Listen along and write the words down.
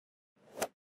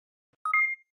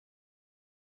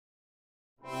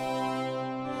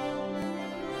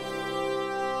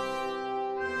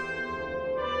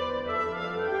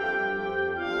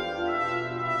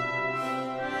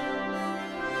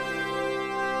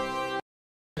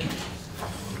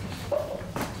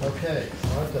Okay,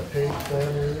 on to page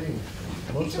family.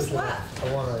 just left.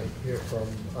 I want to hear from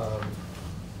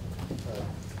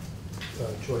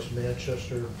Joyce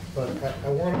Manchester, but I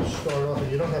want to start off,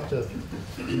 and you don't have to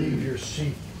leave your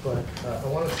seat, but I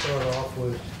want to start off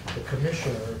with the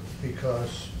commissioner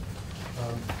because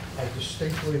I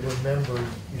distinctly remember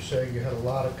you saying you had a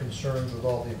lot of concerns with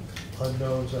all the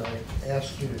unknowns, and I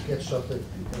asked you to get something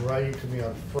in writing to me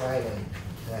on Friday,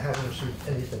 and I haven't received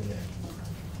anything yet.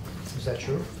 Is that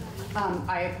true?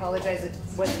 I apologize, it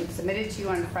wasn't submitted to you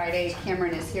on Friday.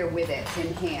 Cameron is here with it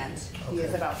in hand. He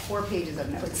has about 4 pages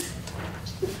of notes.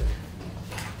 Okay.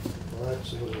 Well,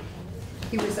 that's a little...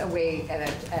 He was away at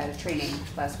a training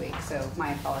last week, so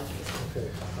my apologies. Okay.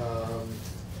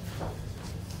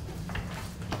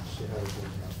 Let's see how to go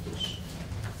about this.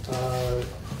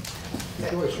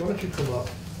 Joyce, why don't you come up,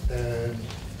 and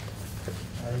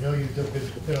I know you've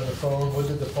been on the phone with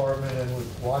the department and with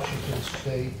Washington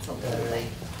State.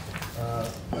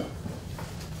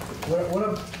 What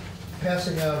I'm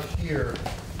passing out here,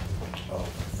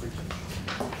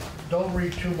 don't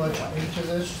read too much into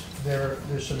this.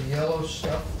 There's some yellow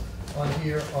stuff on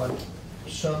here on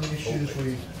some issues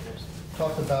we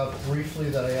talked about briefly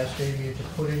that I asked Amy to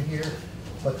put in here,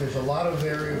 but there's a lot of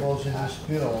variables in this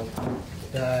bill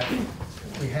that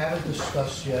we haven't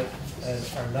discussed yet and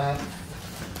are not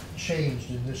changed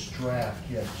in this draft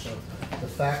yet. So the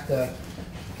fact that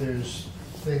there's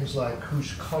things like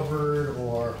who's covered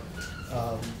or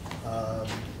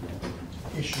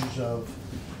issues of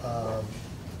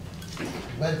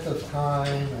length of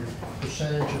time and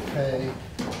percentage of pay,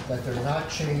 that they're not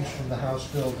changed from the House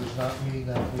bill does not mean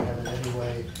that we have in any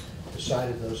way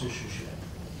decided those issues yet.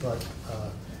 But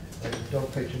and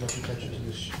don't pay too much attention to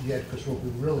this yet, because what we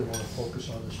really want to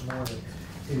focus on this morning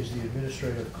is the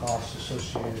administrative costs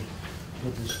associated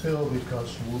with this bill,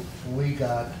 because we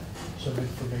got some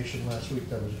information last week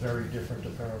that was very different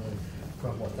apparently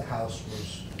from what the House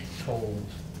was told,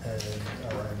 and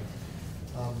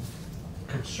I'm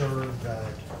concerned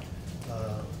that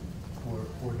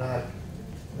we're not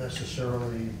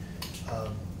necessarily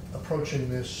approaching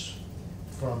this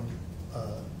from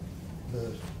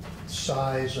the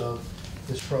size of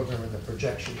this program and the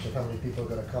projections of how many people are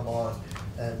going to come on,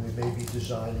 and we may be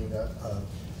designing a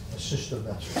system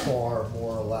that's far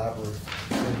more elaborate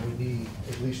than we need,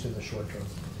 at least in the short term.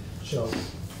 So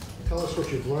tell us what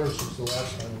you've learned since the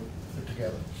last time we put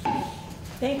together.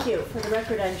 Thank you. For the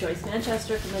record, I'm Joyce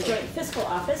Manchester from the Joint Fiscal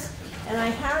Office, and I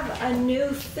have a new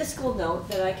fiscal note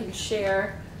that I can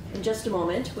share in just a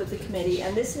moment with the committee,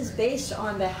 and this is based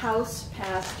on the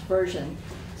House-passed version.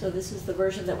 So this is the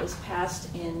version that was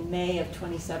passed in May of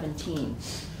 2017.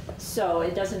 So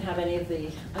it doesn't have any of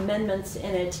the amendments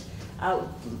in it.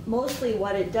 Mostly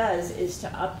what it does is to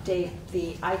update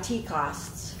the IT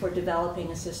costs for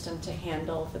developing a system to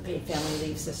handle the paid family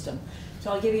leave system.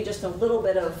 So I'll give you just a little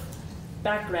bit of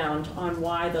background on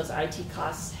why those IT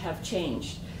costs have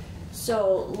changed.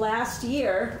 So last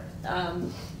year,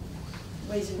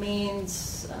 Ways and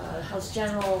Means, House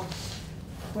General,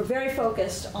 were very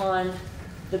focused on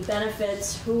the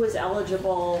benefits, who was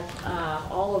eligible,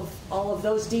 all of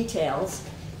those details,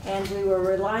 and we were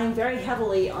relying very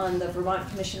heavily on the Vermont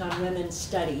Commission on Women's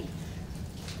study.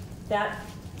 That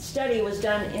study was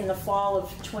done in the fall of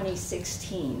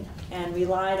 2016 and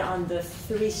relied on the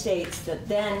 3 states that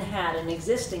then had an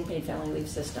existing paid family leave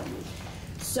system.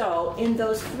 So in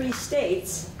those 3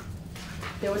 states,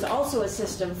 there was also a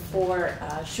system for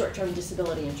short-term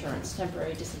disability insurance,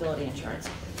 temporary disability insurance.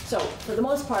 So for the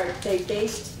most part, they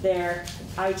based their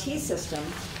IT system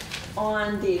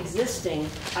on the existing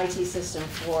IT system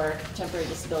for temporary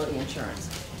disability insurance.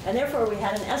 And therefore, we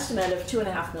had an estimate of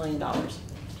 $2.5 million.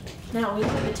 Now, we knew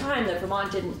at the time that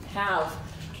Vermont didn't have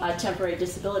a temporary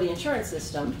disability insurance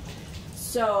system,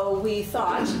 so we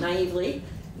thought, naively,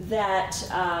 that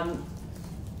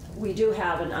we do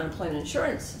have an unemployment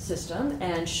insurance system,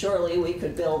 and surely we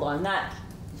could build on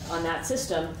that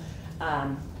system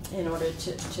in order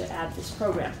to add this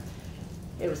program.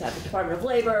 It was at the Department of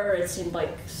Labor. It seemed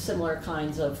like similar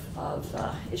kinds of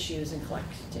issues in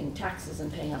collecting taxes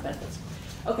and paying out benefits.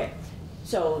 Okay,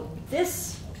 so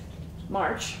this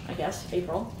March, I guess,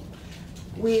 April,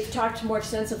 we've talked more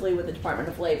extensively with the Department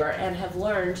of Labor and have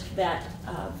learned that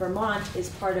Vermont is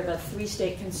part of a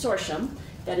 3-state consortium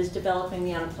that is developing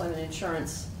the unemployment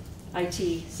insurance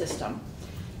IT system.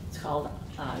 It's called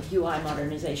UI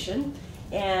Modernization.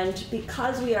 And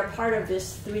because we are part of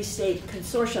this 3-state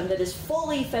consortium that is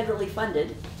fully federally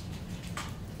funded,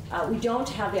 we don't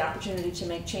have the opportunity to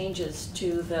make changes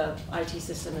to the IT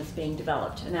system that's being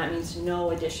developed. And that means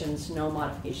no additions, no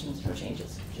modifications, no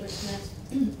changes. Joyce, can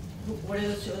I ask, what are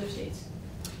those 2 other states?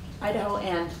 Idaho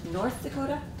and North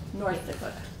Dakota? North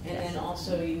Dakota. And yes. then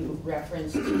also you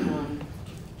referenced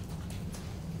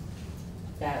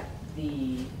that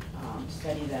the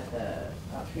study that the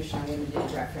Commission on Women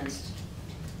did referenced.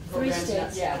 3 programs.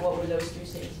 states. Yeah, what were those 3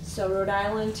 states? So Rhode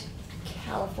Island,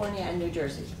 California, and New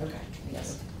Jersey. Okay.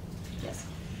 Yes, yes.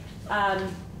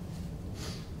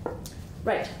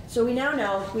 Right, so we now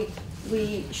know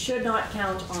we should not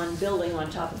count on building on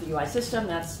top of the UI system.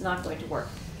 That's not going to work.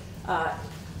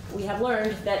 We have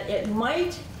learned that it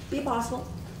might be possible,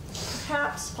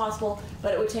 perhaps possible,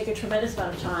 but it would take a tremendous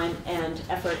amount of time and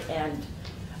effort and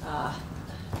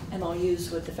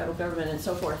MOUs with the federal government and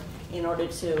so forth in order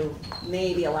to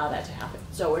maybe allow that to happen.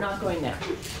 So we're not going there.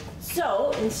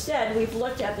 So instead, we've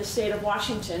looked at the state of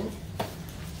Washington.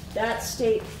 That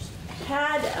state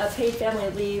had a paid family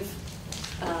leave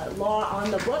law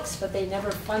on the books, but they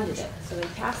never funded it. So they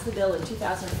passed the bill in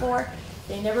 2004.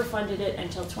 They never funded it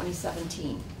until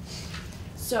 2017.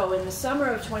 So in the summer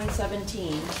of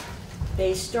 2017,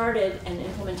 they started an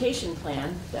implementation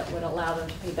plan that would allow them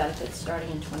to pay benefits starting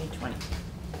in 2020.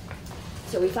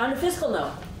 So we found a fiscal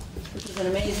note, which is an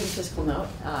amazing fiscal note,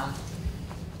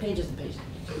 pages and pages.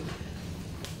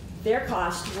 Their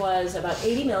cost was about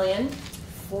 $80 million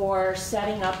for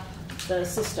setting up the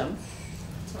system.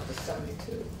 It's not the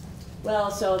 72.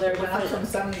 Well, so there are Went up different,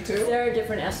 from 72? there are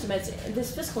different estimates.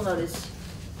 This fiscal note is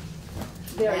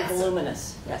very Massive.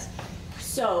 voluminous, yes.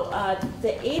 So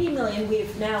the $80 million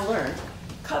we've now learned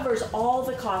covers all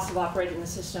the costs of operating the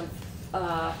system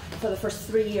for the first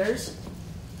 3 years,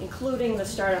 including the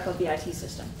startup of the IT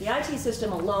system. The IT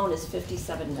system alone is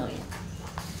 $57 million.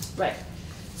 Right.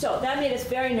 So that made us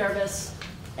very nervous,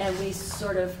 and we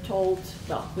sort of told,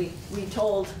 well, we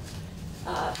told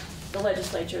the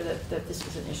legislature that this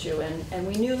was an issue, and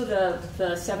we knew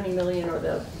the 70 million or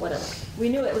the whatever. We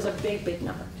knew it was a big, big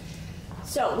number.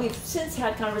 So we've since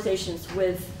had conversations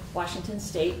with Washington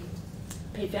State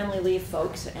paid family leave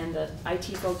folks and the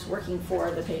IT folks working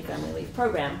for the paid family leave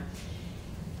program.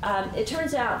 It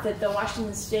turns out that the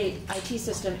Washington State IT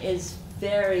system is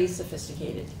very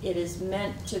sophisticated. It is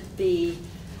meant to be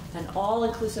an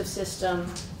all-inclusive system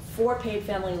for paid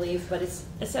family leave, but it's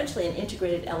essentially an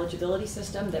integrated eligibility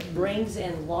system that brings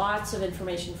in lots of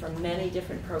information from many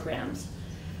different programs.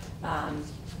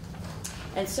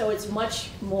 And so it's much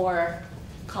more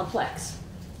complex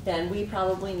than we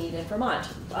probably need in Vermont.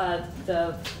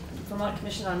 The Vermont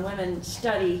Commission on Women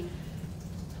study,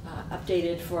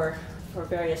 updated for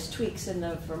various tweaks in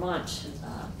the Vermont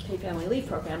paid family leave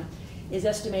program, is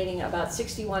estimating about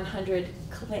 6,100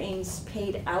 claims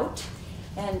paid out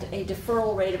and a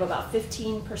deferral rate of about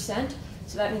 15%.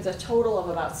 So that means a total of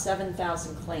about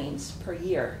 7,000 claims per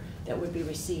year that would be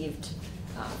received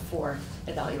for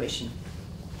evaluation.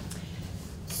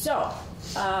 So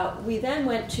we then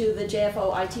went to the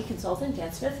JFO IT consultant,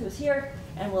 Dan Smith, who's here,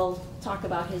 and we'll talk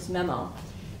about his memo.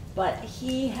 But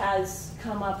he has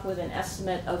come up with an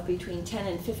estimate of between 10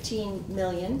 and 15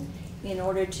 million in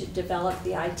order to develop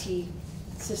the IT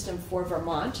system for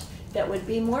Vermont. That would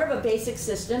be more of a basic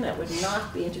system. It would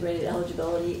not be integrated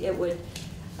eligibility. It would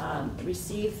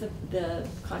receive the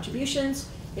contributions.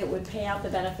 It would pay out the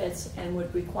benefits and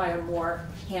would require more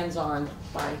hands-on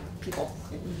by people.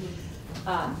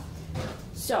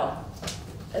 So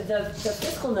the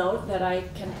fiscal note that I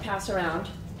can pass around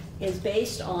is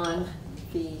based on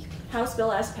the House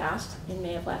bill as passed in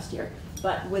May of last year,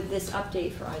 but with this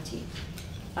update for IT.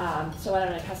 So why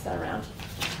don't I pass that around?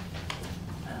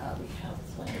 We have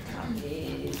plenty of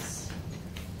copies.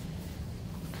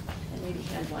 And maybe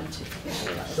hand one to.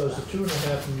 So is the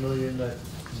 $2.5 million that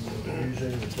you're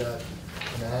using, is that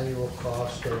an annual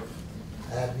cost of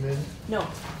admin? No,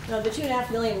 the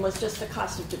 $2.5 million was just the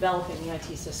cost of developing the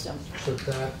IT system. So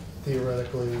that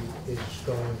theoretically is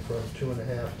going from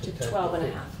 2.5 to 10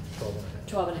 12.5. 12.5.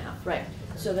 12.5, right.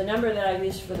 So the number that I've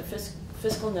used for the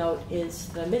fiscal note is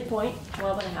the midpoint,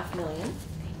 12.5 million.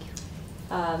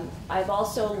 I've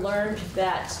also learned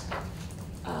that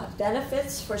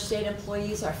benefits for state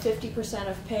employees are 50%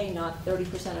 of pay, not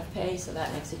 30% of pay, so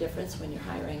that makes a difference when you're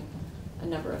hiring a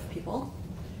number of people.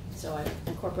 So I've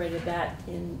incorporated that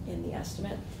in the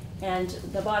estimate. And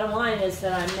the bottom line is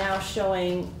that I'm now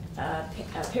showing a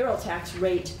payroll tax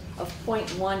rate of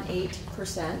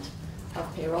 0.18%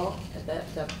 of payroll.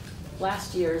 The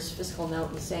last year's fiscal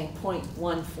note was saying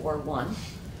 0.141.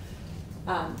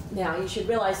 Now, you should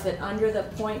realize that under the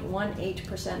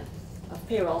 0.18% of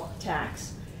payroll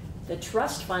tax, the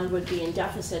trust fund would be in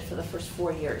deficit for the first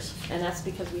 4 years. And that's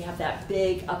because we have that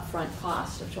big upfront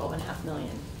cost of $12.5 million.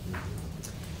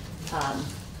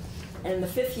 And in the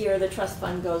 5th year, the trust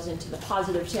fund goes into the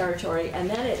positive territory, and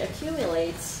then it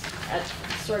accumulates at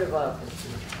sort of a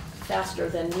faster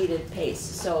than needed pace.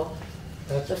 So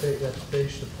That's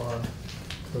based upon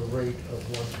the rate of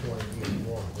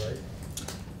 1.81, right?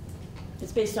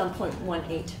 it's based on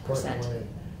 0.18%. 0.18.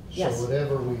 Yes. So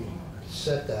whatever we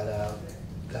set that out,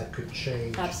 that could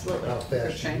change. Absolutely. How Could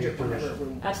fast you change get it whenever those.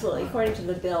 we. Absolutely. According to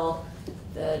the bill,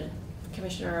 the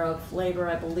Commissioner of Labor,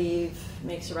 I believe,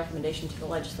 makes a recommendation to the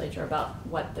legislature about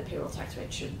what the payroll tax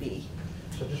rate should be.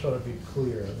 So I just want to be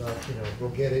clear, not, we'll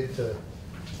get into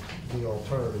the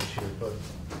alternatives here, but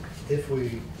if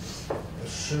we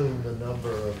assume the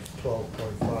number of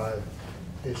 12.5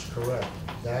 is correct,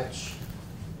 that's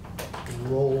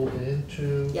rolled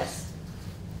into. Yes.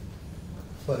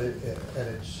 But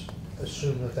it's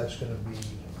assumed that that's going to be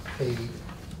paid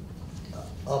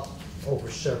up over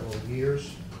several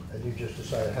years, and you just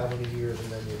decided how many years,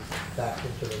 and then you back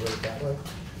into the rate that way?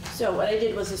 So what I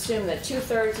did was assume that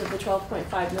 2/3 of the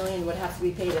 12.5 million would have to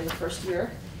be paid in the first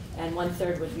year, and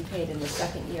 1/3 would be paid in the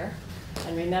second year.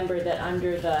 And remember that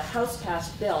under the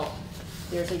House-passed bill,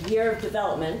 there's a year of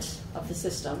development of the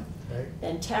system, Right?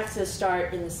 then taxes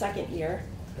start in the second year,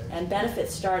 Okay. and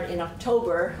benefits start in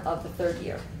October of the third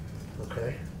year.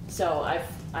 Okay. So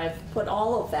I've put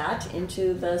all of that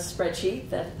into the spreadsheet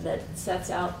that sets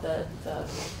out the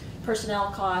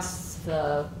personnel costs,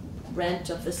 the rent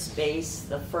of the space,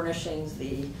 the furnishings,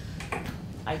 the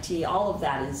IT, all of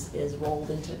that is rolled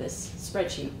into this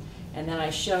spreadsheet. And then I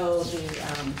show the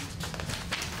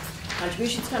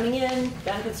contributions coming in,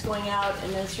 benefits going out,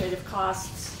 administrative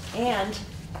costs, and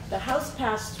the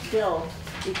House-passed bill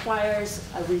requires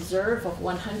a reserve of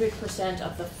 100%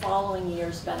 of the following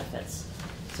year's benefits.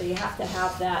 So you have to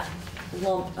have that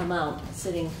lump amount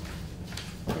sitting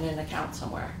in an account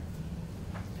somewhere.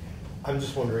 I'm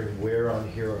just wondering where on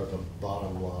here are the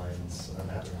bottom lines? I'm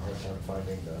having a hard time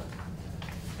finding the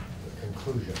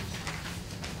conclusions.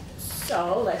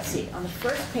 So let's see, on the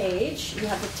first page, you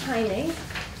have the timing,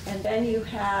 and then you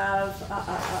have,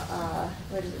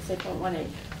 where does it say 0.18?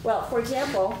 Well, for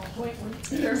example,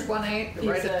 There's 1.8,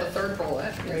 right at the third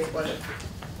bullet, is what it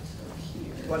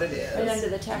right under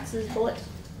is. the taxes bullet,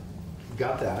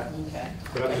 Got that, Okay.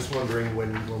 but I'm just wondering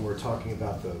when we're talking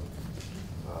about the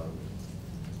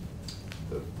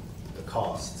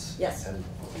costs. Yes. And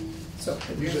So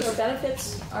you so just,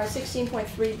 benefits are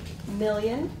 16.3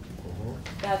 million. Mhm.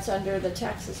 That's under the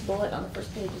taxes bullet on the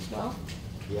first page as well.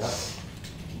 Yeah,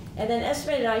 And then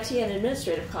estimated IT and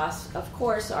administrative costs, of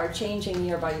course, are changing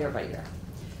year by year by year.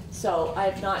 So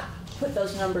I've not put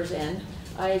those numbers in.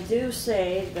 I do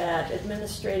say that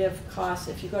administrative costs,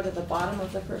 if you go to the bottom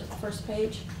of the first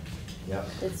page, yeah,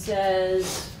 it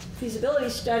says feasibility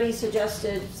study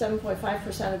suggested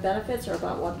 7.5% of benefits, or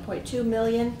about 1.2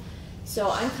 million. So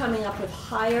I'm coming up with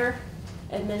higher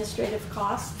administrative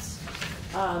costs,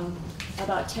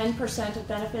 about 10% of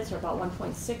benefits, or about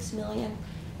 1.6 million.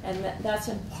 And that's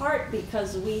in part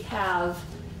because we have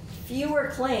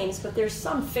fewer claims, but there's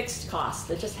some fixed costs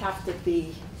that just have to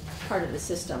be part of the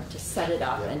system to set it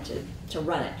up Yeah. and to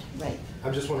run it, right?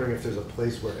 I'm just wondering if there's a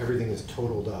place where everything is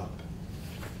totaled up.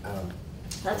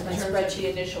 That's my In terms of the spreadsheet.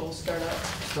 initial startup.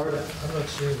 Startup, I'm not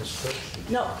seeing the spreadsheet.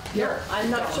 No, Here. I'm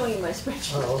not showing you my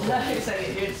spreadsheet. Oh, okay. Like I said,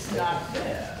 it's not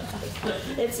there.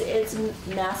 It's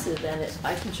massive, and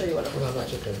I can show you what it No,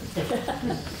 looks that's like.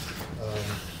 okay.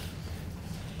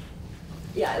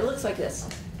 Yeah, it looks like this.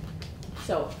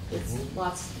 So it's Mhm.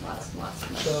 lots.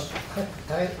 So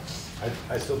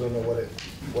I still don't know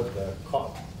what the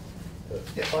cost, the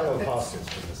Yeah, final it's- cost is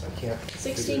for this, I can't. figure it out.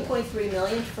 16.3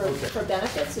 million Okay. for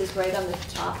benefits is right on the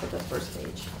top of the first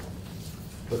page.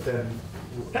 But then,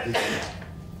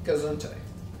 Goes into.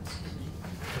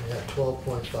 we have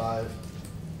 12.5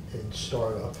 in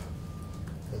startup,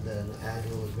 and then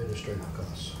annual administrative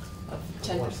costs. Of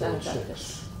 10% of 1.6.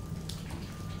 benefits.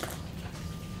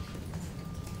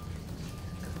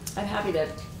 I'm happy to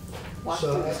walk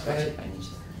So through the I- spreadsheet if I need to.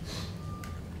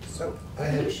 So, I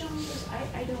Can you had, show me this?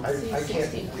 I don't I- see I can't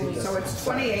 16 read points. this. so it's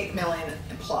 28 million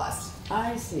plus.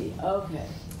 I see, okay.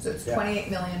 So it's Yeah.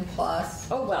 28 million plus.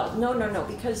 Oh, well, no,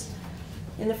 because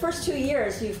in the first 2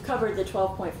 years, you've covered the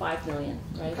 12.5 million,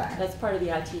 right? Okay. That's part of the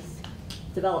IT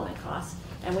development costs.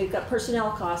 And we've got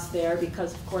personnel costs there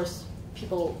because, of course,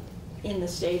 people in the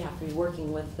state have to be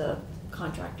working with the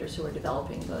contractors who are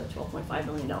developing the $12.5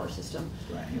 million system.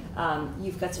 Right.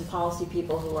 You've got some policy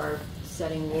people who are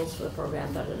setting rules for the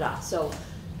program, da-da-da. So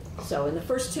in the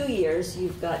first 2 years,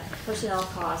 you've got personnel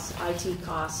costs, IT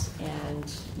costs,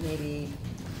 and maybe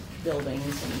buildings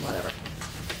and whatever,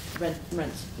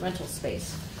 rental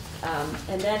space.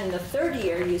 And then in the third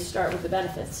year, you start with the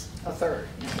benefits. A third.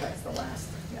 Yeah, that's the last.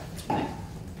 Yeah.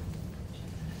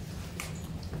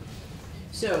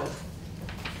 So,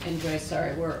 and Joyce,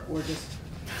 sorry, we're just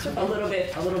a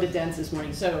little bit dense this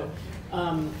morning. So,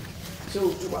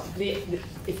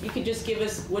 if you could just give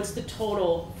us, what's the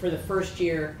total for the first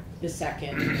year, the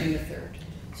second, and the third?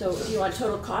 So do you want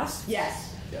total costs?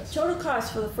 Yes. Total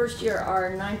costs for the first year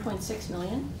are 9.6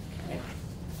 million. Okay.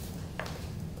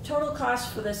 Total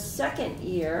costs for the second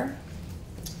year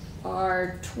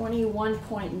are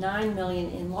 21.9 million,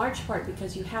 in large part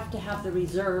because you have to have the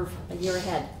reserve a year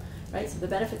ahead, right? So the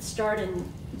benefits start in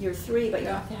year 3, but you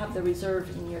have to have the reserve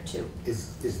in year 2.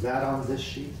 Is that on this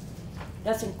sheet?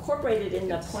 That's incorporated in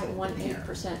the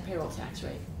 0.18% payroll tax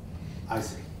rate. I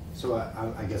see. So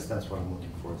I guess that's what I'm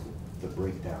looking for, is the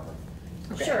breakdown.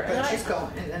 Okay, Sure, and but I- she's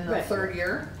going, and then the Right. third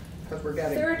year, because we're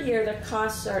getting. Third year, the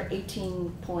costs are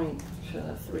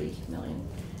 18.3 million.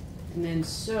 And then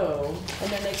And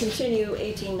then they continue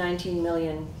 18, 19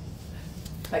 million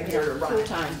A year to full run.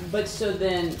 time. but so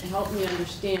then help me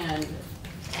understand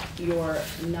your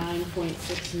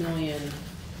 9.6 million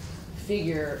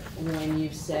figure when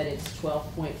you've said it's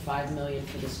 12.5 million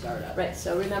for the startup. Right,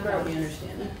 so remember, Help me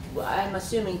understand that. I'm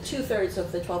assuming 2/3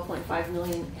 of the 12.5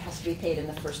 million has to be paid in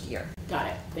the first year. Got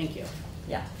it. Thank you.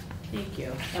 Yeah. Thank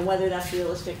you. And whether that's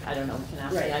realistic, I don't know, we can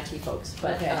ask the Right. IT folks.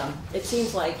 But Okay. it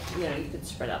seems like, you could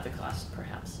spread out the cost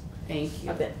perhaps Thank you.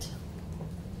 a bit.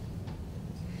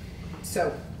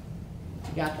 So,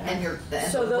 You got that? and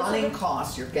So the those are running the-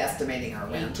 costs, you're guesstimating are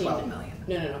around 18. 12 million.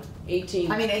 No.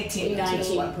 18. I mean, 18 is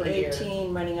 19 what- per year.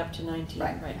 18 running up to 19,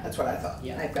 Right, right. that's what I thought.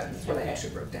 Yeah. That's what I Okay.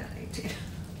 actually wrote down, 18.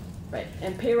 Right,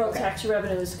 and payroll Okay. tax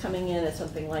revenue is coming in at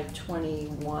something like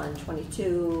 21,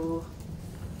 22.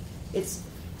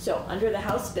 So under the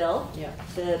House bill, Yeah.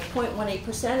 the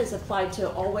 0.18% is applied to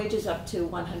all wages up to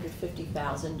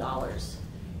 $150,000.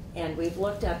 And we've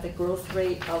looked at the growth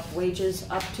rate of wages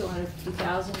up to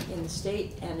 $150,000 in the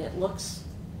state, and it looks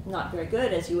not very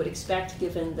good, as you would expect,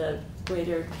 given the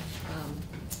greater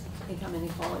income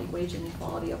inequality, wage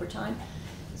inequality over time.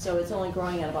 So it's only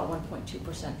growing at about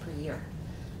 1.2% per year.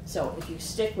 So if you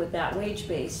stick with that wage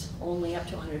base, only up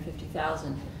to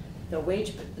 150,000,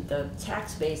 the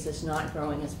tax base is not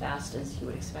growing as fast as you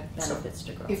would expect benefits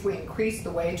to grow. If we increase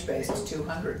the wage base to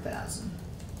 200,000,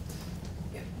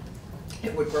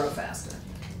 it would grow faster.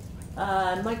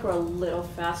 It might grow a little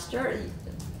faster.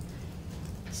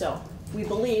 So we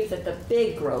believe that the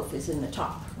big growth is in the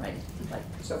top, right? Like,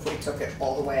 So if we took it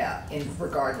all the way up,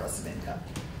 regardless of income.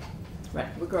 right,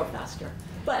 we grow faster.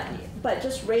 But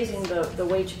just raising the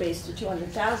wage base to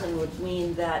 200,000 would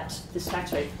mean that this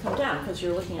tax rate would come down, because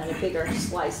you're looking at a bigger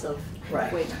slice of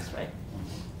Right. wages, right?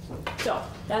 So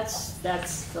that's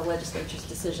the legislature's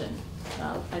decision.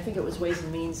 I think it was Ways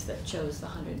and Means that chose the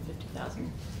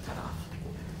 150,000 cutoff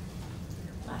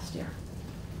last year.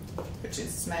 Which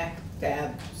is smack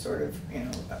dab, sort of,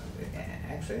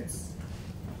 actually it's,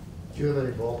 Do you have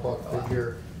any ballpark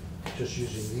figure, just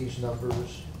using these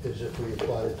numbers, as if we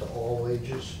applied it to all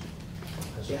wages,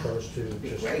 as Yeah. opposed to Be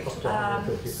just great. up to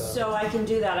 150,000? So I can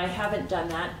do that. I haven't done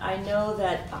that. I know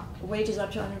that wages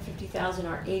up to 150,000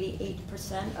 are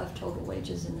 88% of total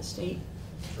wages in the state.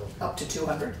 up to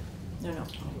 200. No,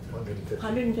 150.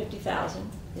 150,000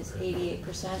 is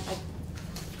 88%.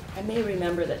 I may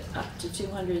remember that up to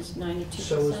 200 is 92%.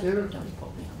 So was there- Don't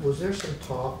quote me on Was there some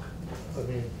talk, I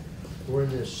mean, we're in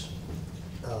this,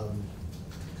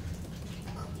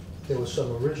 there was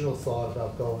some original thought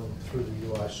about going through the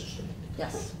UI system,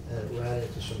 that. Yes. and it ran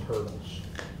into some hurdles.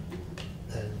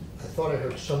 And I thought I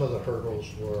heard some of the hurdles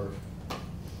were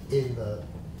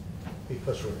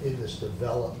because we're in this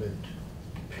development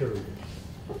period.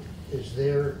 Is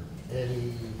there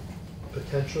any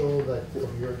potential that,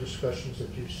 from your discussions that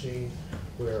you've seen,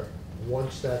 where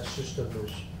once that system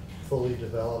is fully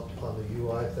developed on the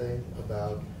UI thing,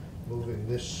 about moving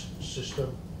this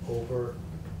system over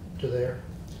to there?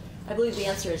 I believe the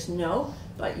answer is no,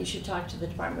 but you should talk to the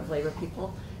Department of Labor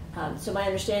people. So my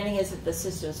understanding is that the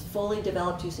system is fully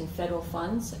developed using federal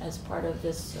funds as part of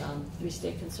this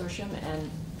 3-state consortium, and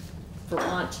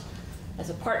Vermont, as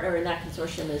a partner in that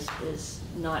consortium, is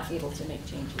not able to make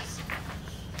changes.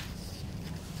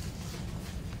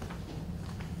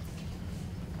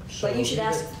 But you should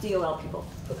ask DOL people.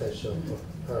 Okay, so,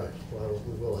 all right, well,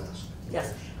 we will ask.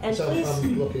 Yes, and So please.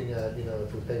 I'm looking at,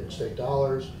 if we paid in state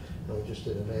dollars, and we just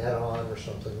did an add-on or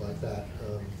something like that,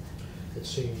 it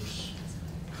seems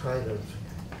kind of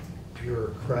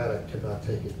bureaucratic to not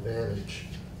take advantage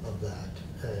of that,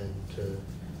 and to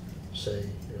say,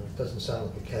 it doesn't sound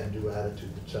like a can-do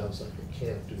attitude, it sounds like a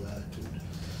can't-do attitude.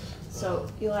 So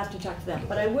you'll have to talk to them.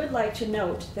 But I would like to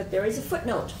note that there is a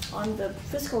footnote on the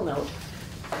fiscal note,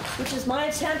 which is my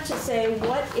attempt to say,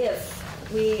 what if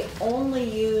we only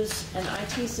use an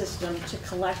IT system to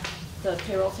collect the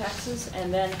payroll taxes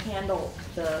and then handle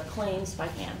the claims by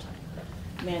hand,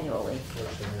 manually. I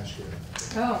was gonna ask you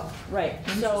that. Oh, Right,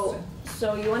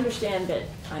 so you understand that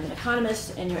I'm an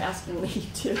economist and you're asking me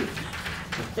to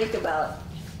think about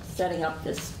setting up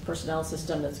this personnel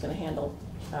system that's gonna handle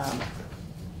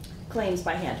claims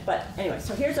by hand. But anyway,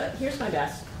 so here's my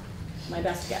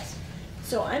best guess.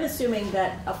 So I'm assuming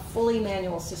that a fully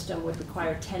manual system would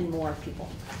require 10 more people.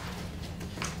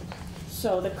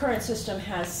 So the current system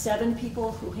has 7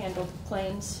 people who handle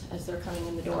claims as they're coming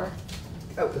in the door.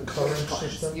 oh, The current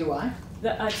system? UI,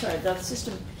 I'm sorry, the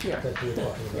system here. That you're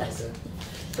talking about, Yes. okay?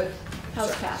 but,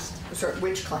 House passed. sorry,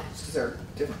 which clients? Is there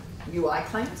different UI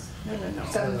clients? No.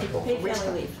 7 people. Paid Which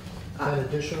family client? leave. 10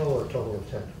 additional or a total of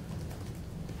 10?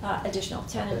 Additional,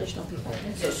 10 Okay. additional people.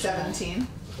 Okay. So 17?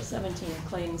 17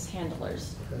 claims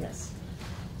handlers, Okay. yes.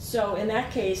 So in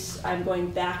that case, I'm going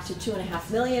back to 2.5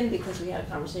 million because we had a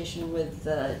conversation with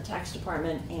the tax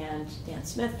department and Dan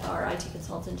Smith, our IT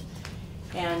consultant.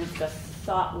 And the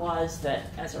thought was that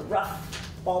as a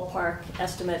rough ballpark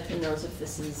estimate, who knows if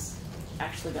this is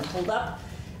actually gonna hold up,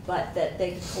 but that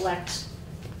they could collect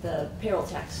the payroll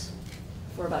tax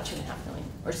for about 2.5 million,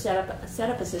 or set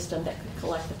up a system that could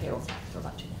collect the payroll tax for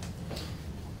about 2.5 million.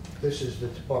 This is the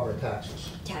Department of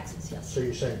Taxes. Taxes, yes. So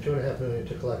you're saying 2.5 million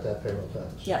to collect that payroll tax?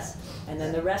 Yes, and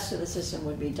then the rest of the system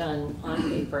would be done on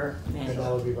paper, And that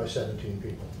manual. would be by 17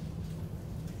 people.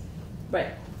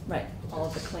 Right, all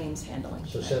of the claims handling.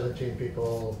 So right. 17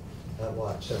 people at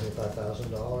what,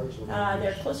 $75,000?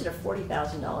 They're closer to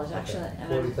 $40,000, actually. and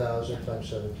I'm- 40,000 times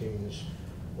 17 is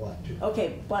what?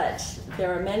 Okay, but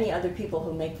there are many other people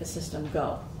who make the system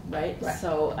go, right? Right.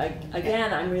 So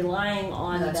again, I'm relying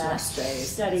on That's that more space,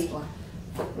 study. that's why.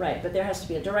 Right, but there has to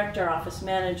be a director, office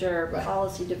manager, Right.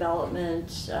 policy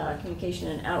development, communication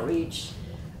and outreach,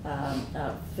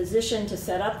 a physician to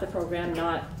set up the program,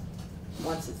 not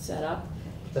once it's set up.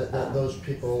 That those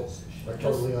people are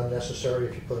totally unnecessary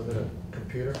if you put them in a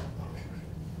computer?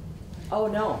 Oh,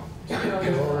 no.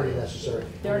 They're already necessary.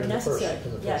 They're in the first- necessary, in the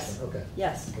first yes, one, okay.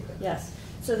 yes, Okay. yes.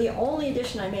 So the only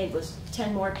addition I made was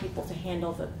 10 more people to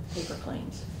handle the paper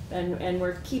claims. And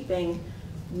we're keeping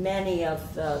many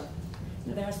of the,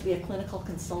 there has to be a clinical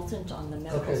consultant on the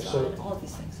medical Okay, so- side, all of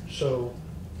these things. So,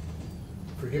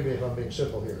 forgive me if I'm being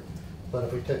simple here, but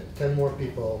if we take 10 more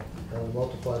people and we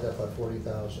multiply that by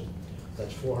 40,000,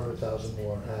 that's 400,000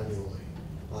 more annually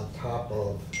on top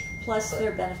of, Plus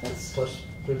their benefits, plus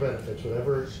their benefits,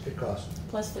 whatever it costs.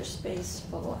 plus their space,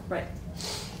 blah, blah, blah. Right.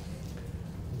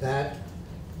 That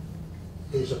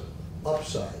is an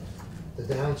upside. The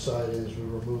downside is we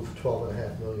remove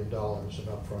 $12.5 million of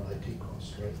upfront IT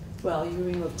costs, right? Well, you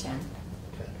remove 10,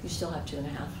 Okay, you still have 2.5,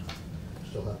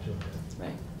 still have 2.5.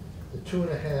 right? The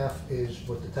 2.5 is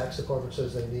what the tax department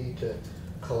says they need to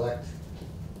collect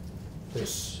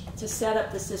this. To set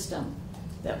up the system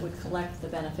that would collect the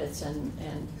benefits and.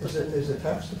 Is the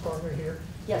tax department here?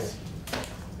 Yes.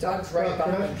 Doug's right Can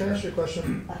behind I ask you. you a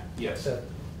question? Yes.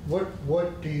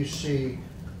 What do you see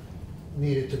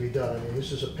needed to be done? I mean,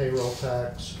 this is a payroll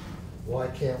tax. Why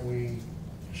can't we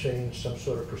change some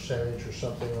sort of percentage or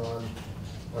something on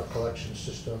our collection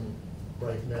system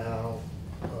right now?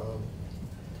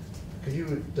 Could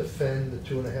you defend the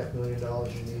 $2.5 million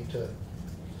you need to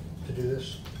do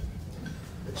this?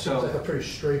 It seems So- like a pretty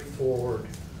straightforward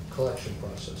collection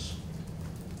process.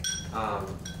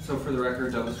 So for the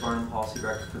record, Douglas Farnham, Policy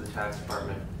Director for the Tax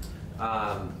Department.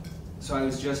 So I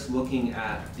was just looking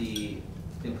at the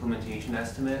implementation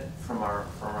estimate from our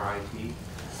IT,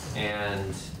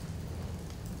 and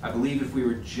I believe if we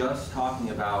were just talking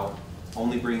about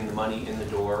only bringing the money in the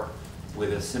door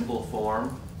with a simple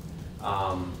form,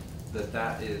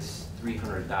 that is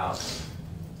 300,000.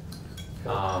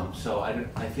 So I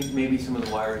think maybe some of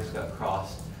the wires got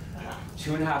crossed.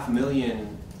 2.5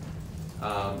 million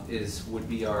would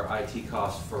be our IT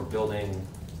cost for building,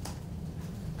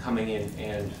 coming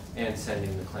in and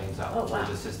sending the claims out. Oh, wow. There's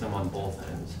a system on both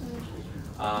ends.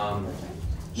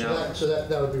 So Now,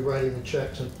 that would be writing the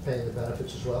checks and paying the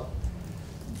benefits as well?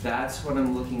 that's what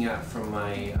I'm looking at from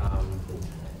my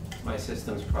my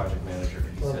systems project manager.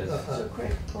 He Well, says, So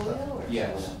Craig Polio or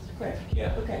Yes. someone else? Craig?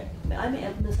 Yeah. Okay, I may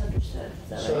have misunderstood, is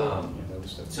that So-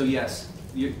 right? So yes,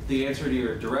 the answer to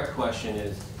your direct question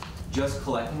is just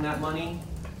collecting that money.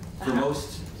 For Uh-huh.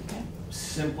 most Okay.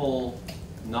 simple,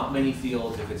 not many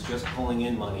fields, if it's just pulling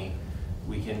in money,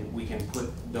 we can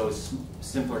put those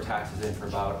simpler taxes in for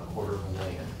about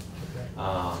 $250,000.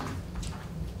 Okay.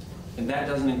 And that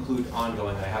doesn't include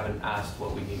ongoing. I haven't asked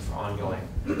what we need for ongoing.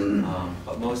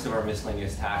 But most of our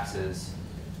miscellaneous taxes,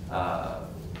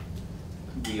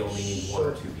 we only need one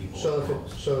or two people at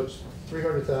most. So it's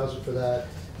 300,000 for that,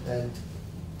 and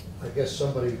I guess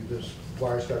somebody, this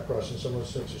wires got crossed and someone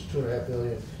thinks it's 2.5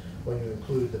 million when you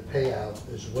include the payout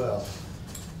as well.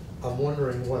 I'm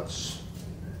wondering what's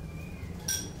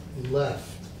left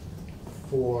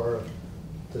for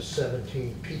the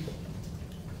 17 people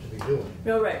to be doing.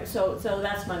 No, right, so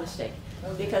that's my mistake,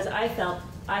 because I thought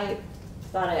I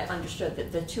understood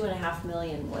that the 2.5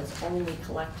 million was only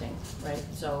collecting, right?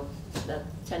 So that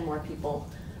 10 more people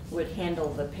would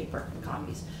handle the paper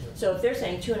copies. So if they're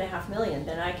saying 2.5 million,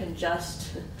 then I can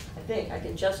just, I think I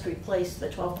can just replace the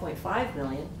 12.5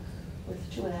 million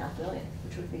with 2.5 million,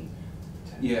 which would be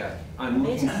Yeah, I'm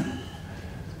looking,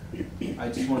 amazing. I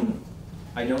just want,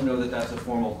 I don't know that that's a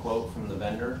formal quote from the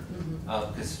vendor,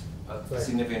 because a Right.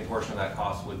 significant portion of that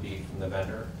cost would be from the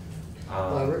vendor.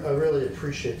 I really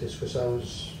appreciate this because I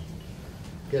was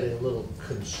getting a little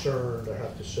concerned, I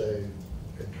have to say,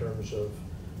 in terms of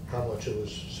how much it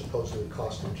was supposedly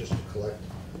costing just to collect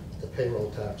the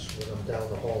payroll tax when I'm down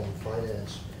the hall in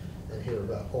finance and hear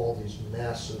about all these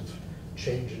massive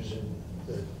changes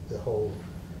in the whole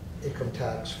income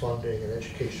tax funding and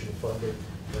education funding.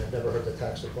 And I've never heard the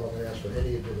tax department ask for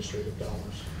any administrative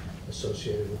dollars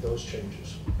associated with those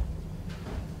changes.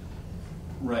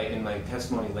 Right, in my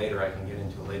testimony later, I can get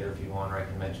into it later if you want, or I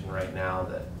can mention right now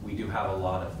that we do have a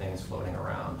lot of things floating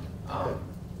around, Okay.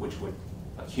 which would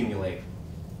accumulate,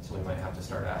 so we might have to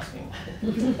start asking.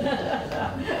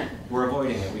 We're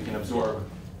avoiding it, we can absorb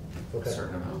a Okay.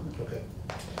 certain amount. Okay.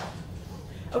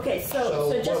 Okay,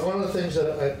 so just, one of the things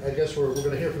that I guess we're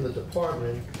going to hear from the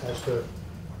department as to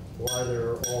why there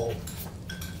are all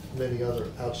many other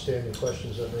outstanding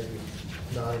questions that may be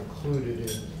not included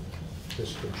in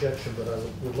this projection, but I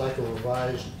would like a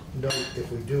revised note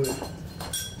if we do it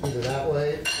either that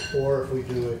way or if we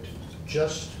do it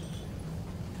just,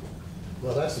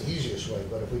 well, that's the easiest way,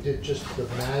 but if we did just the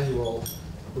manual,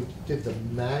 we did the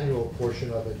manual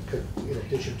portion of it, in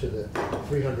addition to the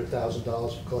 $300,000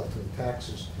 of collecting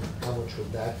taxes, how much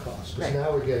would that cost? Because Right.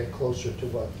 now we're getting closer to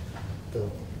what the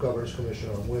Governor's Commission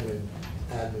on Women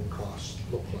admin costs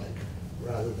look like,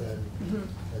 rather than,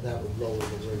 and that would lower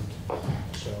the rate.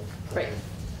 So Right.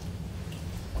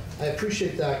 I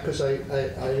appreciate that because I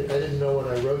didn't know when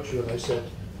I wrote you and I said,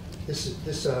 this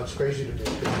sounds crazy to me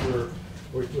because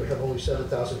we have only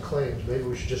 7,000 claims. Maybe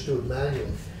we should just do it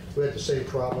manually. We had the same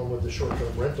problem with the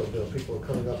short-term rental bill. People are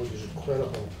coming up with these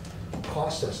incredible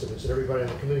cost estimates, and everybody on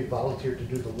the committee volunteered to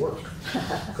do the work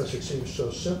because it seems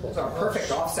so simple. It's our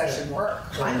perfect off-session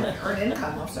work, finally, earn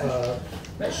income off-session.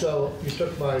 So you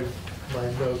took my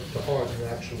note to heart and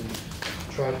actually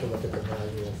tried to look at the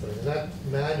manual thing. And that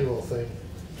manual thing,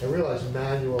 I realize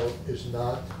manual is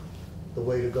not the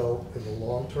way to go in the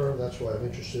long term. That's why I'm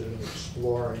interested in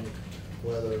exploring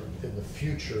whether in the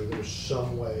future there's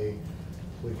some way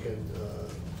we can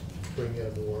bring in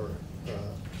a more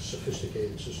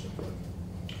sophisticated system.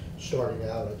 But starting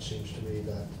out, it seems to me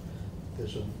that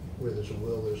where there's a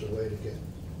will, there's a way to get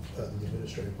the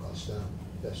administrative costs down.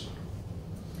 Yes.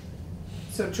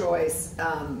 So Joyce,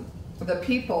 the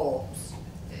people,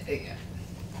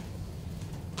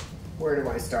 where do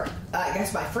I start? I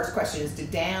guess my first question is,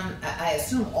 did Dan, I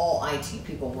assume all IT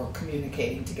people were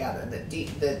communicating together, that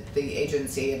the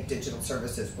Agency of Digital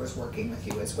Services was working with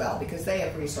you as well, because they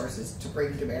have resources to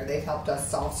bring to bear. They've helped us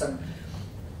solve some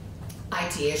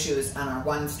IT issues on our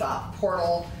one-stop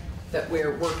portal that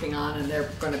we're working on, and they're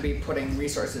going to be putting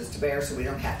resources to bear so we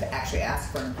don't have to actually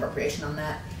ask for an appropriation on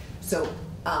that. So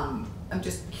I'm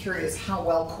just curious, how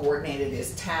well coordinated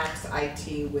is tax,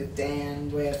 IT with Dan,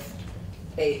 with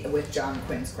John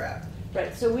Quinscrab?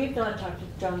 right, so we've not talked to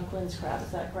John Quinscrab,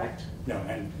 is that correct? No,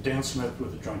 and Dan Smith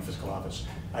with the Joint Fiscal Office.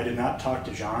 I did not talk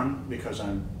to John because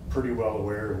I'm pretty well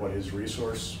aware of what his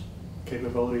resource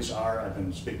capabilities are. I've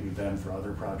been speaking with them for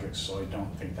other projects, so I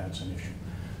don't think that's an issue.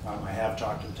 I have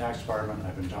talked to the tax department.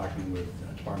 I've been talking with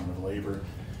the Department of Labor,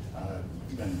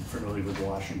 been familiar with the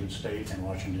Washington State and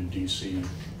Washington, D.C.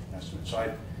 estimates. So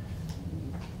I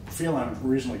feel I'm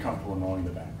reasonably comfortable knowing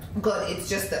the background. Good. It's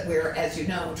just that we're, as you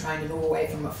know, trying to move away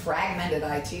from a fragmented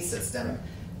IT system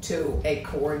to a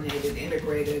coordinated,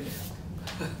 integrated.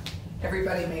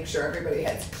 Everybody make sure everybody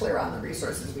has clear on the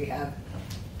resources we have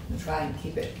and try and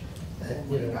keep it. Okay,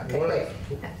 great. Go ahead,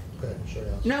 sorry,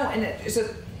 Alice. No, and so,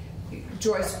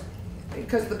 Joyce,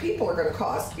 because the people are going to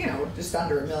cost, just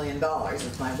under $1 million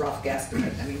is my rough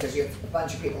guesstimate. I mean, because you have a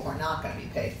bunch of people who are not going to be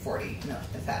paid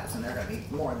 $40,000. They're going to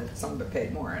be more than some, but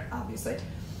paid more, obviously.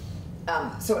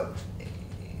 So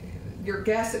your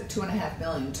guess at $2.5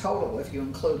 million total, if you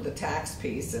include the tax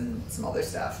piece and some other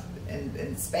stuff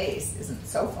and space, isn't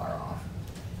so far off.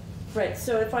 Right,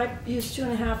 so if I use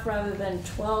 2.5 rather than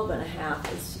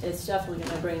 12.5, it's definitely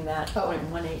going to bring that Oh.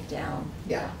 0.18 down.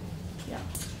 Yeah. Yeah.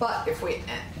 But if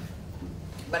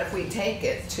we take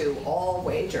it to all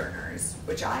wage earners,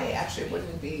 which I actually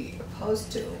wouldn't be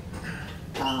opposed to,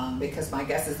 because my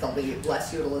guess is there'll be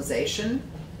less utilization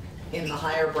in the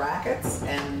higher brackets,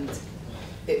 and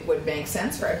it would make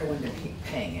sense for everyone to keep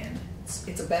paying in.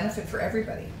 It's a benefit for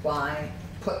everybody. Why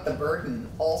put the burden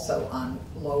also on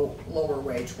lower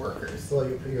wage workers? Well,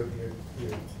 you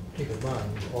keep in mind,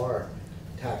 you are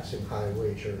taxing high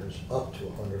wage earners up to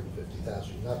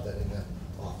 150,000. You're not letting them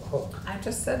off the hook. I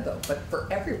just said though, but for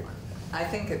everyone, I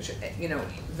think it should, you know,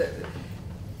 But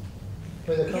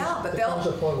Yeah, but there they'll- comes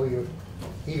a point where you're,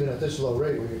 even at this low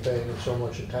rate, where you're paying so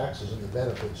much in taxes and the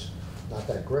benefits not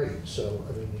that great. So,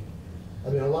 I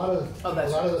mean, a lot of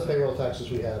the payroll taxes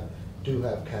we have do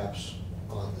have caps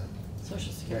on them.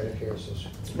 Social Security. Medicare, Social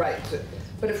Security. right,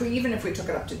 but even if we took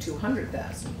it up to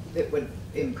 200,000, it would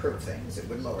improve things, it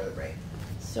would lower the rate.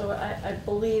 So I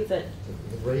believe that,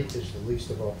 The rate is the least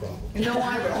of our problems. No,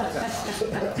 I realize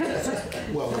that.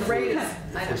 Well, The if rate we're- is, I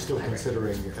if know, we're still I agree.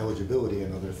 considering eligibility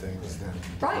and other things, then.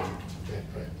 Right, Yeah,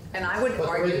 right. and I would But the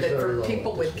argue rate is that very for low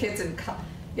people at with this kids and,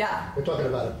 yeah, We're talking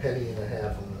about a penny and a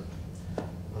half on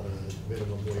a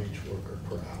minimum wage worker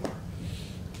per hour.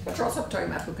 but you're also talking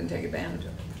about who can take advantage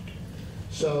of it,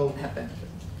 So, have benefit.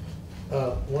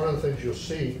 one of the things you'll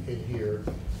see in here,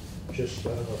 just, I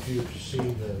don't know if you've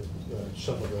seen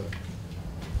some of the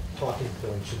talking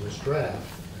points in this draft,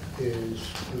 is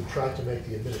we've tried to make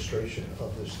the administration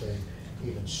of this thing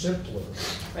even simpler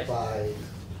Right. by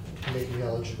making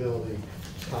eligibility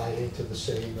tie into the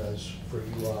same as for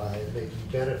UI, and making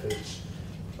benefits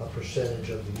a percentage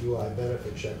of the UI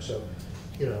benefit check. So,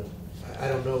 you know, I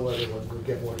don't know whether when we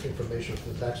get more information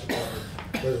from the tax department,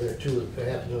 whether they're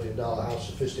 $2.5 million, how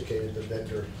sophisticated the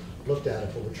vendor looked at it,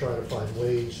 but we're trying to find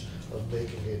ways of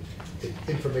making it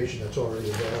information that's already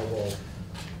available,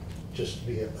 just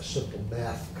be a simple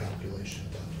math calculation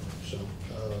at that point.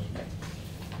 So,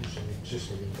 using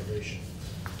existing information.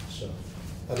 So,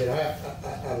 I mean,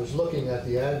 I was looking at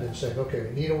the admin saying, okay, we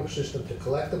need a system to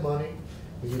collect the money,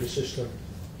 we need a system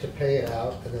to pay it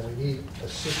out, and then we need a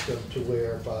system to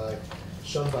whereby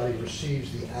somebody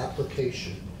receives the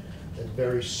application, and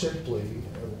very simply,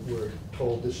 we're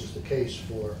told this is the case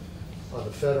for, on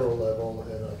the federal level,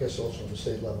 and I guess also on the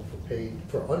state level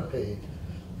for unpaid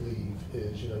leave,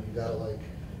 is, you know, you gotta like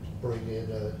bring in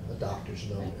a doctor's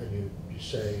note, and you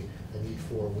say, I need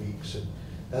 4 weeks, and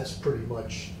that's pretty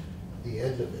much the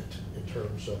end of it in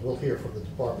terms of, we'll hear from the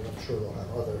department, I'm sure they'll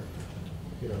have other,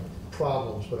 you know,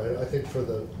 problems, but I think for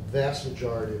the vast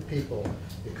majority of people,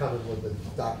 you come in with the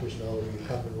doctor's note, or you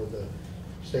come in with a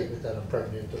statement that I'm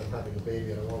pregnant, and I'm having a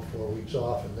baby, and I want 4 weeks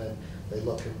off, and then they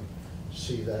look and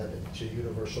see that it's a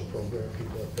universal program,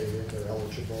 people have paid in, they're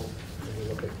eligible, and we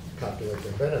look at, calculate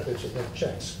their benefits, and then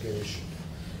checks get issued.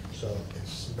 So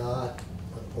it's not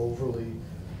an overly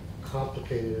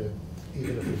complicated, and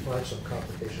even if we find some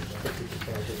complications, I think we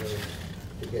can find a way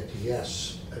to get to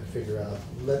yes and figure out,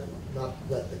 not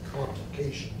let the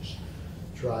complications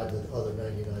drive the other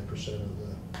 99%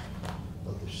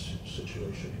 of the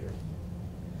situation here.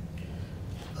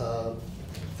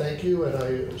 Thank you, and I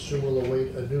assume we'll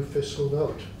await a new fiscal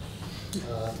note.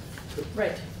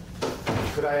 right.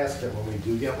 Could I ask that when we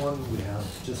do get one, we have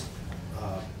just,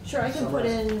 Sure, I can put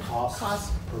in costs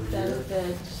cost, per year?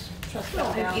 benefits, trust fund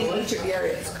Well, in balance. each of the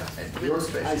areas,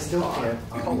 administration. I still can't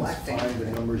collecting. find the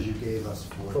numbers you gave us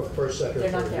For for. first, second,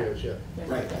 They're not third there. years, yeah. They're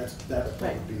not Right, there. that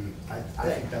Right. would be, I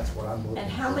think that's what I'm looking for.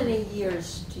 And how many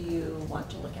years do you want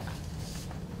to look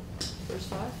at? First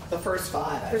 5? The first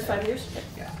 5, I First think. 5 years?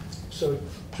 Yeah. So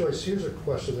Joyce, here's a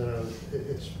question that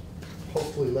it's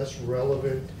hopefully less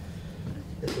relevant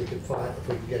if we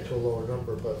can get to a lower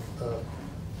number, but,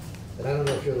 and I don't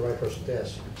know if you're the right person to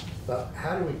ask, but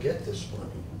how do we get this money?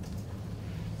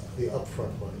 The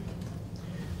upfront money?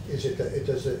 Is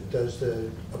does the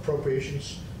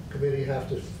appropriations committee have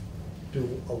to do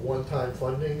a one-time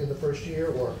funding in the first year,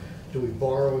 or do we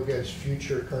borrow against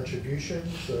future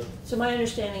contributions? So my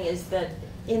understanding is that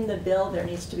in the bill, there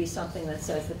needs to be something that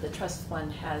says that the trust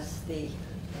fund has the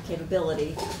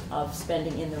capability of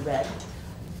spending in the red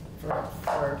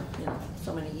for you know,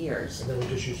 so many years. And then we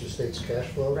just use the state's cash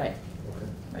flow? Right. Okay.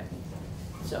 Right.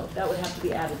 So that would have to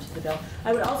be added to the bill.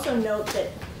 I would also note that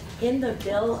in the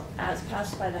bill, as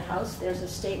passed by the House, there's a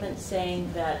statement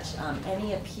saying that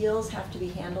any appeals have to be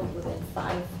handled within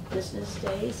 5 business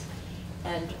days.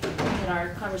 And in our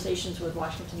conversations with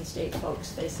Washington State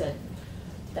folks, they said,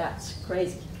 that's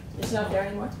crazy. It's not there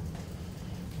anymore?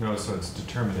 No, so it's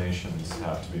determinations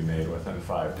have to be made within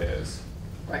 5 days.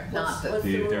 Right, not What's the,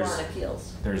 the rule there's- on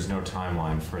appeals? There's no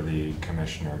timeline for the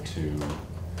commissioner to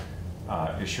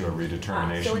issue a so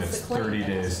redetermination. it's It's the claim 30 that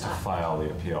has days to to act. file the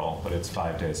appeal, but it's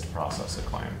 5 days to process a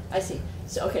claim. I see.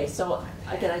 So, okay, so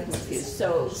again, I'm confused.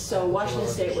 So Washington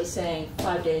State was saying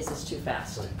 5 days is too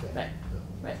fast. Right,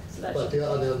 right. So that But should,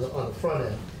 on the front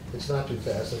end, it's not too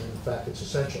fast, and in fact, it's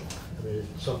essential. I mean, in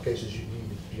some cases,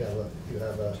 you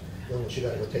have a illness you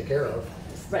gotta go take care of.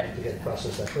 Right. To get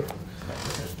processed that quickly.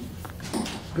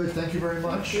 Good, thank you very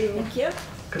much. thank you.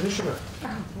 Commissioner?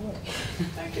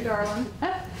 Thank you, darling.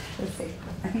 Let's see,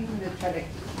 I think I'm gonna try to,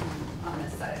 on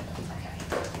this side.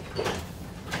 Okay.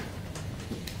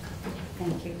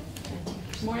 Thank you.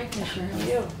 Good morning, Commissioner. How are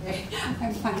you?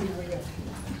 I'm fine, how are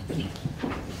you?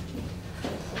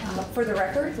 For the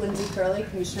record, Lindsay Curley,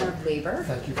 Commissioner of Labor.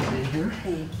 Thank you for being here.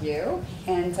 Thank you.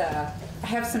 And I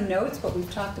have some notes, but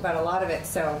we've talked about a lot of it.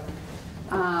 So,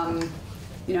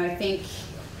 I think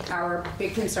our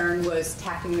big concern was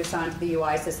tacking this onto the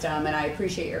UI system, and I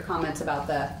appreciate your comments about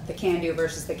the can-do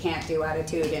versus the can't-do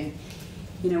attitude. And,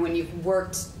 when you've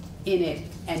worked in it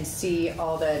and see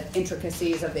all the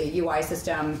intricacies of the UI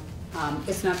system,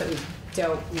 it's not that we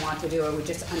don't want to do it, we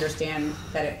just understand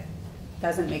that it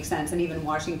doesn't make sense, and even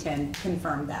Washington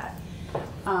confirmed that.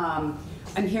 I'm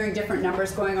hearing different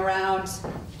numbers going around.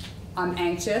 I'm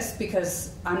anxious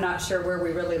because I'm not sure where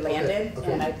we really landed.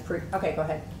 Okay. And okay, go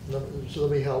ahead. So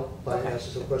let me help by Okay.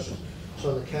 asking some questions.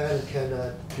 So on the can and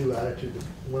cannot do attitude,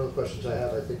 one of the questions I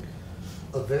have, I think,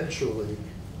 eventually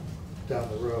down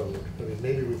the road, I mean,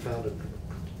 maybe we found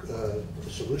a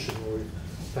solution where we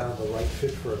found the right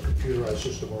fit for a computerized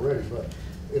system already, but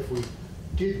if we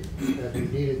did and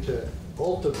we needed to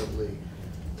ultimately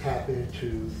tap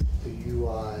into the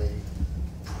UI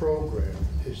program,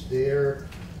 is there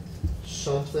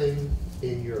something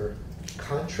in your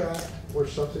contract or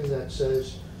something that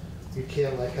says you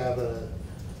can't have I'm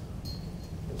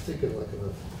thinking like of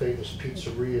a famous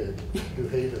pizzeria in New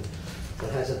Haven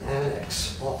that has an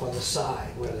annex off on the side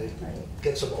where they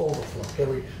get some overflow. Can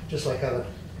we just have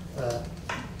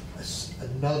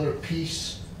another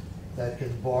piece that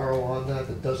can borrow on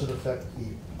that doesn't affect the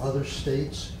other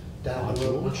states down the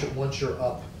road once you're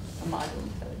up? A module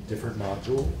code. Different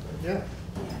module? Yeah.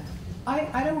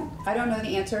 I don't know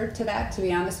the answer to that, to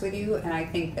be honest with you, and I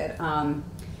think that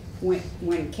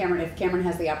if Cameron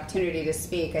has the opportunity to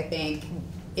speak, I think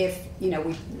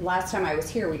last time I was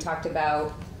here, we talked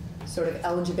about sort of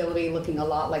eligibility looking a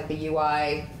lot like the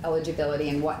UI eligibility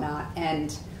and whatnot,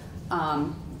 and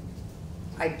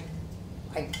I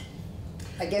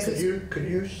guess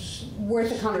it's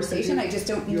worth a conversation. I just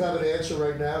don't. You have an answer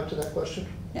right now to that question?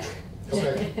 Yeah.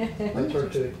 Okay. I turn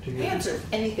to you. Answer,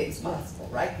 anything's possible,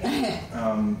 right?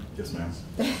 Yes, ma'am.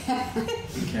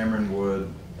 Cameron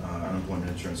Wood, Unemployment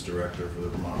Insurance Director for the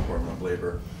Vermont Department of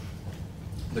Labor.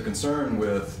 The concern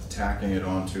with tacking it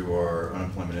onto our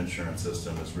unemployment insurance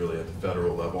system is really at the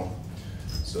federal level.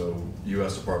 So,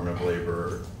 U.S. Department of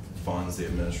Labor funds the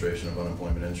administration of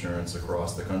unemployment insurance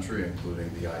across the country,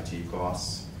 including the IT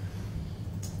costs.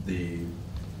 The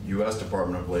U.S.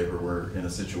 Department of Labor, we're in a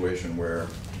situation where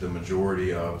the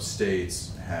majority of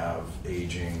states have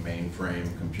aging mainframe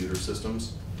computer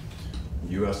systems.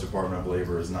 The U.S. Department of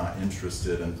Labor is not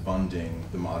interested in funding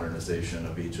the modernization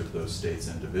of each of those states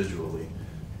individually.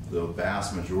 The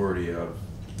vast majority of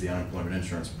the unemployment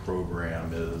insurance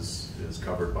program is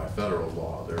covered by federal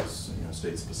law. There's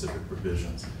state-specific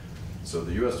provisions. So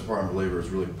the U.S. Department of Labor is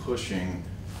really pushing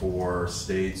for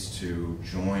states to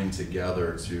join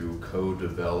together to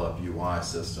co-develop UI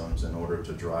systems in order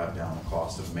to drive down the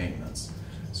cost of maintenance.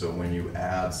 So when you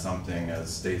add something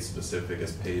as state-specific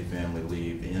as paid family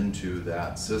leave into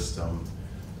that system,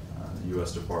 the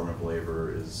U.S. Department of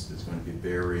Labor is going to be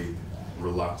very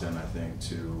reluctant, I think,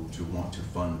 to want to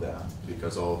fund that,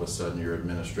 because all of a sudden your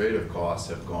administrative costs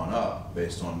have gone up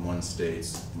based on one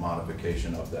state's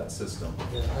modification of that system.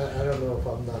 Yeah, I don't know if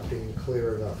I'm not being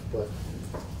clear enough, but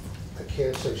I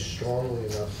can't say strongly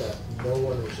enough that no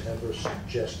one has ever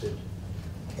suggested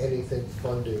anything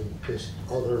funding this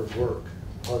other work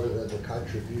other than the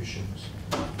contributions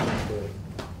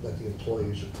that the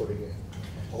employees are putting in.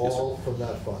 All from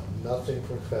that fund, nothing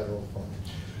from federal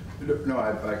funds. No,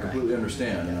 I completely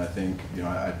understand, and I think,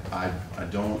 I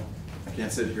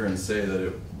can't sit here and say that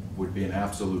it would be an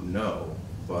absolute no,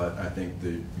 but I think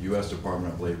the U.S.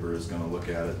 Department of Labor is going to look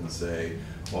at it and say,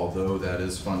 although that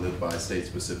is funded by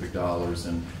state-specific dollars,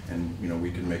 and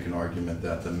we can make an argument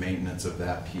that the maintenance of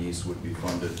that piece would be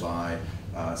funded by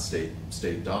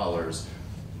state dollars.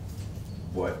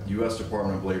 What U.S.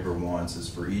 Department of Labor wants is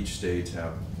for each state to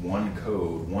have one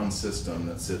code, one system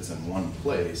that sits in one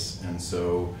place, and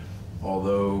so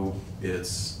although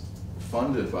it's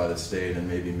funded by the state and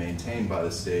maybe maintained by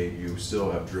the state, you still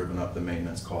have driven up the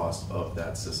maintenance cost of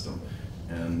that system.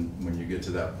 And when you get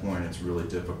to that point, it's really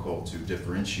difficult to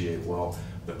differentiate, well,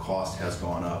 the cost has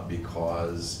gone up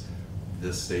because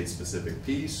this state-specific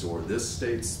piece, or this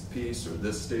state's piece, or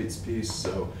this state's piece.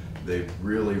 So they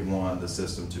really want the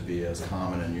system to be as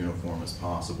common and uniform as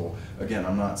possible. Again,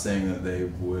 I'm not saying that they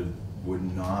would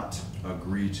not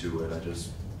agree to it.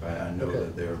 I know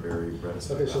that they are very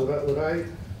reticent. Okay, so what I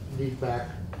need back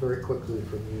very quickly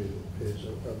from you is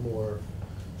a more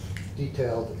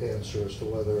detailed answer as to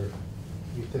whether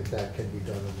you think that can be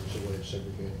done and there's a way of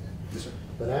segregating it. Yes, sir.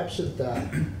 But absent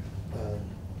that,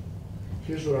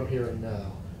 here's what I'm hearing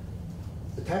now.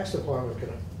 The tax department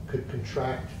could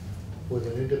contract with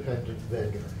an independent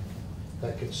vendor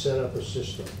that can set up a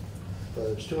system,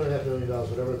 whether it's $2.5 million,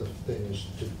 whatever the thing is,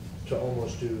 to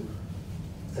almost do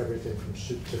everything from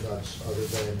soup to nuts other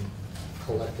than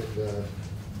collecting the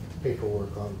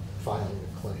paperwork on filing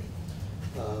a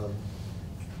claim.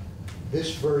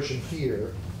 This version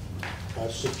here,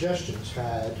 as suggestions,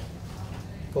 had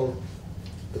both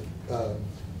the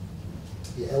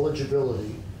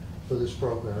eligibility for this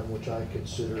program, which I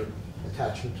consider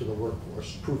attachment to the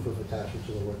workforce, proof of attachment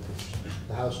to the workforce.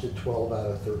 The House did 12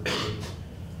 out of 13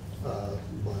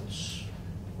 months,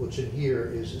 which in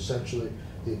here is essentially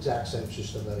the exact same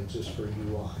system that exists for UI.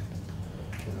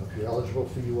 You know, if you're eligible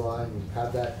for UI, you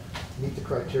have that, meet the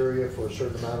criteria for a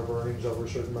certain amount of earnings over a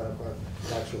certain amount of time,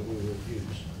 that's what we would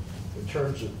use. In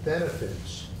terms of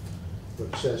benefits, what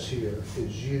it says here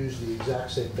is use the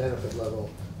exact same benefit level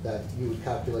that you would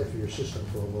calculate for your system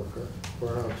for a worker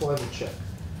for an unemployment check.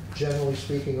 Generally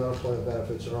speaking, unemployment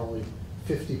benefits are only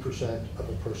 50% of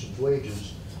a person's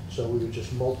wages, so we would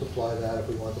just multiply that. If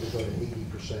we wanted to go to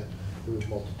 80%, we would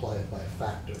multiply it by a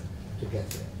factor to get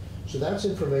there. So that's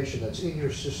information that's in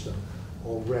your system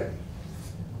already.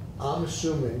 I'm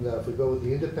assuming that if we go with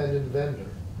the independent vendor,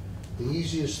 the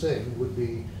easiest thing would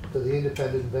be for the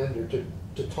independent vendor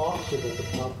to talk to the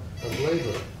Department of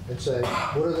Labor and say,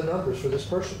 what are the numbers for this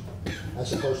person?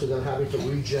 As opposed to them having to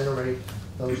regenerate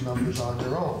those numbers on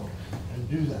their own and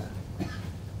do that.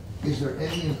 Is there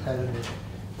any impediment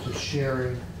to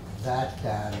sharing that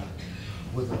data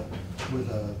with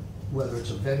whether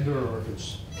it's a vendor or if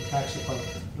it's the tax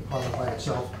department by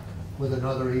itself, with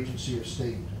another agency or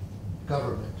state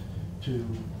government, to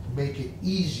make it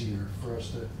easier for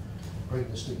us to bring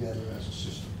this together as a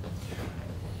system?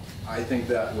 I think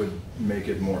that would make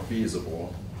it more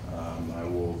feasible. I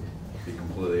will be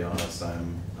completely honest,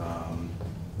 I'm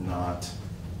not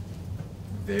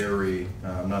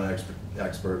an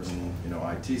expert in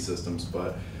IT systems,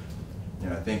 but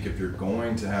I think if you're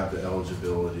going to have the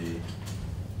eligibility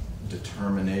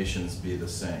determinations be the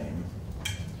same,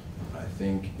 I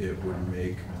think it would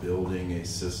make building a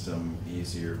system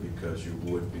easier because you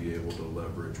would be able to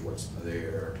leverage what's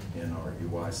there in our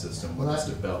UI system when it's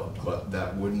developed, but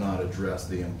that would not address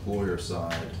the employer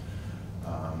side.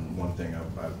 One thing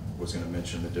I was going to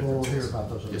mention, the differences. We'll hear about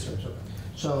those other things. Okay.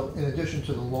 So in addition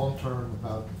to the long term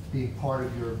about being part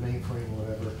of your mainframe or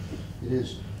whatever it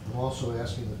is, I'm also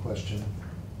asking the question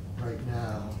right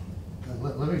now, and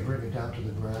let me bring it down to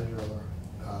the granular.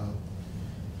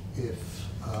 If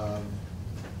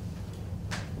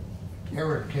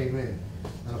Erin came in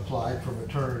and applied for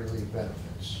maternity leave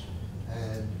benefits,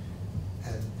 and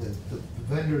the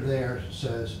vendor there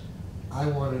says, I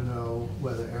want to know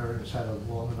whether Erin has had a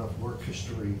long enough work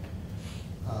history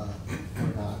or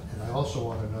not, and I also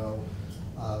want to know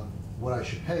what I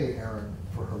should pay Erin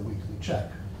for her weekly check.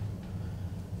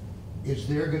 Is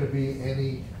there going to be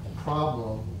any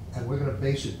problem, and we're going to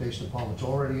base it based upon what's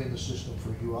already in the system for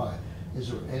UI, is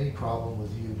there any problem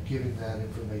with you giving that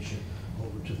information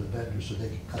over to the vendor so they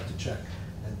can cut the check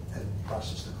and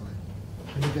process the claim?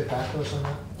 Can you get back to us on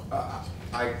that?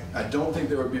 I don't think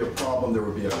there would be a problem. There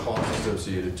would be a cost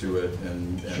associated to it,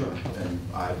 Sure.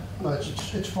 But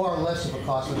it's far less of a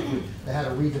cost than if they had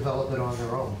to redevelop it on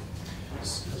their own.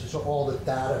 So all the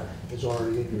data is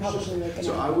already in your system.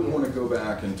 So I would want to go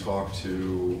back and talk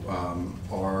to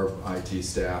our IT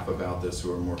staff about this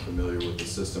who are more familiar with the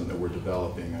system that we're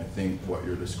developing. I think what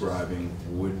you're describing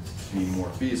would be more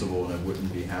feasible, and it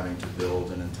wouldn't be having to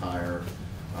build an entire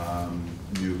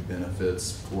new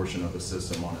benefits portion of the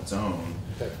system on its own.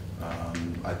 Okay.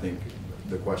 I think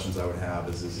the questions I would have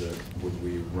is would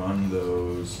we run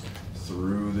those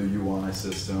through the UI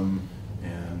system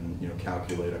and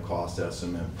calculate a cost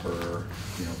estimate per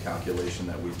calculation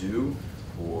that we do,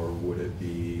 or would it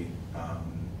be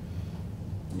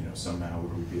somehow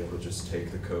would we be able to just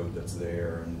take the code that's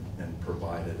there and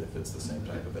provide it if it's the same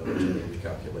type of eligibility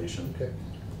calculation? Okay.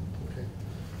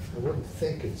 I wouldn't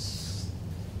think it's.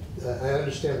 I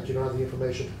understand that you don't have the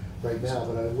information right now,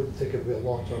 but I wouldn't think it would be a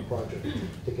long-term project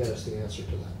to get us the answer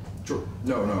to that. Sure.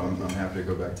 No, I'm happy to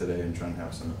go back today and try and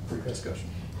have some brief discussion.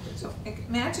 So,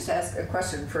 may I just ask a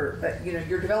question for,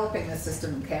 you're developing this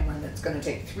system, Cameron, that's going to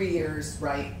take 3 years,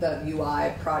 right? The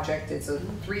UI project, it's a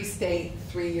 3-state,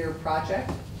 3-year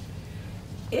project.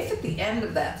 If at the end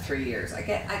of that 3 years, I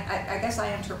guess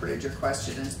I interpreted your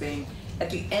question as being, at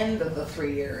the end of the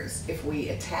 3 years, if we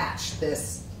attach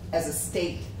this as a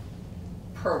state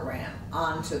program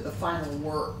onto the final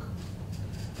work,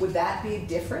 would that be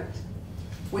different?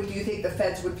 Do you think the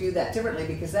feds would view that differently?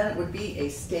 Because then it would be a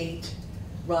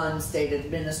state-run,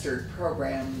 state-administered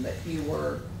program that you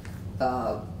were,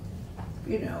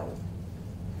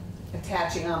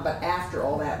 attaching on, but after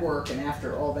all that work and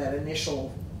after all that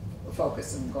initial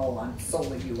focus and goal on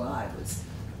solely UI was.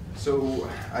 So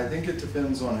I think it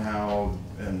depends on how,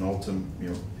 and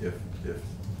ultimately, if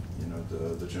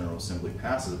the General Assembly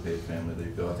passes a paid family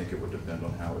leave bill, I think it would depend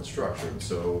on how it's structured.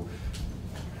 So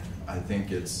I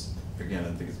think it's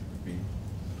be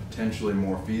potentially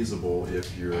more feasible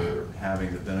if you're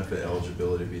having the benefit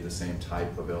eligibility be the same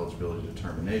type of eligibility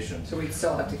determination. So we'd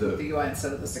still have to keep the UI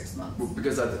instead of the 6 months.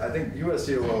 Because I think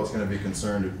USDOL is going to be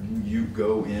concerned if you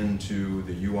go into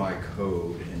the UI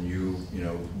code and you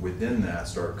within that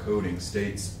start coding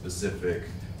state-specific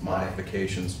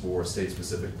modifications for a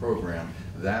state-specific program.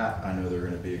 That I know they're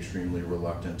going to be extremely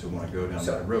reluctant to want to go down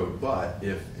that road. But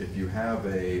if you have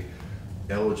a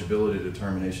eligibility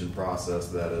determination process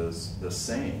that is the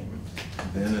same,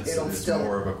 then it's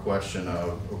more of a question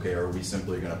of, okay, are we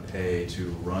simply going to pay to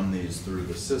run these through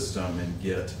the system and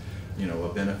get a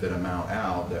benefit amount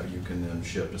out that you can then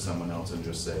ship to someone else and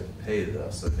just say, pay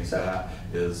this. I think that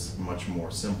is much more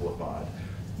simplified.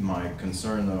 My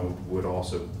concern though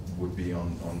would be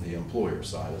on the employer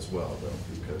side as well,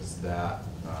 though, because that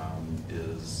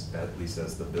is, at least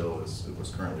as the bill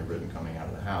was currently written coming out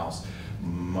of the House,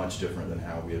 much different than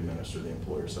how we administer the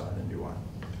employer side in UI.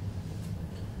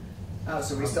 Oh,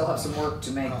 so we still have some work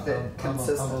to make that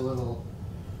consistent. I'm a little.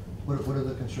 What are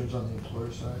the concerns on the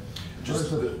employer side?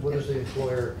 What does the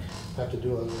employer have to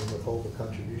do other than withhold the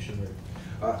contribution rate?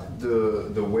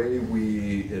 The way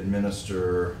we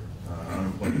administer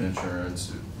unemployment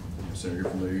insurance, so you're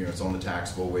familiar, it's on the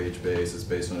taxable wage base, it's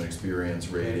based on an experience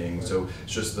rating, right. So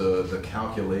it's just the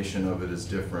calculation of it is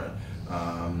different,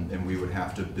 and we would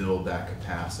have to build that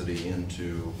capacity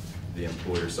into the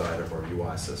employer side of our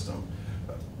UI system.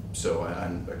 So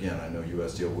again, I know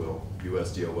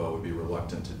USDOL would be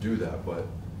reluctant to do that, but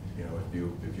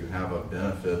if you have a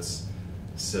benefits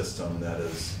system that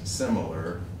is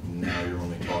similar, now you're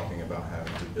only talking about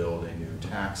having to build a new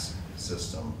tax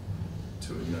system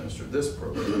to administer this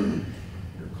program.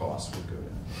 Your costs would go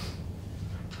down.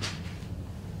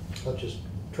 I'll just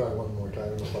try one more time. I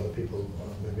don't know if other people,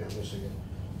 maybe I'm missing it.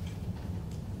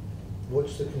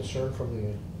 What's the concern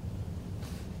from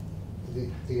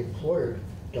the employer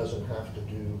doesn't have to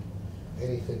do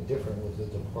anything different with the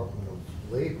Department of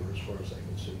Labor as far as I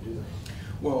can see, do they?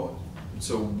 Well,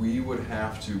 so we would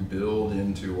have to build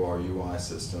into our UI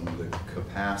system the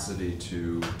capacity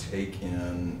to take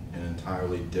in an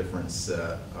entirely different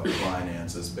set of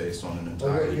finances based on an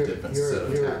entirely different set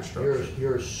of tax structures.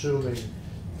 You're assuming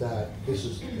that this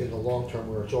is in the long term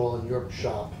where it's all in your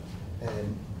shop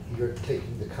and you're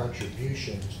taking the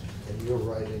contributions and you're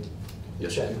writing the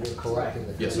check and you're collecting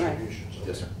the contributions. Yes,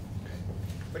 yes, sir.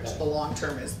 Which the long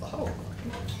term is the hope.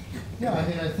 Yeah, I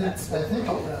mean, I think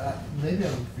maybe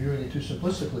I'm viewing it too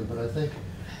simplistically, but I think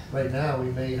right now we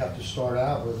may have to start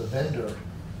out with a vendor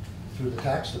through the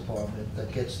tax department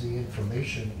that gets the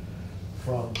information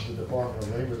from the Department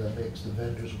of Labor that makes the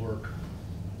vendor's work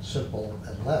simple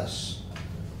and less.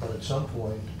 But at some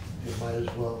point, we might as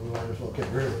well get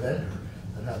rid of the vendor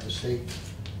and have the state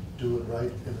do it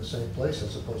right in the same place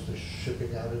as opposed to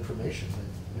shipping out information.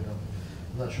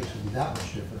 I'm not sure it's going to be that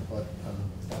much different, but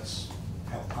that's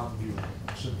how I'm viewing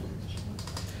it simply at this point.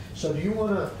 So do you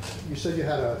want to, you said you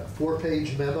had a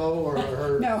 4-page memo or?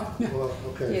 No. Well,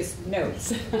 okay. Yes,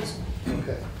 notes.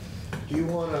 Okay. Do you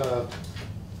want to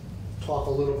talk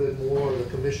a little bit more, the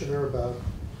commissioner, about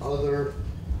other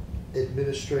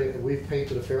administrative, we've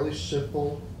painted a fairly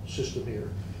simple system here,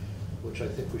 which I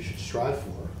think we should strive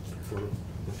for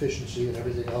efficiency and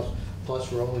everything else.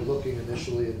 Plus, we're only looking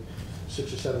initially at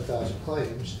 6,000 or 7,000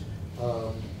 claims.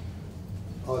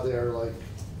 Are there like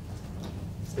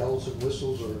bells and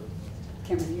whistles or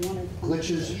Cameron, you want to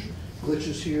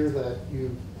glitches here that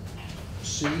you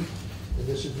see in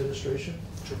this administration?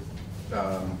 Sure.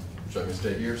 Should I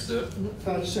stay here, sit?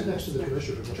 Sit next to the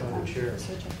commissioner, we're trying to chair.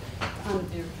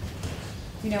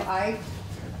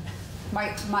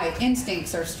 My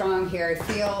instincts are strong here. I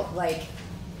feel like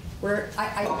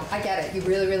I get it. You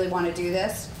really, really want to do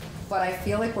this. but I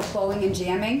feel like we're blowing and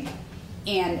jamming,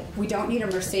 and we don't need a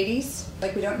Mercedes,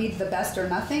 like we don't need the best or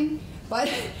nothing,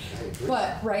 but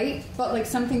right? But like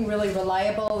something really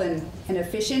reliable and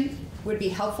efficient would be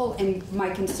helpful. And my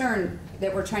concern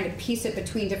that we're trying to piece it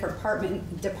between different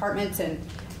departments and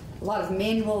a lot of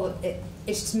manual,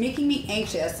 it's just making me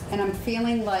anxious, and I'm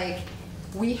feeling like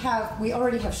we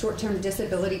already have short-term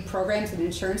disability programs and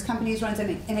insurance companies runs,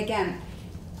 and again,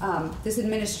 this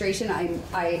administration,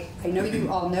 I know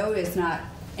you all know, is not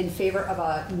in favor of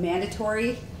a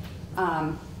mandatory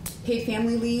paid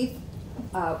family leave.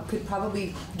 Could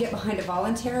probably get behind a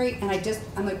voluntary, and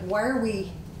I'm like, why are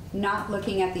we not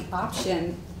looking at the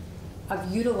option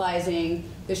of utilizing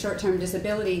the short-term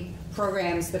disability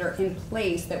programs that are in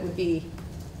place that would be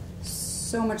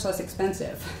so much less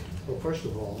expensive? Well, first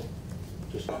of all,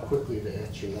 just quickly to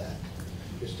answer that,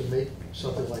 is to make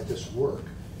something like this work,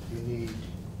 you need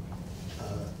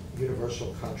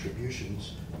universal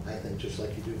contributions, I think, just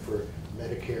like you do for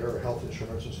Medicare or health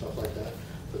insurance and stuff like that.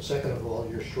 But second of all,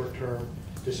 your short-term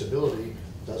disability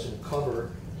doesn't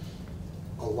cover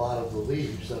a lot of the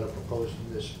leaves that are proposed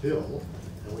in this bill.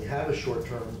 And we have a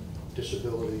short-term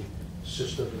disability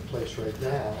system in place right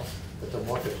now, but the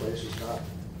marketplace is not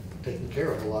taking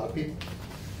care of a lot of people.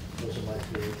 Those are my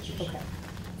three answers. Okay.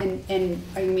 And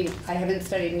I mean, I haven't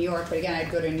studied New York, but again, I'd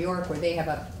go to New York where they have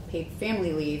a paid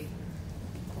family leave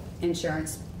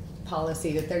insurance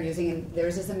policy that they're using, and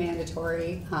theirs is a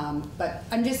mandatory. But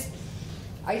I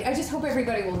just hope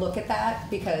everybody will look at that,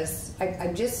 because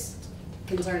I'm just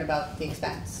concerned about the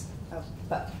expense.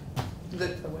 But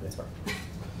for what it's worth.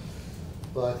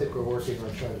 Well, I think we're working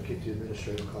on trying to keep the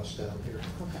administrative costs down here.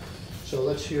 Okay. So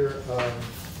let's hear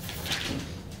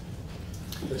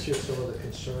some of the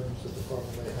concerns that the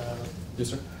department may have. Yes,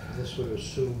 sir. And this would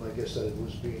assume, I guess, that it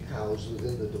was being housed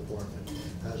within the department,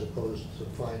 as opposed to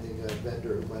finding a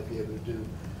vendor who might be able to do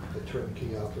a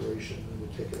turnkey operation and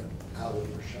would take it out of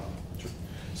your shop. Sure.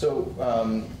 So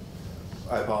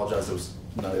I apologize, I was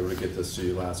not able to get this to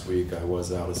you last week. I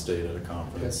was out of state at a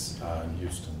conference in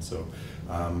Houston, so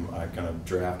I kind of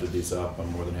drafted these up. I'm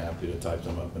more than happy to type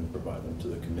them up and provide them to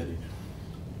the committee.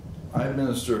 I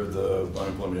administer the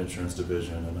Unemployment Insurance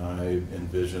Division, and I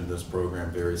envision this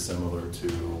program very similar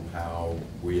to how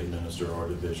we administer our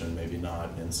division, maybe not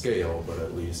in scale, but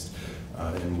at least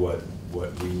in what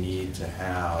we need to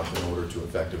have in order to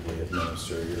effectively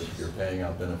administer. You're paying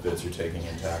out benefits, you're taking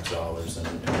in tax dollars, and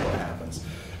what happens.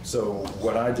 So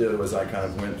what I did was I kind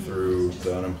of went through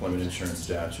the unemployment insurance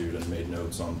statute and made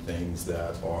notes on things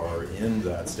that are in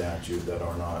that statute that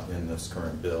are not in this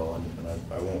current bill. And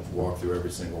I won't walk through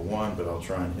every single one, but I'll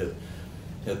try and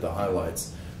hit the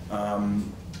highlights.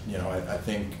 You know, I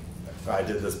think I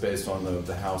did this based on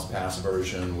the House Pass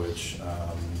version, which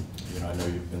you know, I know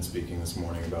you've been speaking this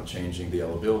morning about changing the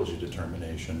eligibility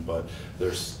determination, but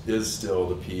there is still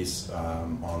the piece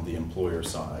on the employer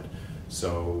side.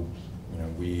 So, you know,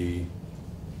 we,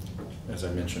 as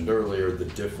I mentioned earlier, the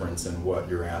difference in what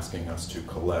you're asking us to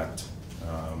collect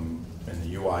in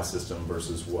the UI system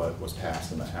versus what was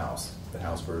passed in the House. The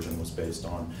House version was based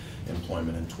on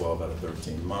employment in 12 out of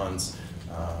 13 months,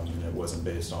 and it wasn't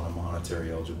based on a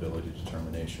monetary eligibility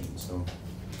determination. So,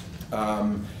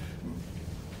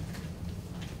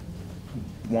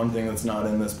 one thing that's not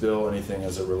in this bill, anything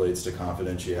as it relates to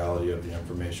confidentiality of the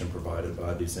information provided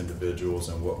by these individuals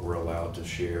and what we're allowed to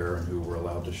share and who we're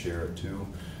allowed to share it to.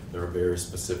 There are very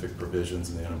specific provisions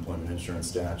in the unemployment insurance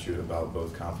statute about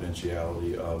both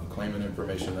confidentiality of claimant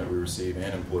information that we receive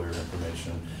and employer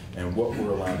information, and what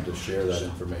we're allowed to share that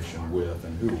information with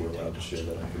and who we're allowed to share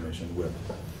that information with.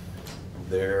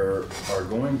 There are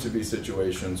going to be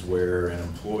situations where an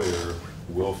employer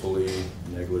willfully,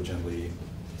 negligently,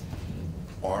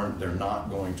 they're not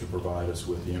going to provide us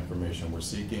with the information we're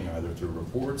seeking, either through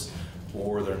reports,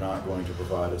 or they're not going to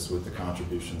provide us with the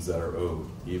contributions that are owed.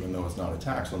 Even though it's not a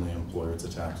tax on the employer, it's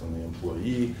a tax on the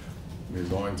employee, you're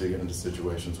going to get into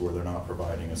situations where they're not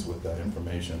providing us with that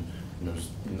information. And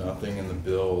there's nothing in the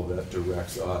bill that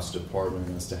directs us, department,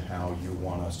 as to how you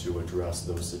want us to address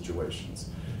those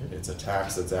situations. It's a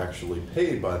tax that's actually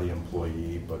paid by the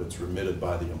employee, but it's remitted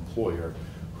by the employer.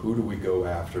 Who do we go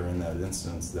after in that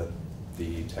instance that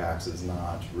the tax is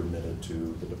not remitted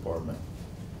to the department?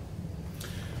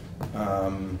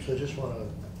 So I just want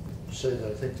to say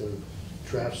that I think the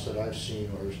drafts that I've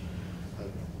seen, or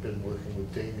I've been working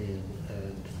with Damien,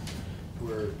 and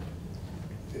where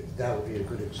that would be a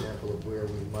good example of where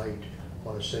we might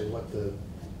want to say what the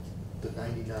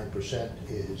 99%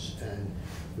 is, and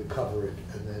we cover it,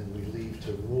 and then we leave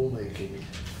to rulemaking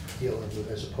dealing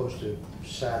with, as opposed to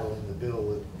saddling the bill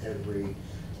with every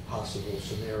possible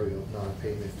scenario of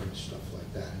non-payment and stuff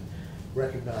like that.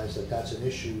 recognize that that's an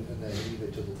issue and then leave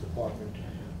it to the department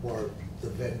or the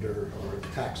vendor or the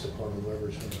tax department,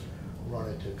 whoever's going to run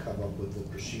it, to come up with the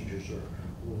procedures or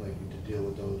rulemaking to deal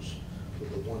with those, with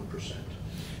the 1%.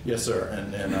 Yes, sir,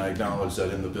 and I acknowledge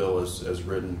that in the bill as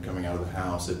written coming out of the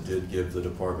House, it did give the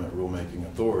department rulemaking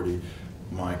authority.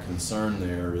 My concern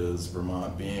there is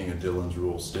Vermont being a Dillon's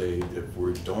Rule state, if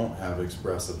we don't have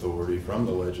express authority from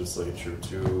the legislature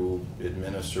to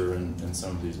administer in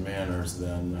some of these manners,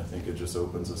 then I think it just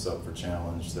opens us up for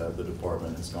challenge that the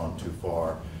department has gone too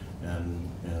far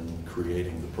in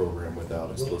creating the program without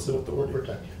explicit authority. We'll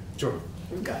protect you. Sure.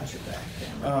 We've got your back,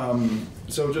 Cameron.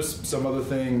 So just some other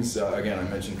things, again, I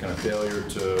mentioned kind of failure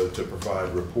to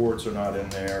provide reports are not in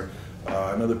there.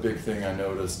 Another big thing I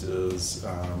noticed is,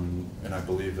 and I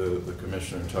believe the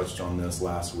commissioner touched on this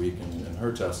last week in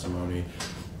her testimony,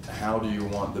 how do you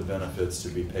want the benefits to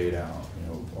be paid out? You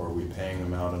know, are we paying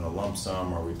them out in a lump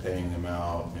sum? Are we paying them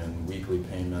out in weekly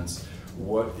payments?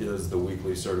 What is the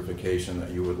weekly certification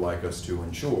that you would like us to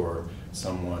ensure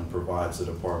someone provides the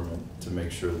department to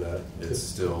make sure that it's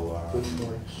still...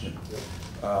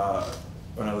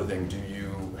 Another thing, do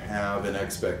you have an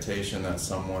expectation that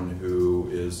someone who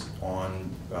is on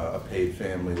a paid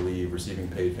family leave, receiving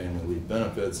paid family leave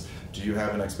benefits, do you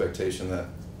have an expectation that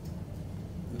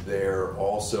they're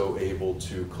also able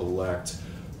to collect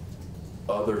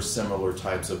other similar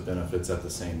types of benefits at the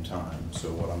same time?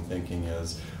 So what I'm thinking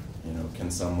is, you know,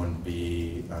 can someone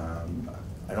be,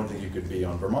 I don't think you could be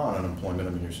on Vermont unemployment.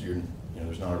 I mean, you know,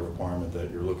 there's not a requirement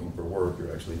that you're looking for work,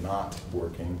 you're actually not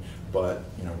working, but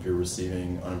you know, if you're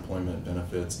receiving unemployment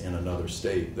benefits in another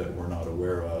state that we're not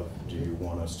aware of, do you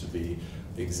want us to be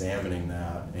examining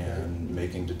that and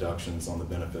making deductions on the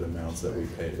benefit amounts that we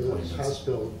pay to claimants? The House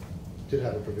bill did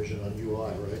have a provision on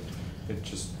UI, right? It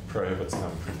just prohibits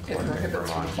them from collecting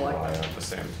Vermont UI at the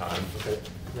same time.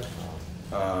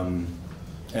 Okay.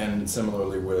 And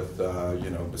similarly with, you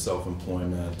know,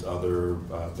 self-employment, other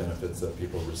benefits that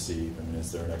people receive, I mean, is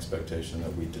there an expectation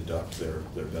that we deduct their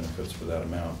benefits for that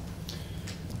amount?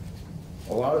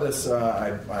 A lot of this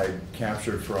I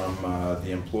captured from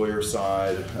the employer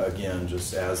side. Again,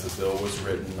 just as the bill was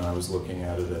written, I was looking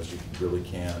at it as you really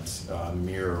can't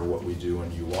mirror what we do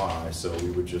in UI. So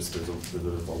we would just,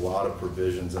 there's a lot of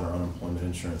provisions in our unemployment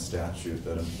insurance statute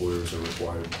that employers are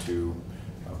required to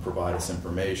provide us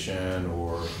information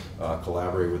or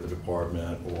collaborate with the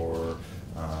department or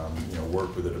you know,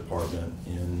 work with the department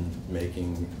in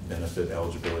making benefit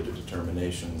eligibility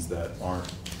determinations that aren't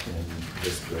in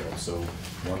this bill. So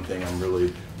one thing I'm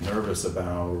really nervous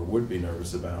about, or would be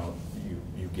nervous about,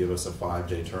 you give us a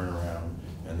 5-day turnaround,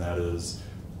 and that is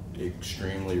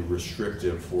extremely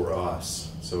restrictive for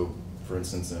us. So for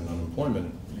instance, in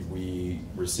unemployment, we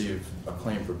receive a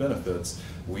claim for benefits,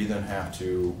 we then have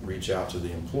to reach out to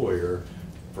the employer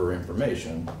for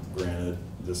information. Granted,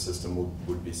 the system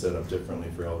would be set up differently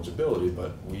for eligibility,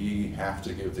 but we have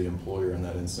to give the employer in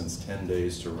that instance 10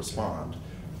 days to respond.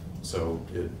 So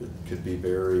it could be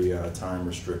very time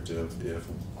restrictive if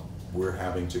we're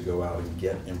having to go out and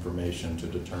get information to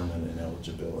determine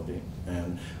ineligibility.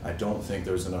 And I don't think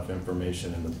there's enough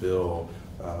information in the bill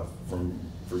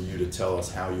for you to tell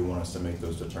us how you want us to make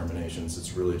those determinations.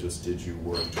 It's really just, did you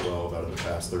work 12 out of the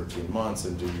past 13 months,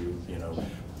 and do you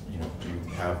do you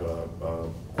have a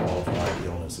qualified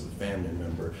illness of a family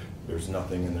member? There's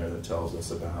nothing in there that tells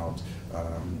us about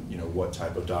you know, what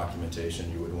type of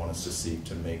documentation you would want us to seek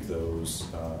to make those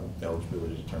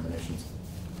eligibility determinations.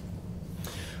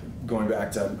 Going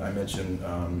back to, I mentioned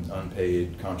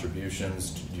unpaid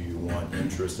contributions. Do you want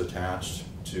interest attached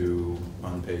to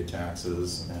unpaid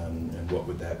taxes, and what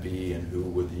would that be, and who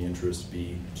would the interest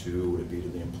be to? Would it be to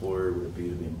the employer? Would it be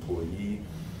to the employee?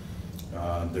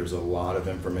 There's a lot of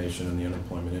information in the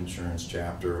unemployment insurance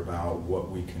chapter about what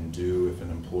we can do if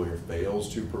an employer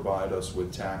fails to provide us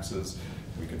with taxes.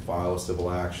 We can file a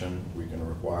civil action. We can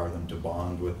require them to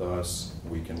bond with us.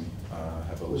 We can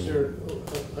have a Was there,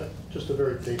 just a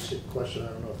very basic question, I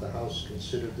don't know if the House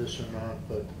considered this or not,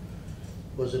 but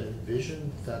was it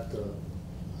envisioned that the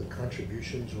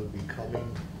contributions would be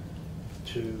coming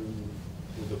to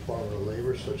the Department of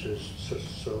Labor, such as,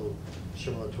 so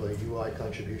similar to a UI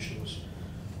contributions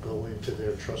go into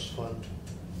their trust fund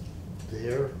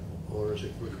there, or is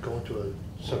it go into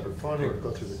a separate fund, or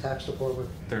go through the tax department?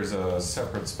 There's a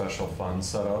separate special fund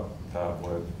set up that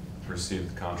would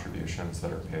receive the contributions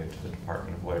that are paid to the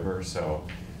Department of Labor, so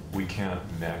we can't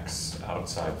mix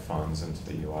outside funds into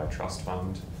the UI trust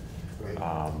fund.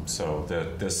 Right. So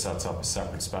this sets up a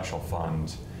separate special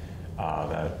fund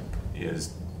that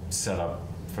is set up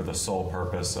for the sole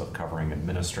purpose of covering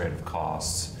administrative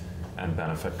costs and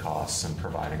benefit costs and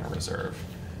providing a reserve.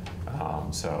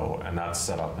 And that's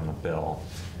set up in the bill.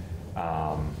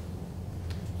 I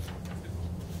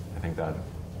think that,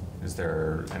 is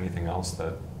there anything else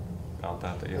about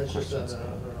that you have It's just that, questions I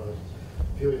about? don't know,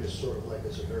 viewing it sort of like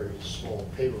it's a very small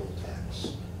payroll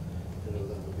tax, that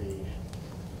would be,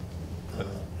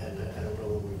 and I don't know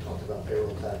when we talked about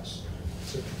payroll tax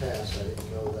in the past, I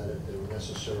didn't know that they were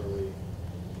necessarily,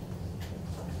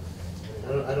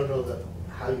 I don't know that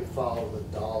how you follow the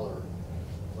dollar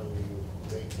when you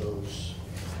make those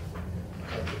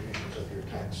contributions of your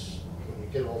tax, when you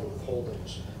get all the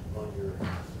withholdings on your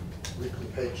weekly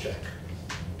paycheck,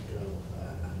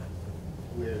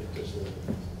 where does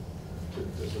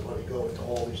the money go into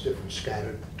all these different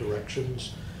scattered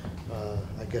directions?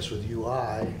 I guess with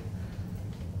UI,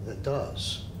 that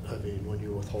does. I mean, when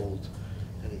you withhold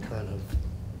any kind of,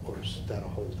 or is that a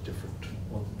whole different?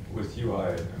 Well, with UI,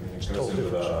 I mean, it goes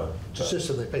into It's a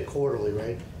system they pay quarterly,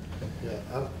 right? Yeah,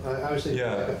 I was thinking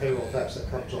Yeah. like a payroll tax that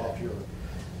comes off your,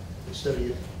 instead of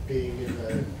you being in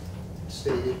the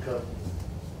state income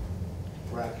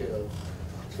bracket of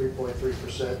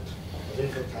 3.3% of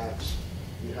income tax,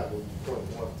 you have a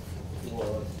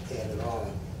 0.14 added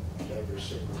on to every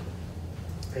single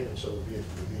payment. So it would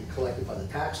be collected by the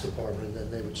tax department, and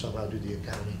then they would somehow do the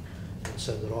accounting and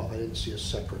send it off. I didn't see a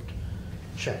separate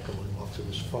check going off to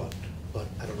this fund, but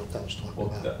I don't know if that was talked Well,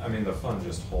 about. I mean, the fund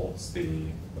just holds the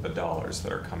dollars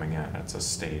that are coming in. It's a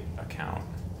state account.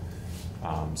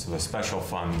 So the special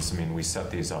funds, I mean, we set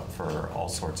these up for all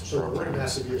sorts of So it wouldn't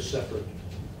have programs. to be a separate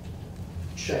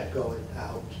check going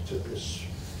out to this?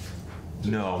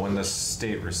 No, when the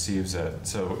state receives it.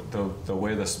 So the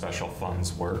way the special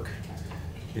funds work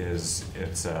is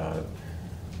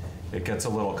it gets a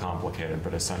little complicated,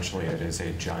 but essentially it is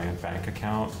a giant bank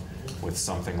account with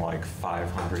something like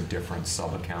 500 different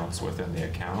sub-accounts within the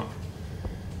account.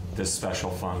 This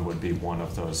special fund would be one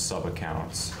of those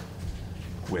sub-accounts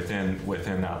within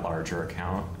that larger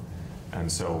account. And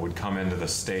so it would come into the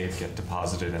state, get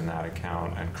deposited in that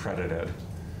account and credited,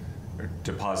 or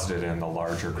deposited in the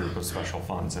larger group of special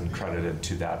funds and credited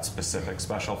to that specific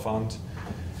special fund.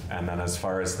 And then as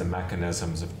far as the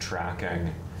mechanisms of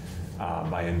tracking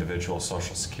by individual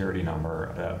social security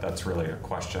number, that's really a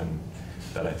question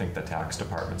that I think the tax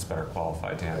department's better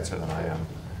qualified to answer than I am.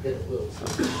 Get a little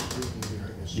freaky here,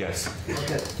 I guess. Yes.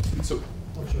 Okay. So,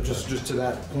 just to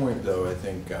that point, though, I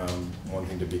think one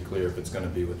thing to be clear, if it's going to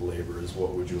be with labor, is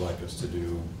what would you like us to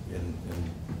do in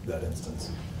that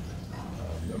instance?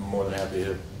 I'm more than happy to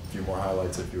hit a few more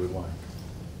highlights if you would like.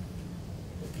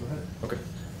 Go ahead. Okay.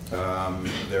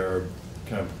 There are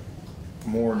kind of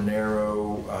more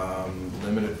narrow,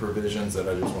 limited provisions that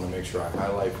I just want to make sure I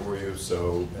highlight for you.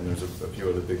 So, and there's a few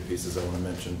other big pieces I want to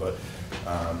mention, but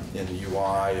in the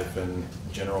UI, if a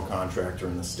general contractor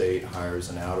in the state hires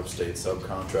an out-of-state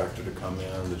subcontractor to come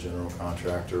in, the general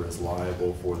contractor is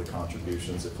liable for the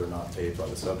contributions if they're not paid by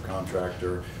the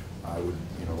subcontractor. I would,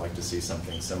 like to see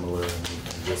something similar in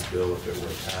this bill if it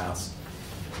were passed.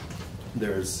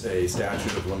 There's a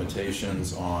statute of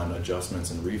limitations on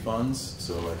adjustments and refunds,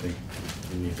 so I think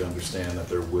you need to understand that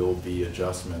there will be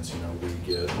adjustments.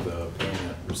 We get the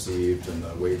payment received and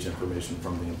the wage information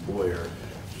from the employer.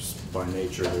 Just by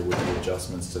nature, there would be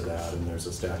adjustments to that, and there's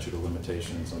a statute of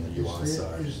limitations on the UI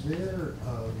side. Is there,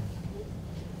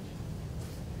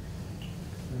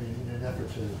 in an effort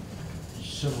to,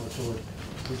 similar to what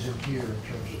is in here in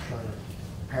terms of trying to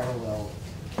parallel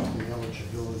the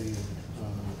eligibility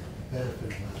and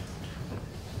benefit amount,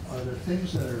 are there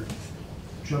things that are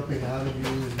jumping out at you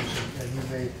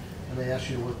and they ask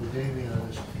you to work with Damien on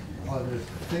this? Are there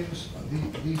things,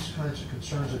 these kinds of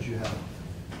concerns that you have,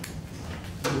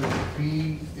 would it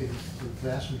be in the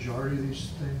vast majority of these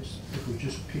things if we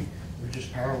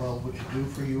just parallel what you do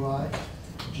for UI?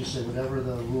 Just say whatever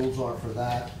the rules are for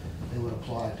that, they would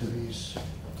apply to these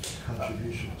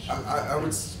contributions? I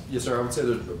would, yes, sir. I would say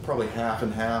there's probably half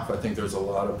and half. I think there's a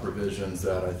lot of provisions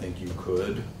that I think you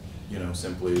could,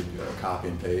 simply copy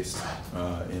and paste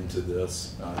into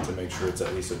this to make sure it's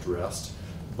at least addressed.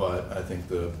 But I think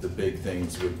the big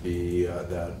things would be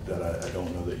that I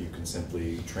don't know that you can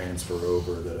simply transfer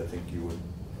over. That I think you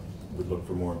would look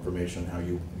for more information. How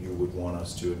you would want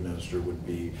us to administer would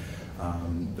be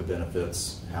the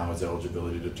benefits, how is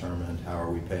eligibility determined, how are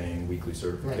we paying weekly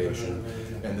certification,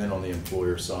 right. And then on the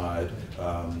employer side,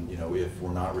 if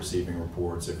we're not receiving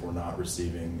reports, if we're not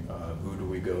receiving, who do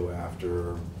we go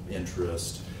after,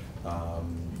 interest,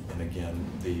 and again,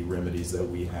 the remedies that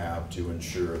we have to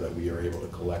ensure that we are able to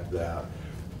collect that.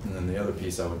 And then the other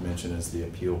piece I would mention is the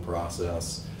appeal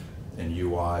process. In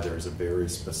UI, there's a very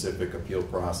specific appeal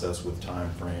process with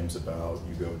timeframes about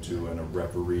you go to a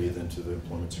referee, then to the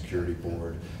Employment Security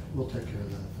Board. We'll take care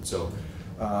of that. So,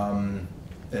 and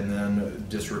then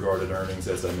disregarded earnings,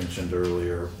 as I mentioned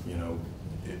earlier, you know,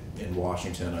 in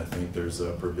Washington, I think there's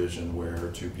a provision where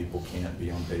two people can't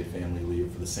be on paid family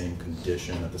leave for the same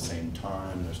condition at the same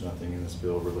time. There's nothing in this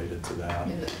bill related to that.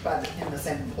 In the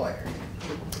same employer.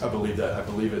 I believe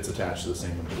it's attached to the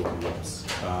same employer, yes.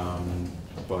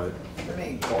 But I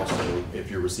mean, also,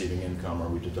 if you're receiving income, are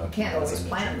we you deducting? can't that as always an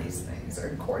plan insurance? these things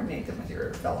or coordinate them with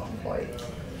your fellow employee.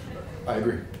 I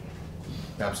agree.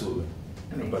 Absolutely.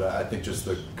 I mean, But I think just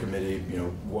the committee, you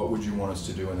know, what would you want us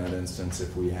to do in that instance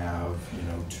if we have, you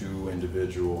know, two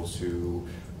individuals who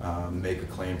make a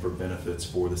claim for benefits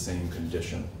for the same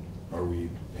condition? Are we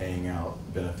paying out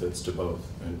benefits to both?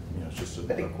 And, you know, it's just a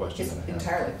question it's that I have.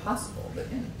 entirely possible that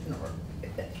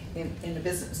in a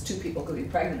business, two people could be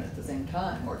pregnant at the same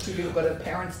time, or two people could have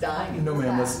parents dying. in No, the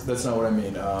ma'am, past. that's not what I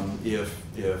mean. If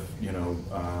you know,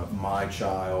 my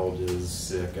child is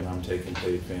sick and I'm taking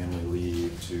paid family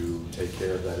leave to take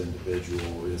care of that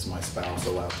individual, is my spouse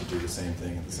allowed to do the same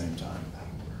thing at the same time?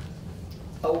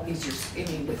 Oh, you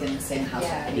mean within the same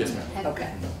household? Yeah. Yes, ma'am.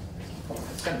 Okay. Well,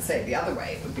 I was going to say the other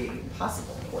way, it would be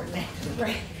impossible to coordinate.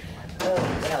 Right. Oh,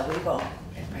 well, we've all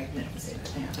been pregnant at the same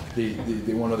time.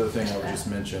 The one other thing I would just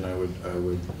mention, I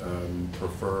would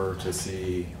prefer to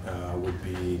see would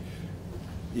be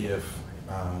if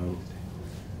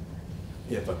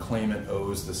a claimant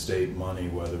owes the state money,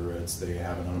 whether it's they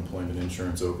have an unemployment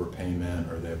insurance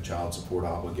overpayment or they have child support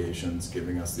obligations,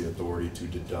 giving us the authority to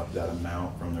deduct that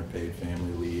amount from their paid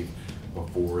family leave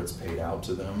before it's paid out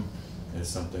to them is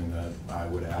something that I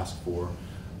would ask for.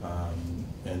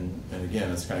 And again,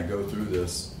 let's kind of go through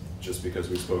this. Just because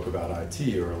we spoke about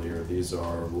IT earlier, these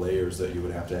are layers that you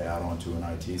would have to add onto an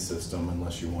IT system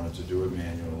unless you wanted to do it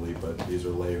manually, but these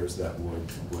are layers that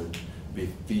would be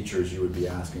features you would be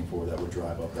asking for that would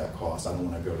drive up that cost. I don't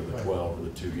want to go to the 12 or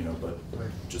the 2, you know, but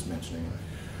just mentioning it.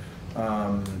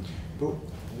 But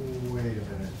wait a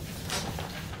minute.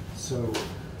 So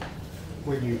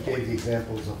when you gave the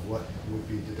examples of what would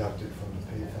be deducted from the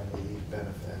paid family leave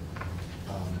benefit,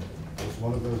 was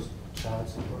one of those child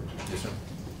support? Yes, sir.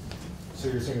 So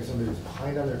you're saying if somebody was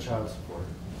behind on their child support,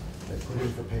 they put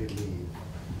in for paid leave,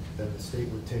 then the state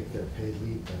would take their paid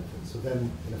leave benefit. So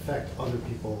then, in effect, other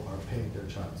people are paying their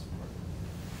child support.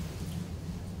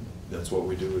 That's what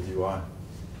we do with UI. I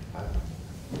don't know.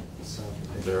 So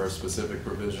There are specific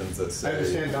provisions that say. I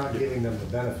understand not giving them the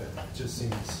benefit. It just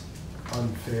seems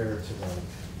unfair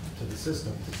to the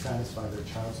system to satisfy their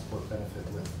child support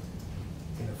benefit with,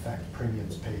 in effect,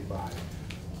 premiums paid by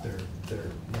their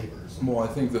neighbors. Well, I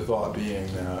think the thought being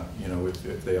that, you know,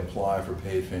 if they apply for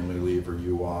paid family leave or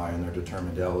UI and they're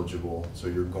determined eligible, so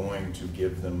you're going to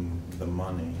give them the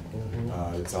money.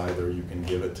 It's either you can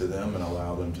give it to them and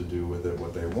allow them to do with it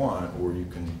what they want, or you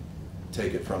can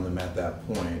take it from them at that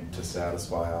point to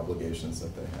satisfy obligations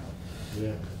that they have.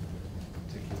 Yeah.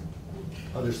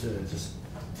 Understood, it just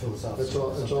philosophical.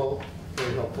 That's all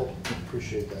very helpful.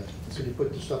 Appreciate that. Can you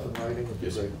put the stuff in writing? That'd be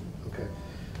Yes, sir. great. Okay.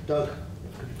 Doug,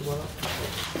 could you come on up?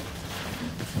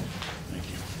 Thank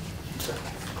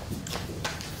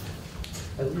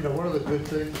you. And, you know, one of the good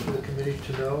things for the committee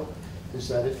to know is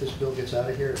that if this bill gets out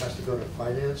of here, it has to go to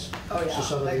finance. Oh, yeah. So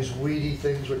some of these weedy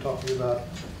things we're talking about,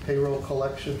 payroll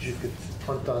collections, you could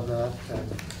punt on that and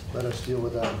let us deal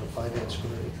with that in the finance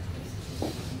committee.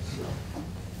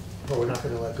 But we're not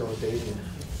going to let go of Damien.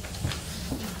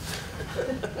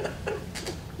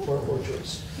 Or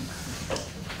Joyce.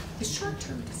 Is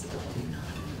short-term disability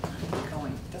not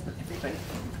going? Doesn't everybody pay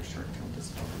for short-term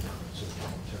disability?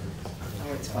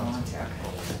 Oh, it's voluntary.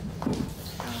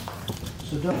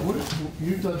 So Doug,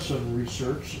 you've done some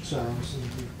research, it sounds, and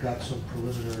you've got some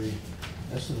preliminary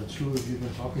estimates. Who have you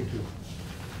been talking to?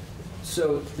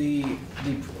 So the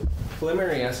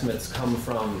preliminary estimates come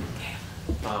from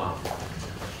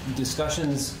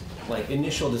discussions, like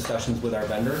initial discussions with our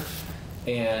vendor,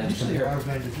 and You say our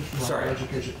vendor, just for my Sorry.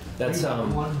 education. That's, Do you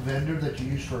have one vendor that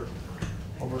you use for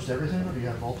almost everything, or do you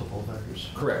have multiple vendors?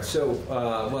 correct. So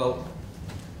well,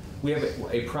 we have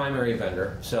a primary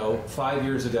vendor. So 5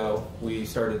 years ago, we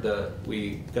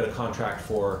got a contract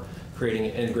for creating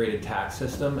an integrated tax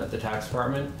system at the tax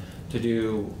department to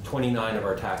do 29 of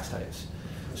our tax types.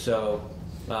 So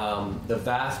the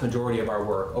vast majority of our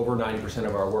work, over 90%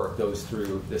 of our work, goes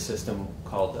through this system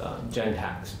called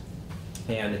GenTax.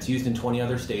 And it's used in 20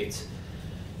 other states.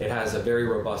 It has a very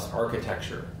robust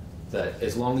architecture that,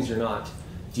 as long as you're not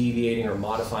deviating or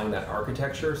modifying that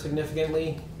architecture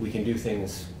significantly, we can do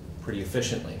things pretty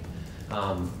efficiently.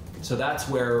 So that's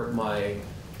where my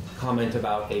comment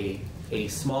about a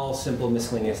small, simple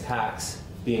miscellaneous tax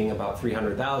being about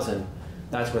 300,000,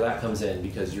 that's where that comes in,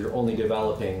 because you're only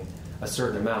developing a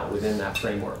certain amount within that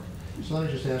framework. So let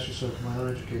me just ask you, so for my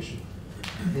own education,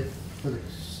 if for the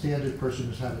standard person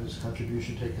who's having this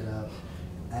contribution taken out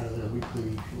of their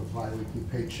weekly or bi-weekly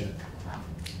paycheck,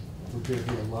 would there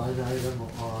be a line item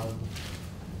on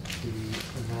the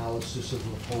analysis of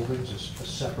withholdings, a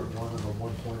separate one of a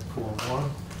 1.41,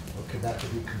 or could that be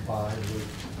combined with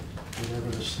whatever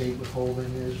the state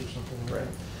withholding is or something like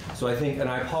that? So I think, and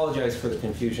I apologize for the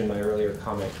confusion my earlier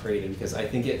comment created, because I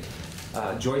think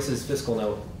Joyce's fiscal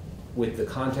note, with the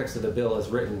context of the bill as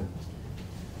written,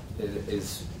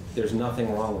 there's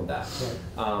nothing wrong with that.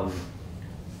 Right.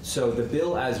 So the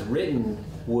bill as written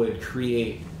would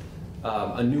create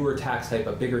a newer tax type,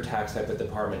 a bigger tax type at the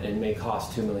department, and it may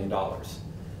cost $2 million.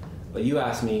 But you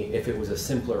asked me if it was a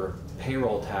simpler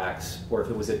payroll tax or if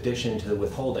it was addition to the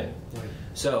withholding. Right.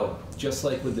 So just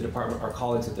like with the department, our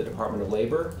colleagues at the Department of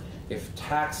Labor, if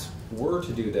tax were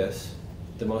to do this,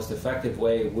 the most effective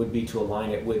way would be to align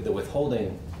it with the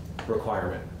withholding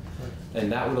requirement. Right.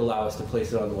 And that would allow us to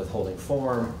place it on the withholding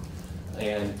form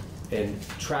and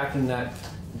tracking that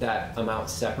amount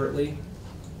separately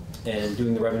and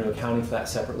doing the revenue accounting for that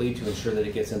separately to ensure that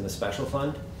it gets in the special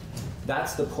fund.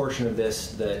 That's the portion of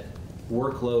this that,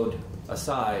 workload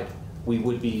aside,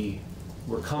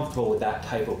 we're comfortable with that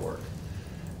type of work.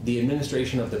 The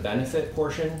administration of the benefit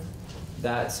portion,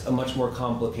 that's a much more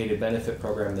complicated benefit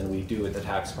program than we do at the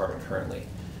tax department currently.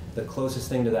 The closest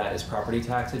thing to that is property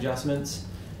tax adjustments,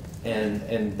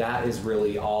 and that is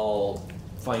really all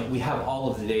fine. We have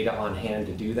all of the data on hand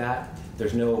to do that.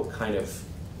 There's no kind of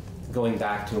going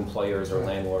back to employers or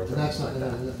landlords. And that's not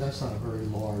a very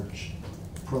large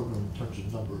program in terms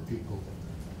of number of people.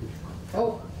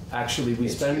 Oh, actually,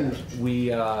 we've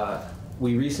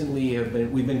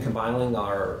been compiling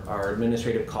our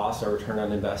administrative costs, our return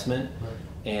on investment,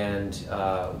 Right. and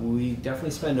we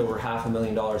definitely spend over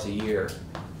 $500,000 a year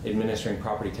administering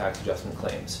property tax adjustment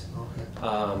claims. Okay.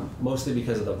 Mostly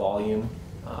because of the volume.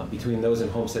 Between those and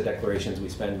homestead declarations, we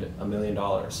spend $1 million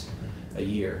a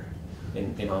year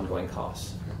in ongoing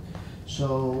costs.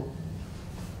 So,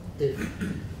 if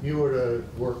you were to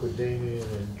work with Damien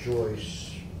and Joyce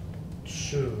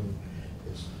soon,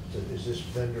 is this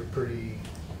vendor pretty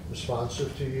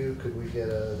responsive to you? Could we get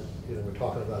we're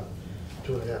talking about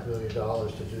 $2.5 million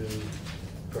to do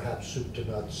perhaps soup to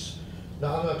nuts.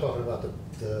 No, I'm not talking about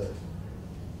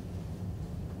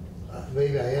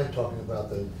maybe I am talking about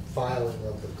the filing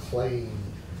of the claim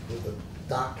with the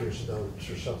doctor's notes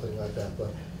or something like that,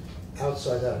 but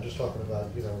outside that, I'm just talking about,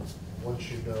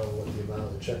 once you know what the amount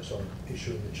of the checks are,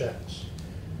 issuing the checks,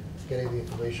 getting the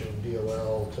information from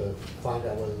DOL to find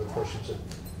out whether the person's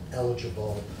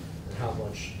eligible and how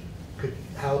much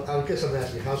I guess I'm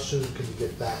asking, how soon can you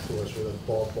get back to us with a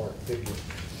ballpark figure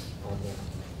on that?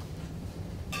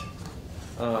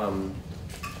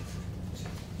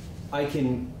 I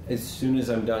can, as soon as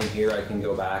I'm done here, I can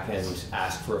go back and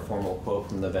ask for a formal quote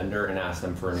from the vendor and ask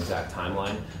them for an exact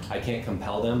timeline. I can't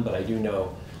compel them, but I do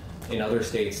know in other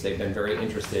states they've been very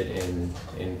interested in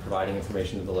providing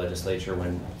information to the legislature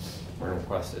when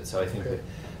requested. So I think that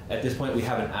at this point we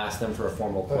haven't asked them for a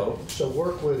formal quote. So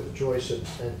work with Joyce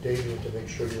and Damien to make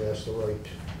sure you ask the right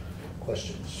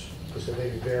questions, because there may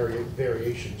be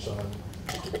variations on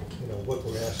what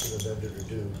we're asking the vendor to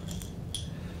do.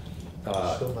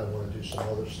 Still might want to do some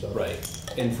other stuff. Right.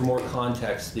 And for more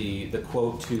context, the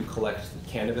quote to collect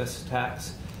cannabis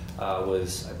tax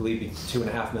was, I believe,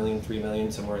 $2.5 million, $3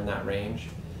 million, somewhere in that range.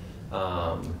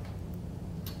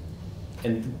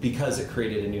 And because it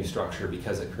created a new structure,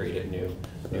 because it created new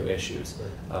issues,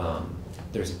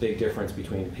 there's a big difference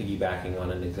between piggybacking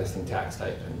on an existing tax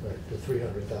type and the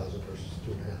 300,000 versus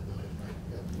 2.5 million.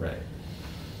 Right.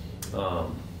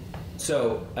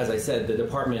 So, as I said, the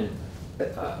department.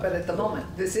 But at the moment,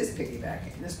 this is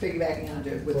piggybacking. This is piggybacking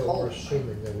onto withholding. Well, we're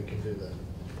assuming that we can do that.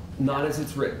 Not as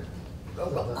it's written. Oh,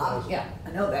 well, yeah, I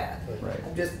know that. Right.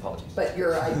 I'm just, apologies. But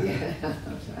your idea,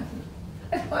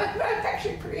 I'm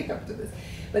actually pretty up to this.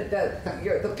 But the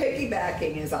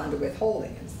piggybacking is onto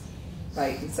withholding,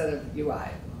 right, instead of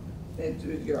UI. It's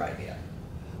your idea.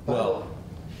 Well,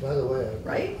 by the way,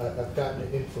 right? I've gotten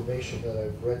information that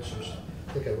I've read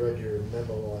I think I read your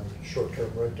memo on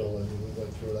short-term rental, and we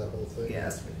went through that whole thing.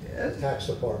 Yes, we did. The tax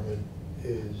department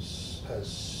has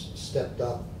stepped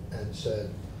up and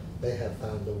said they have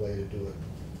found a way to do it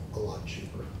a lot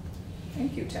cheaper.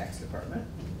 Thank you, tax department.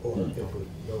 Or with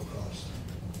no cost.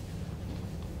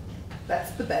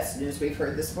 That's the best news we've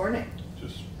heard this morning.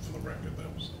 Just for the record, that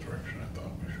was the direction I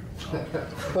thought we should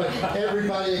But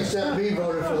everybody except me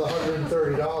voted for the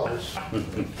 $130.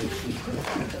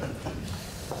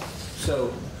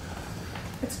 So,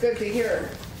 It's good to hear.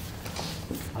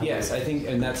 yes, I think,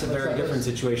 and that's a very different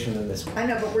situation than this one. I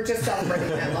know, but we're just celebrating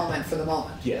that moment for the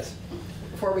moment Yes,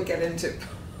 before we get into.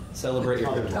 celebrate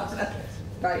your good ones.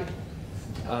 Right.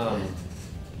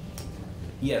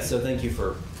 Yes, so thank you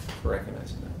for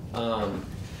recognizing that.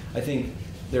 I think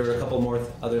there are a couple more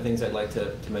other things I'd like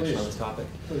to mention on this topic.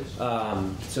 Please.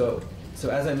 So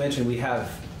as I mentioned,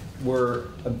 we're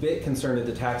a bit concerned at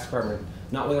the tax department,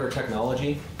 not with our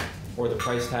technology or the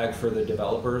price tag for the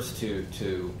developers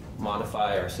to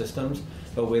modify our systems,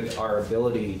 but with our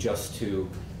ability just to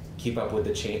keep up with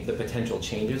the potential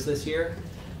changes this year.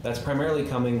 That's primarily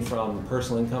coming from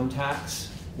personal income tax,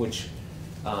 which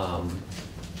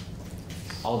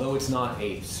although it's not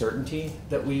a certainty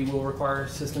that we will require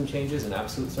system changes, an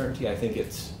absolute certainty, I think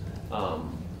it's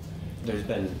there's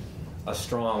been a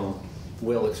strong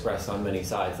will expressed on many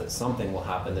sides that something will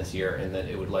happen this year and that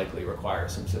it would likely require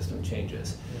some system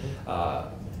changes.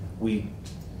 We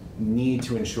need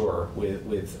to ensure,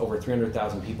 with over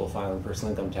 300,000 people filing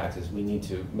personal income taxes, we need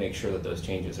to make sure that those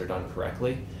changes are done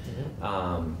correctly.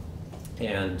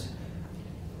 And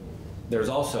there's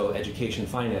also education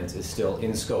finance is still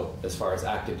in scope as far as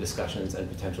active discussions and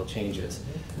potential changes.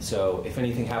 So if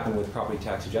anything happened with property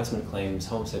tax adjustment claims,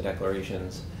 homestead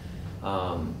declarations,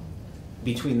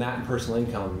 between that and personal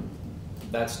income,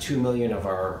 that's $2 million of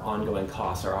our ongoing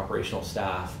costs, our operational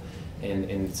staff, and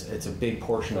it's a big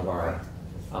portion of our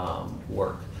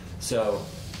work. So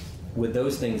with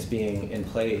those things being in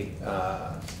play,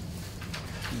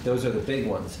 those are the big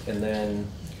ones. And then,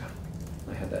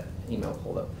 I had that email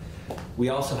pulled up. We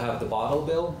also have the bottle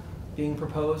bill being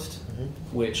proposed,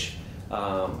 which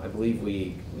I believe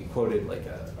we quoted like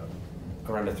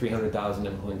around a $300,000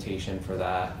 implementation for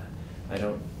that. I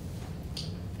don't.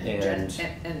 And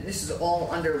this is all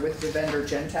under with the vendor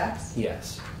gen tax?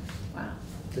 Yes. Wow.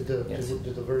 Did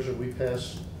the version we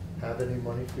passed have any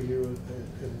money for you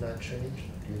in that change?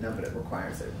 No, but it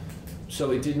requires it. So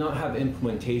it did not have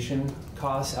implementation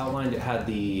costs outlined. It had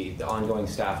the ongoing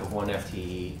staff of one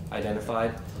FTE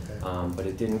identified, but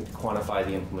it didn't quantify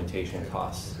the implementation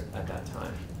costs at that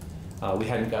time. We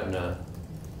hadn't gotten a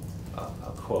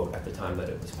quote at the time that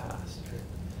it was passed.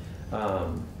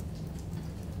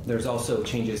 There's also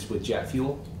changes with jet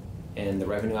fuel and the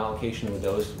revenue allocation with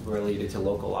those related to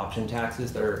local option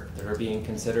taxes that are being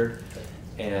considered.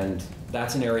 And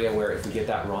that's an area where if we get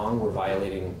that wrong, we're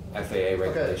violating FAA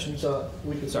regulations. Okay, so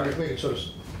we can sort of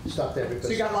stop there because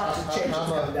So you got lots of changes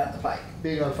coming down the pike.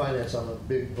 Being on finance, I'm a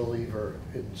big believer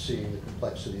in seeing the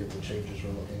complexity of the changes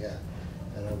we're looking at.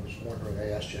 And I was wondering,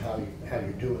 I asked you how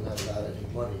you're doing that without any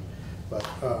money. But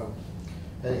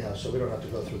anyhow, so we don't have to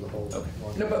go through the whole. Okay.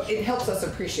 No, but it helps us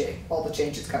appreciate all the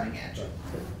changes coming at you.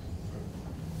 Right.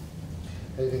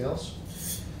 Anything else?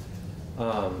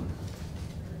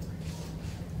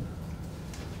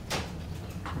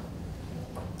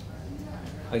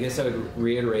 I guess I would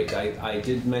reiterate, I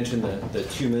did mention the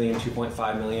 2 million,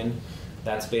 2.5 million.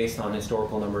 That's based on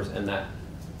historical numbers, and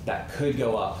that could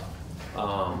go up.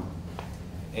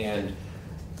 And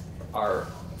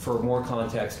for more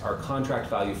context, our contract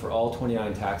value for all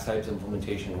 29 tax types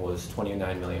implementation was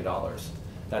 $29 million.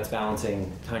 That's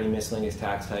balancing tiny miscellaneous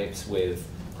tax types with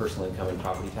personal income and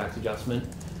property tax adjustment.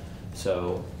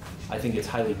 So I think it's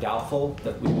highly doubtful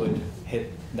that we would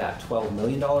hit that $12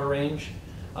 million range,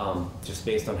 just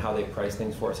based on how they priced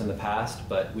things for us in the past,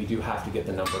 but we do have to get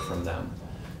the number from them.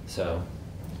 So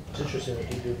It's interesting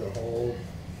that you did the whole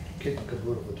kit and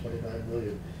caboodle of the 29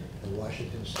 million, and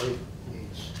Washington State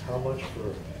needs how much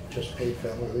for just paid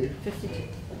family leave? 52.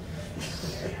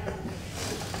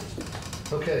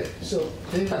 Okay, so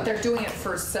But they're doing it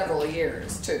for several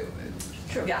years too.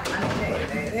 True. Yeah,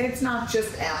 I mean, it's not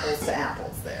just apples to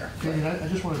apples there. Damien, I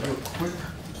just want to do a quick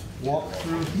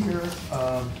walkthrough here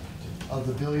of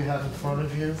the bill you have in front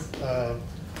of you.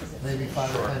 Maybe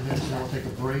 5 or 10 minutes, and we'll take a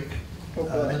break.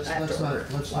 Let's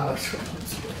not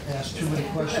ask too many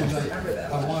questions.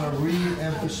 I want to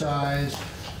re-emphasize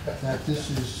that this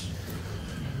is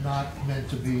not meant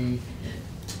to be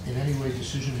in any way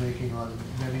decision-making on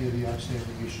many of the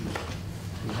outstanding issues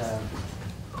we have.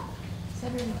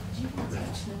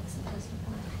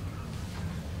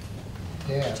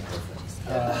 Yeah.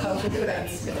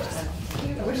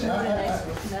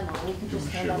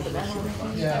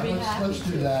 Yeah, let's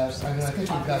do that. I mean, I think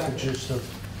we've got the gist of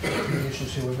the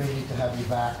issues here. We may need to have you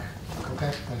back.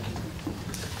 Okay, thank you.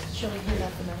 Shall we hand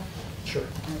out the memo? Sure.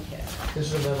 Okay.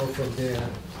 This is a memo from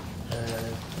Dan,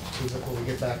 and when we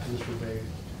get back to this, we may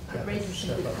have to Raising some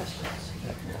step good up. questions.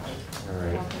 Yeah. All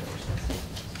right.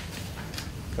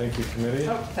 Thank you, committee.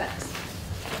 Oh, thanks.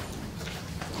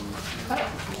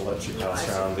 I'll let you pass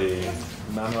around the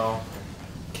memo.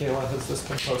 Kayla, has this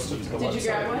been posted to the website? Did you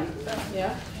grab one?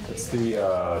 Yeah. It's the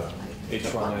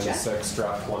H196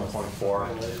 draft 1.4.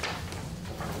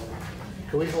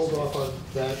 Can we hold off on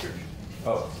that,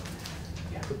 Oh,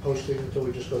 the posting, until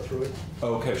we just go through it?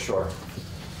 okay, sure.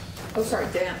 Oh, sorry,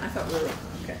 Dan, I thought we were,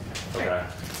 okay. Okay.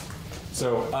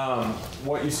 So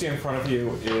what you see in front of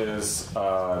you is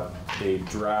a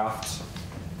draft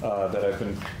that I've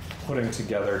been putting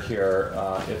together here.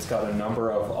 It's got a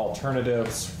number of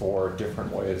alternatives for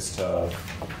different ways to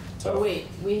Oh wait,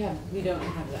 we don't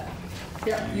have that.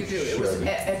 Yeah, you do. It was Should.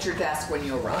 at your desk when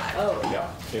you arrived. Oh.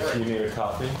 Yeah, if you need a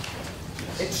copy.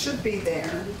 It should be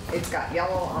there. It's got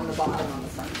yellow on the bottom on the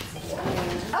front.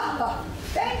 Oh,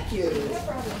 thank you.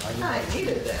 I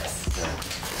needed this.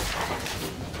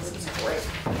 This is great.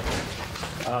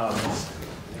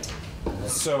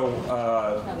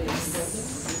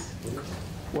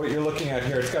 What you're looking at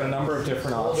here, it's got a number of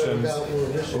different Hold it options. down, we're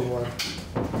missing one.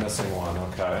 Missing one,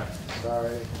 okay.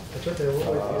 Sorry. It's okay, we'll wait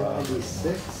for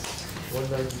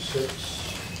 196.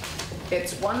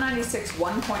 It's 196,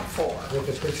 1.4, Look,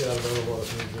 it's picture out another one.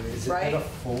 Is it right? in a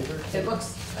folder? It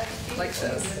looks like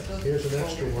this. Here's an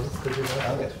extra one, could you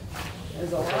not?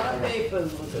 There's a lot of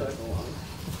papers. Looks like along.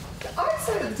 I'd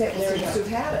say the table students who've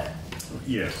had it.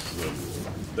 Yes,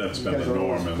 that's been the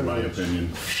norm, in my opinion,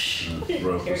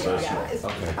 throughout the session.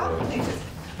 Okay, Oh, great. thank you.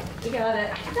 You got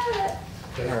it.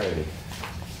 Alrighty.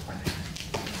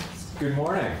 Good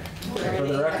morning. For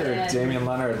the record, Damian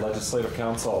Leonard, Legislative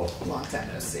Counsel. Long time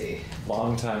no see.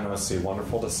 Long time no see.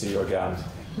 Wonderful to see you again.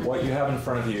 What you have in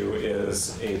front of you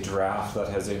is a draft that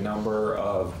has a number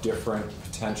of different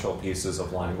potential pieces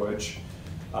of language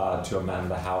to amend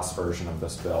the House version of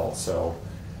this bill. So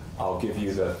I'll give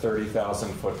you the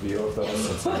 30,000-foot view of this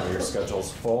since I know your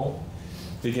schedule's full.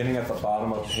 Beginning at the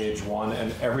bottom of page 1,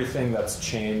 and everything that's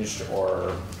changed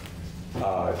or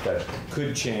that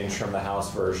could change from the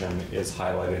House version is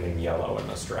highlighted in yellow in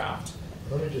this draft.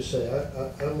 Let me just say,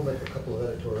 I will make a couple of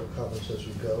editorial comments as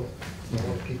we go. I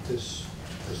want to keep this,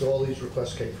 because all these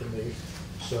requests came from me,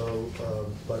 so,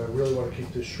 but I really want to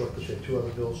keep this short, because we have two other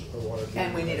bills I want to do.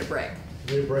 And we need a break.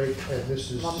 We need a break, and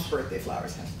this is... Mom's birthday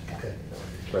flowers. Okay.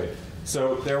 Right.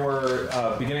 So there were,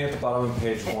 beginning at the bottom of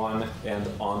page 1 and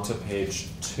onto page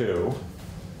 2.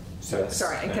 So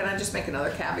Sorry, and can I just make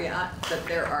another caveat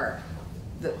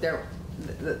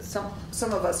that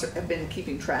some of us have been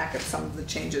keeping track of some of the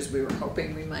changes we were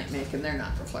hoping we might make, and they're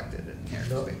not reflected in here.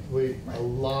 No, a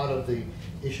lot of the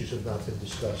issues have not been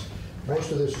discussed.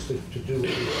 Most of this is to do what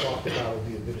we talked about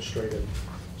in the administrative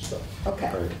stuff.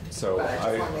 Okay. Right. So But I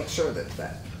just want to make sure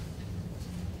that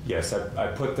Yes, I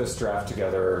put this draft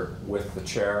together with the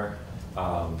chair.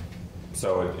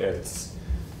 So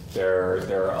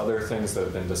there are other things that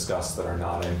have been discussed that are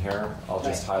not in here. I'll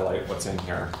just highlight what's in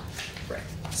here. right.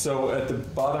 So at the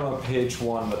bottom of page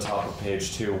 1, the top of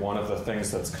page 2, one of the things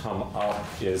that's come up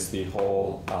is the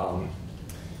whole,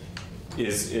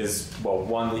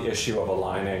 one, the issue of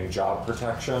aligning job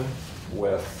protection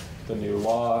with the new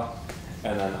law,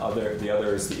 and then the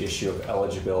other is the issue of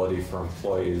eligibility for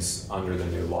employees under the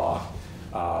new law.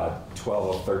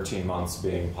 12 of 13 months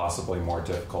being possibly more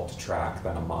difficult to track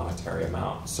than a monetary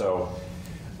amount. So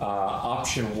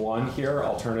option 1 here,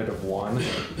 alternative 1,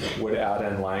 would add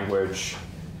in language,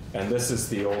 and this is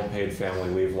the old paid family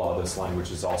leave law. This language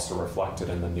is also reflected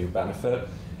in the new benefit.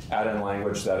 Add in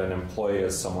language that an employee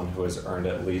is someone who has earned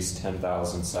at least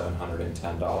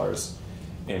 $10,710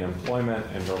 in employment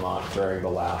in Vermont during the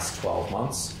last 12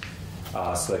 months.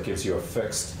 So that gives you a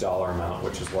fixed dollar amount,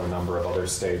 which is what a number of other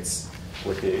states,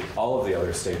 all of the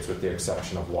other states with the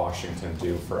exception of Washington,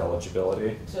 do for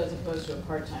eligibility. So as opposed to a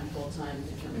part-time, full-time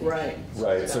determination. Right.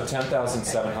 Right, so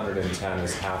 10,710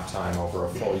 is half-time over a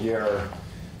full year,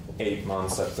 8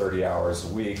 months at 30 hours a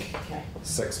week, Okay.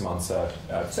 6 months at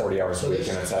 40 hours a week,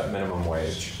 and it's at minimum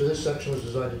wage. So this section was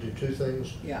designed to do two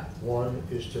things. Yeah. One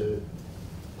is to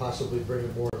possibly bring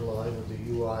it more in line with the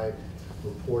UI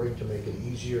reporting to make it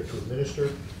easier to administer.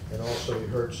 And also we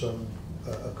heard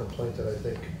a complaint that I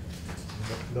think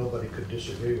nobody could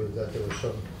disagree with, that there were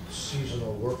some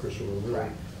seasonal workers who were really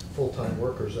full-time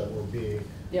workers that were being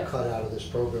cut out of this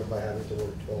program by having to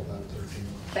work 12 out of 13 months.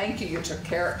 Thank you. You took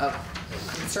care of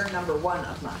concern number 1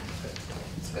 of mine.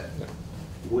 It's good.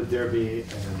 Would there be an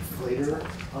inflator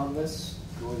on this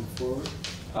going forward?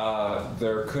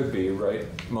 There could be, right?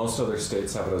 Most other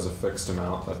states have it as a fixed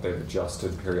amount that they've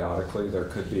adjusted periodically. There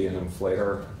could be an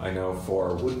inflator, I know,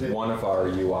 for one of our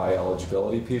UI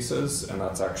eligibility pieces, and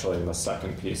that's actually in the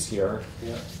second piece here.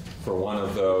 Yeah. For one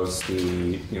of those,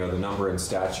 the number in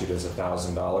statute is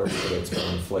 $1,000, but it's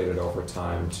been inflated over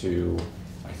time to,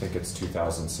 I think it's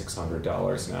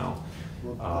 $2,600 now.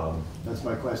 Well, that's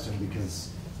my question,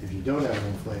 because if you don't have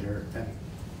an inflator, and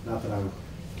not that I would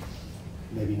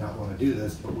maybe not want to do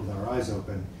this, but with our eyes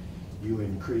open, you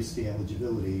increase the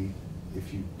eligibility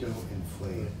if you don't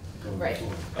inflate going Right.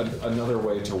 forward. Another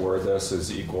way to word this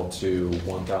is equal to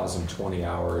 1,020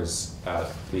 hours at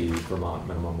the Vermont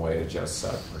minimum wage as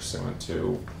set pursuant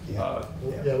to. Yeah.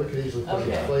 Yeah, we could easily put an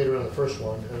Okay. inflator on the first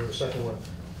one, and then the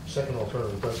second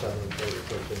alternative does have an inflator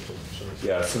built into it, so.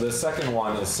 Yeah, so the second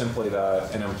one is simply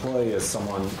that an employee is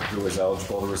someone who is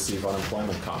eligible to receive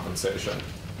unemployment compensation.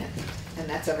 And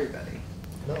that's everybody.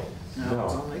 No. No.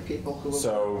 It's only people who.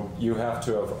 So you have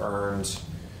to have earned,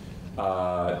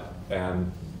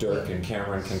 and Dirk and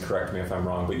Cameron can correct me if I'm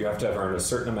wrong, but you have to have earned a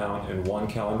certain amount in one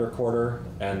calendar quarter,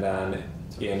 and then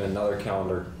in another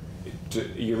calendar,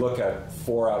 you look at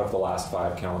 4 out of the last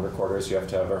 5 calendar quarters, you have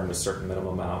to have earned a certain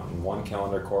minimum amount in one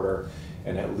calendar quarter,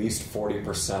 and at least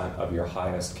 40% of your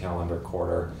highest calendar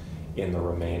quarter in the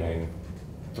remaining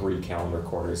 3 calendar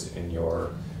quarters in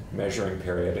your measuring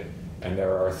period. And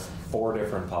there are 4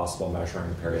 different possible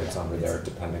measuring periods under there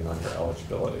depending on your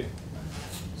eligibility.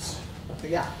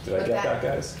 Yeah. Did I but get that,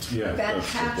 guys? Yeah. That that's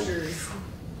simple. captures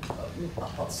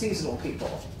seasonal people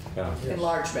Yeah. in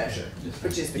large measure,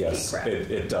 which is the key Yes, crap.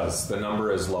 it does. The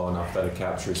number is low enough that it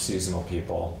captures seasonal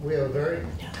people. We have a very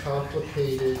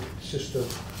complicated system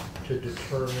to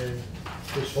determine,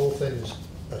 this whole thing is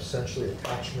essentially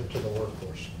attachment to the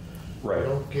workforce. Right. We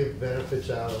don't give benefits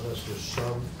out unless there's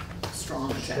some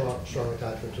Strong attachment. strong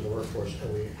attachment to the workforce,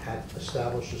 and we had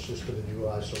established a system in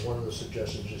UI, so one of the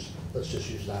suggestions is, let's just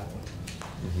use that one.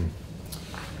 Mm-hmm.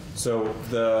 So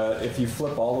if you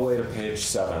flip all the way to page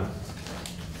 7,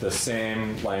 the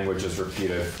same language is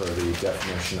repeated for the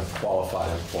definition of qualified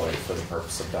employee for the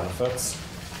purpose of benefits.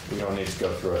 We don't need to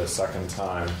go through it a second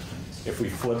time. If we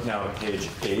flip now to page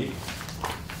 8,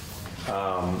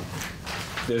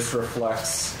 this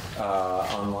reflects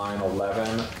on line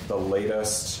 11 the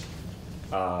latest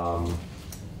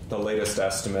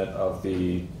estimate of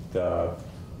the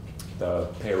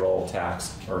payroll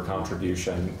tax or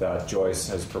contribution that Joyce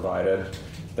has provided.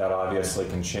 That obviously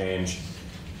can change.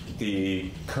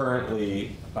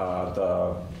 Currently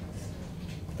the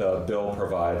bill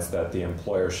provides that the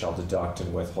employer shall deduct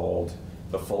and withhold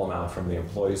the full amount from the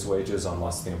employee's wages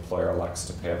unless the employer elects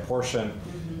to pay a portion.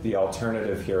 Mm-hmm. The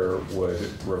alternative here would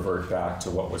revert back to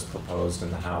what was proposed in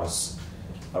the House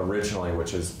originally,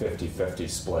 which is 50-50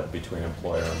 split between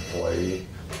employer and employee.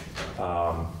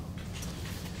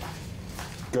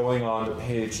 Going on to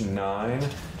page 9,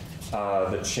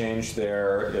 the change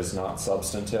there is not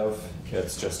substantive.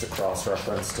 It's just a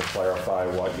cross-reference to clarify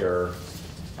what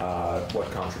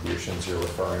contributions you're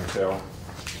referring to.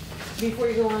 Before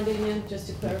you go on, Damian, just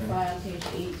to clarify on page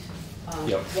 8,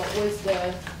 Yep. what was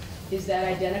is that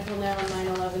identical now in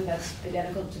 911? That's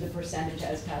identical to the percentage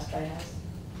as passed by House?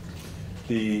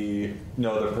 The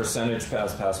percentage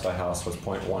passed by House was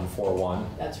 0.141.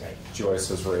 That's right. Joyce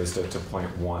has raised it to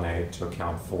 0.18 to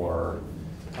account for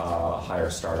higher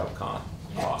startup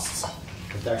costs.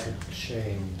 But that could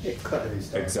change. It could.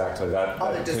 based on- Exactly. That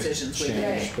All the could decisions we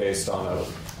change make. based on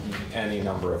any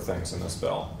number of things in this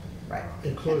bill. Right.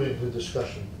 Including the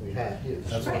discussion we had here.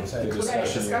 That's what I'm The saying.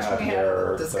 discussion you discussion had we had,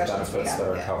 here, the discussions we benefits had, that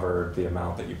are yeah. covered, the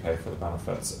amount that you pay for the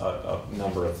benefits, a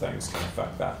number of things can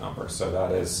affect that number. So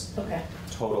that is Okay.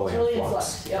 totally Totally in in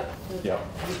flux. flux. Yep. Okay. Yep.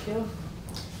 Thank you.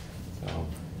 So,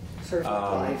 Sort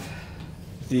of live.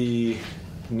 the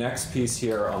next piece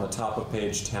here on the top of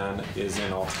page 10 is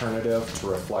an alternative to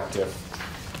reflect if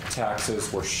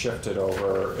taxes were shifted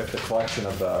over, if the collection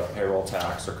of the payroll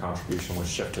tax or contribution was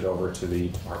shifted over to the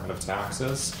Department of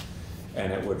Taxes,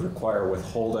 and it would require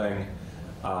withholding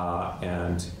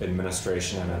and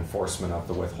administration and enforcement of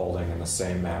the withholding in the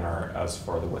same manner as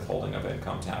for the withholding of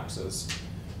income taxes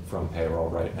from payroll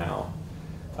right now.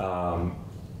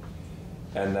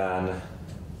 And then,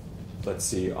 let's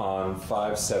see, on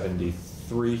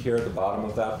 573 here at the bottom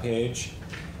of that page,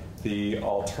 the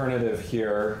alternative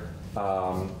here,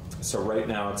 so right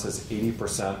now it says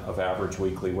 80% of average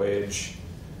weekly wage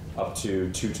up to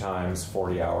 2 times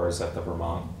 40 hours at the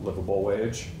Vermont livable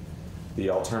wage. The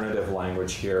alternative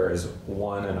language here is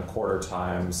 1 1/4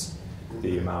 times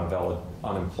the amount of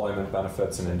unemployment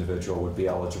benefits an individual would be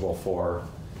eligible for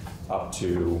up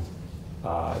to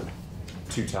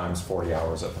 2 times 40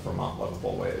 hours at the Vermont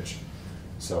livable wage.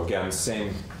 So again,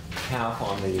 same cap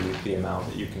on the amount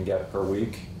that you can get per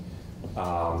week,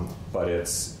 but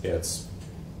it's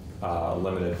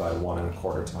limited by 1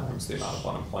 1/4 times the amount of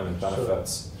unemployment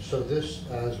benefits. So this,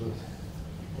 as with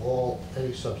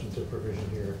any substantive provision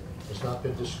here has not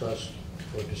been discussed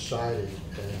or decided.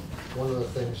 And one of the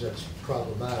things that's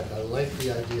problematic, I like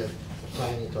the idea of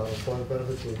tying it to unemployment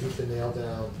benefits. We need to nail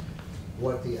down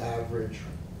what the average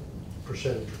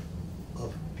percentage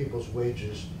of people's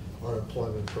wages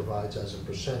unemployment provides as a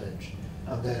percentage.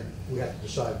 And then we have to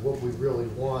decide what we really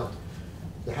want.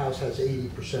 The House has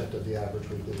 80% of the average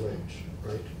weekly wage,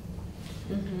 right?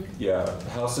 Mm-hmm. Yeah, the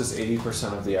House is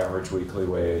 80% of the average weekly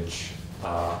wage.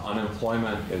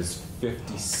 Unemployment is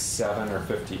 57 or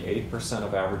 58%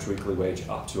 of average weekly wage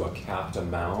up to a capped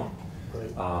amount,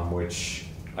 Right. Which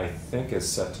I think is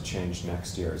set to change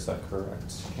next year. Is that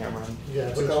correct, Cameron? Yeah,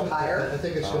 but To go higher? I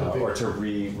think it's going to be Or to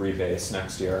rebase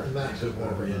next year? massive. It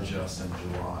will readjust in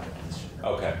July this year.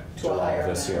 Okay, To a July higher of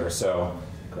this amount. year. So,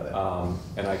 Good.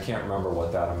 and I can't remember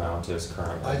what that amount is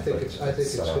currently. I think but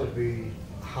it's going to be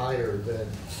higher than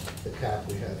the cap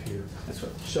we have here. That's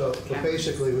what. So, but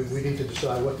basically, we need to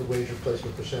decide what the wage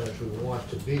replacement percentage we want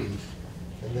to be,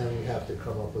 and then we have to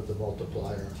come up with the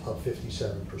multiplier of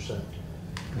 57%.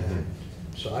 And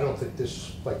so I don't think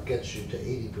this quite gets you to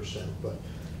 80%, but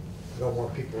I don't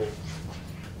want people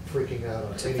freaking out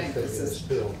on To think anything in this this is-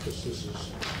 bill, because this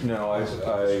is. No, hasn't been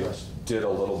I discussed. did a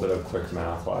little bit of quick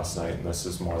math last night, and this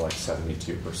is more like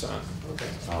 72%. Okay.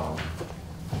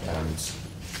 And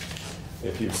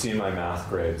if you've seen my math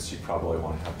grades, you probably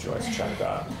want to have Joyce check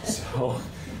that. So,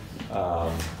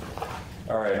 all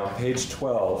right, on page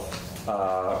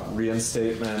 12,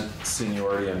 reinstatement,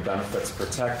 seniority, and benefits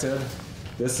protected.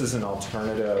 This is an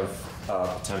alternative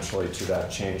potentially to that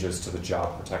changes to the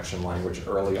job protection language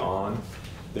early on.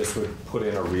 This would put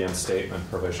in a reinstatement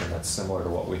provision that's similar to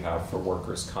what we have for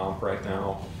workers' comp right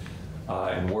now.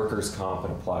 In workers' comp,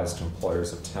 it applies to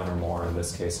employers of 10 or more. In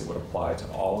this case, it would apply to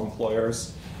all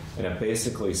employers. And it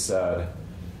basically says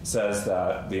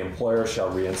that the employer shall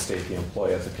reinstate the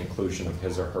employee at the conclusion of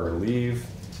his or her leave,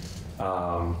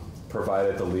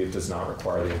 provided the leave does not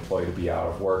require the employee to be out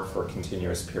of work for a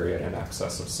continuous period in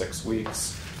excess of 6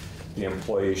 weeks. The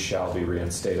employee shall be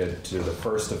reinstated to the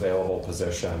first available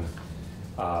position,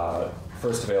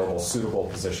 first available suitable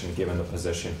position given the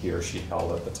position he or she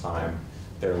held at the time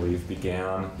their leave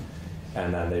began,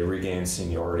 and then they regain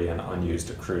seniority and unused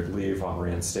accrued leave on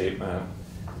reinstatement.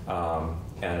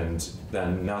 And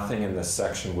then nothing in this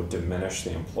section would diminish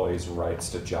the employee's rights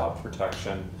to job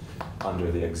protection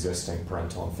under the existing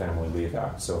Parental and Family Leave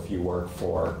Act. So if you work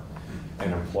for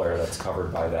an employer that's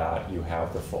covered by that, you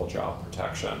have the full job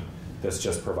protection. This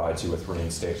just provides you with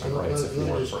reinstatement rights if you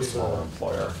work for a smaller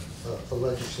employer. A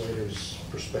legislator's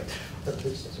perspective, at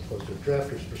least as opposed to a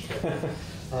drafter's perspective.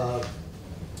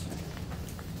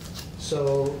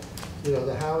 So, you know,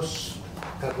 the House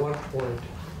at one point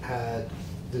had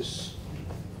this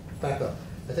backup.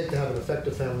 I think to have an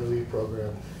effective family leave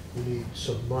program, you need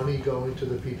some money going to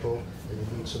the people and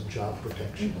you need some job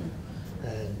protection.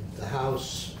 And the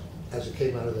House, as it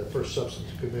came out of their first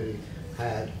substantive committee,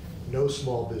 had no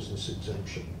small business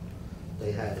exemption.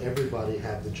 They had everybody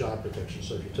have the job protection.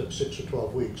 So if you took 6 or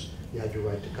 12 weeks, you had your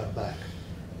right to come back.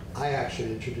 I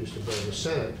actually introduced a bill in the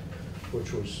Senate,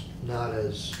 which was not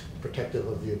as protective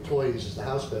of the employees as the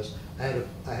House passed. I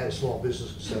had a small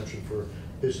business exemption for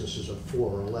businesses of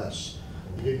 4 or less.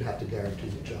 You didn't have to guarantee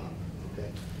the job.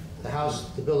 Okay.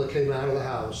 The bill that came out of the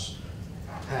House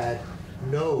had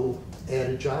no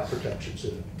added job protections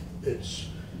in it. It's,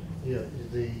 you know,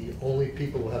 the only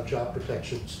people who have job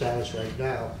protection status right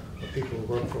now are people who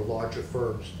work for larger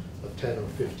firms of 10 or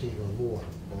 15 or more.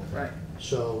 Right.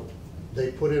 So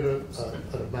they put in an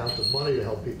amount of money to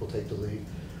help people take the leave,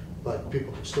 but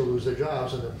people can still lose their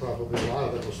jobs, and then probably a lot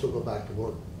of them will still go back to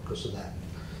work because of that.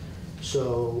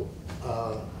 So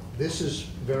this is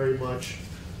very much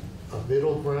a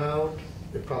middle ground.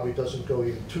 It probably doesn't go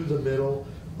even to the middle,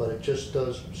 but it just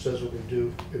says what we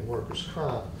do in workers'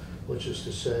 comp, which is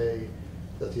to say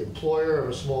that the employer of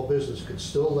a small business can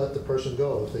still let the person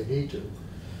go if they need to,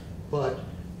 but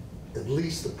at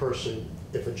least the person,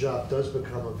 if a job does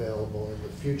become available in the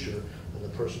future and the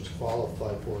person's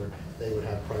qualified for it, they would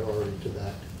have priority to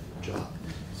that job.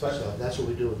 So that's what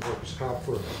we do in workers' comp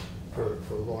for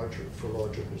larger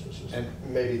businesses. And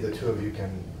maybe the two of you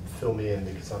can fill me in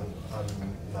because I'm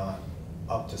not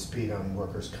up to speed on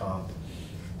workers' comp.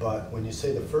 But when you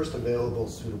say the first available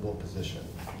suitable position,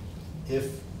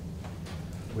 if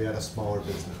we had a smaller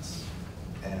business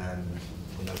and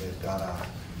you know they've got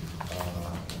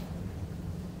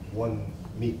one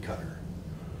meat cutter,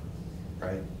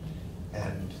 right?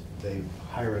 And they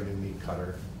hire a new meat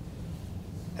cutter,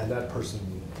 and that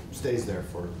person stays there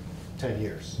for 10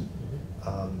 years.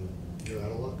 You're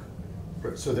out of luck.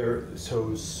 So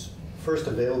first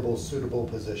available suitable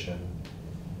position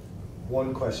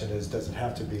one question is, does it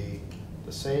have to be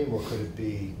the same, or could it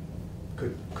be,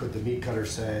 could the meat cutter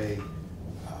say,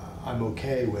 I'm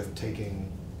okay with taking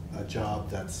a job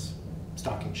that's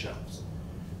stocking shelves?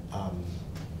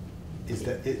 Do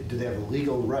they have a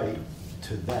legal right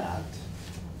to that?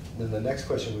 Then the next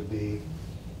question would be,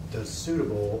 does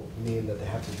suitable mean that they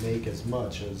have to make as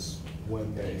much as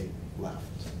when they left?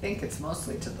 I think it's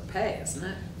mostly to the pay, isn't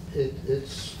it?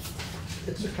 It's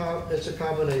a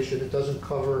combination. It doesn't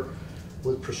cover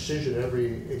with precision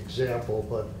every example,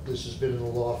 but this has been in the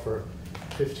law for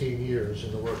 15 years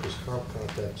in the workers' comp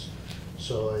context.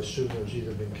 So I assume there's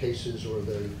either been cases or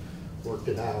they worked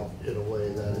it out in a way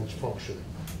that it's functioning.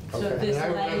 So Okay. this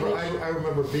And language. I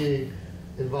remember being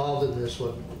involved in this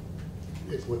when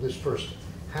this first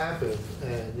happened,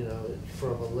 and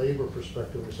from a labor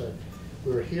perspective,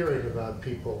 we were hearing about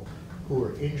people who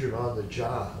were injured on the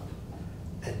job,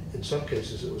 and in some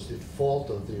cases it was the fault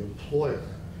of the employer,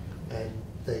 and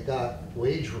they got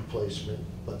wage replacement,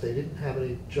 but they didn't have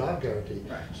any job guarantee.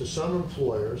 Right. So some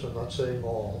employers, I'm not saying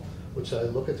all, would say,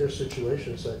 look at their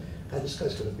situation and say, God, this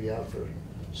guy's gonna be out for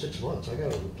 6 months, I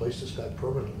gotta replace this guy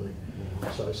permanently.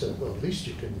 So I said, well, at least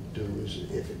you can do is,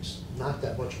 if it's not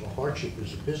that much of a hardship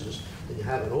as a business, and you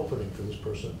have an opening for this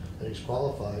person, and he's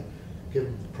qualified, give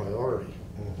him priority.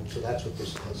 So that's what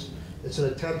this does. It's an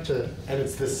attempt to, And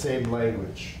it's the same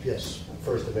language. yes.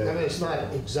 First I available. mean, it's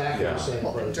not exactly Yeah. the same,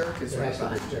 Well, but Dirk is it right has to be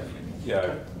behind you. different.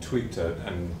 Yeah, I tweaked it,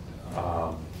 and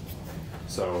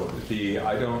so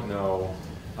I don't know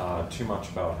too much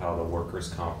about how the workers'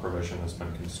 comp provision has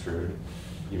been construed.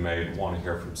 You may want to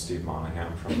hear from Steve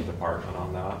Monahan from the department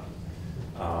on that.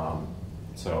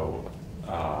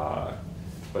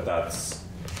 But that's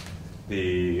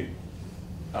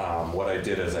what I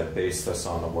did is I based this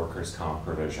on the workers' comp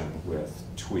provision with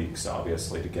tweaks,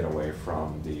 obviously, to get away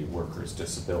from the workers'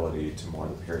 disability to more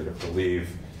the period of leave.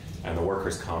 And the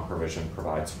workers' comp provision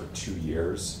provides for 2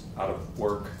 years out of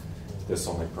work. This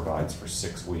only provides for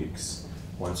 6 weeks.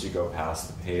 Once you go past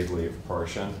the paid leave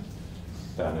portion,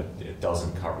 then it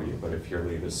doesn't cover you. But if your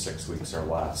leave is 6 weeks or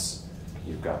less,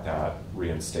 you've got that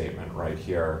reinstatement right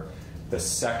here. The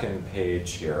second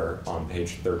page here on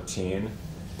page 13,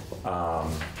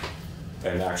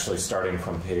 and actually starting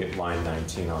from line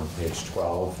 19 on page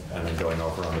 12 and then going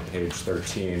over on to page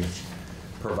 13,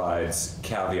 provides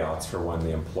caveats for when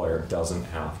the employer doesn't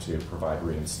have to provide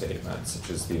reinstatement, such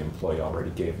as the employee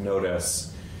already gave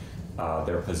notice,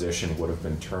 their position would have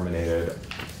been terminated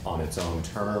on its own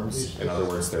terms. In other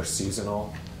words, they're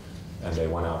seasonal, and they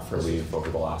went out for leave over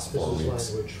the last 4 weeks. This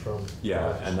is language from.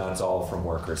 Yeah, and that's all from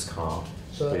workers' comp,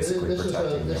 So basically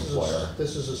protecting the employer.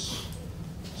 This is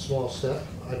a small step.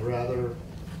 I'd rather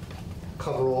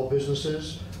cover all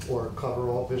businesses or cover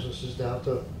all businesses down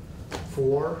to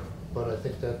 4, but I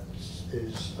think that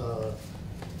is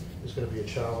going to be a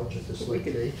challenge at this late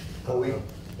date. But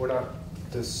we're not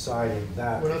deciding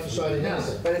that. We're not deciding No,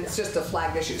 anything. but it's just a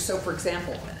flagged issue. So for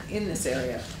example, in this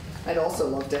area, I'd also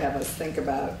love to have us think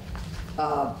about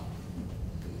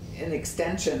an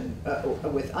extension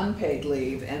with unpaid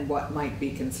leave and what might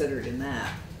be considered in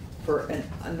that for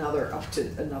up to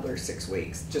another 6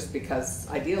 weeks, just because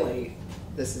ideally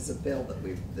this is a bill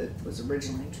that was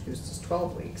originally introduced as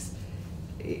 12 weeks.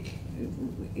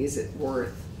 Is it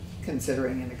worth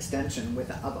considering an extension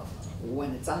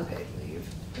when it's unpaid leave,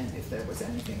 and if there was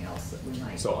anything else that we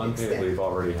might So unpaid extend? leave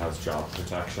already has job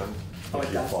protection Oh, if it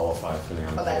you does? qualify for the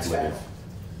unpaid that's leave. federal.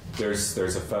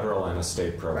 There's a federal and a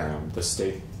state program.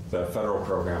 Right. The federal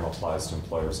program applies to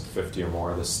employers of 50 or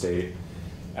more. The state,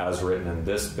 as written in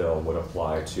this bill, would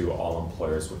apply to all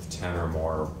employers with 10 or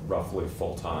more roughly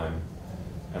full-time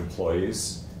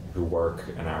employees who work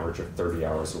an average of 30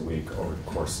 hours a week over the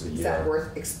course of the year. Is that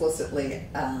worth explicitly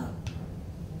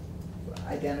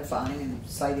identifying and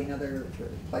citing other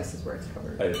places where it's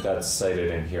covered? That's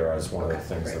cited in here as one of the Okay,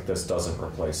 things great. that this doesn't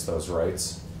replace those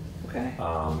rights. Okay.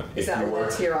 If Is that you what work-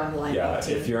 that's here on line 18? Yeah,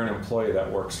 if you're an employee that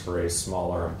works for a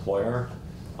smaller employer,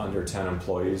 under 10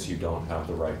 employees, you don't have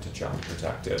the right to job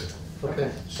protected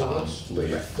Okay, so let's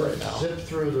leave right now. zip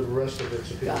through the rest of it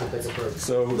so people can take a break.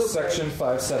 So section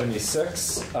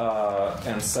 576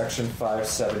 and section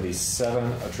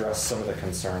 577 address some of the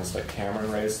concerns that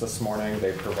Cameron raised this morning.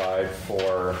 They provide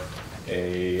for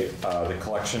the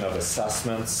collection of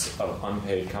assessments of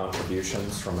unpaid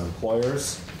contributions from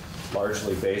employers,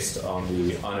 largely based on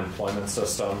the unemployment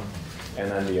system. And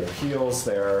then the appeals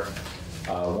there,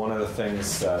 one of the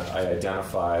things that I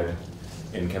identified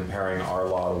in comparing our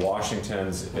law to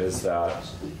Washington's is that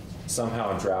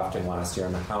somehow in drafting last year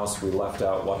in the House, we left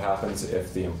out what happens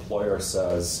if the employer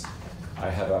says, I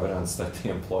have evidence that the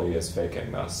employee is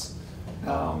faking this.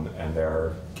 and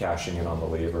they're cashing in on the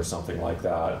leave or something like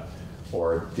that,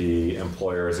 or the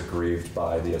employer is aggrieved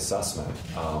by the assessment,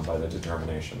 by the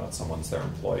determination that someone's their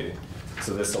employee.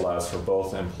 So this allows for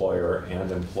both employer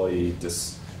and employee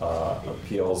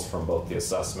appeals from both the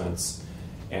assessments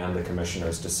and the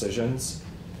commissioner's decisions.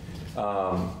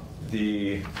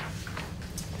 The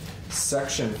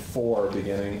section 4,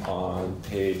 beginning on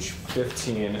page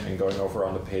 15 and going over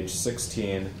onto page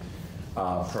 16,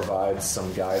 provides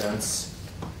some guidance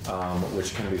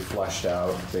which can be fleshed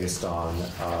out based on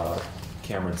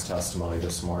Cameron's testimony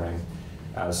this morning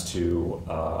as to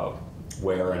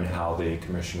where and how the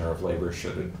Commissioner of Labor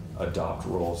should adopt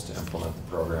rules to implement the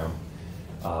program.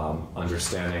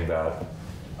 Understanding that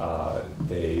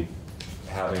they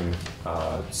having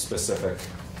specific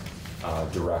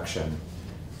direction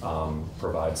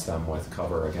provides them with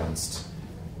cover against,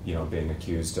 being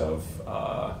accused of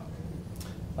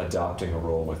adopting a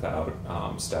rule without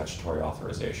statutory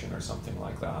authorization or something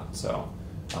like that. So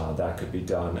that could be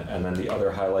done. And then the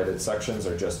other highlighted sections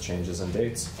are just changes in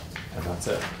dates, and that's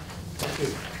it. Thank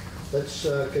you. Let's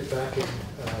get back in,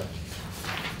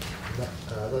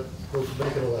 we'll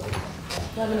make it 11.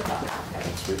 11 o'clock.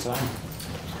 Thanks for your time.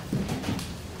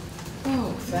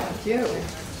 Oh, thank you.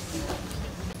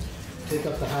 Take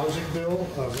up the housing bill,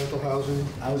 rental housing,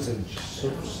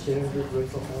 substandard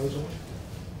rental housing.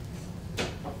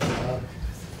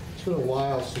 It's been a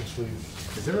while since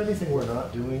we've. Is there anything we're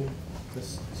not doing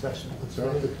this session?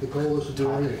 The goal is to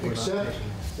do anything, except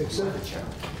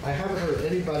I haven't heard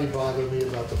anybody bother me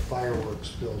about the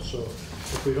fireworks bill, so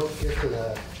if we don't get to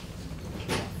that,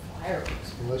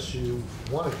 unless you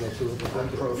want to get to it, then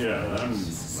Yeah,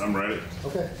 I'm ready.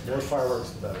 okay. More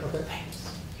fireworks, the better. Okay.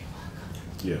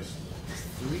 Yes.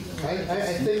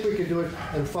 I think we could do it,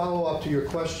 and follow up to your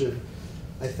question,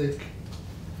 I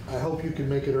hope you can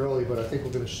make it early, but I think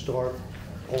we're going to start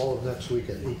all of next week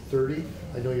at 8:30.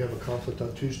 I know you have a conflict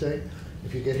on Tuesday.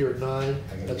 If you get here at 9,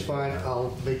 that's fine.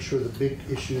 I'll make sure the big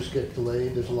issues get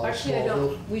delayed. There's a lot of Actually, I small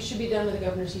bills. don't, we should be done with the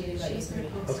governor's meeting by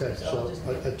 8:30. Okay, so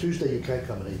at Tuesday you can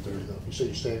come at 8:30 though. You said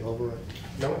you're staying over, right?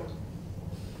 No.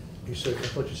 I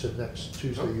thought you said next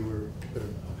Tuesday you were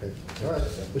gonna, okay. All right,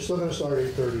 we're still gonna start at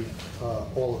 8:30,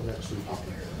 all of next week. I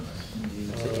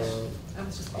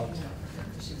was just thinking about her.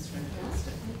 She was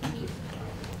fantastic. Thank you.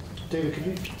 David, can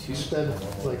you spend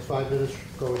like 5 minutes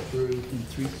going through the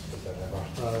bill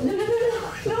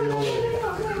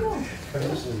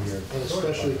and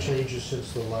especially changes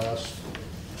since the last?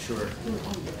 Sure.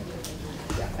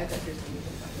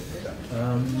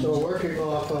 So we're working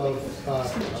off of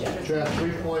draft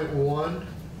 3.1,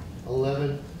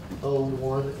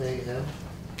 11:01 a.m.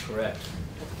 Correct.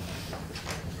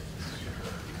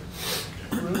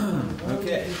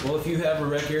 Okay, well, if you have a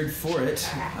record for it,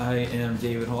 I am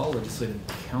David Hall, Legislative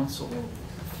Counsel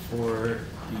for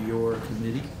your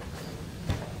committee.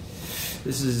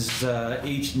 This is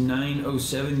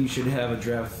H907. You should have a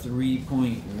draft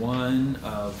 3.1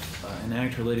 of an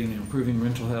act relating to improving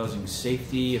rental housing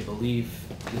safety. I believe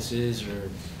this is or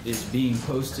is being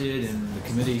posted, and the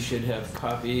committee should have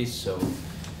copies. So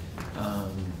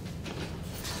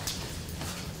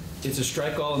it's a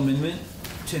strike-all amendment.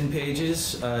 10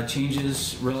 pages.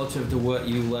 Changes relative to what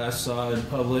you last saw in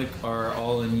public are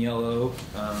all in yellow.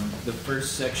 The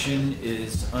first section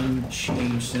is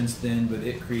unchanged since then, but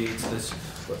it creates this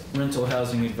rental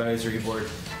housing advisory board.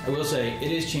 I will say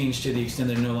it is changed to the extent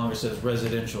that it no longer says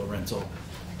residential rental,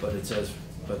 but it says,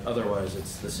 but otherwise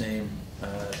it's the same.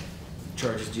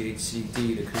 Charges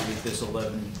GHCD to create this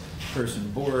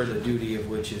 11-person board, the duty of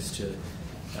which is to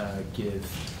give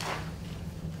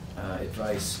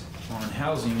advice on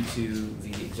housing to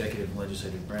the executive and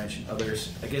legislative branch and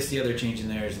others. I guess the other change in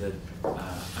there is that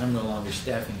I'm no longer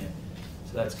staffing it,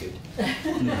 so that's good.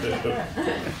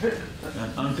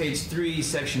 On page 3,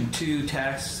 section 2,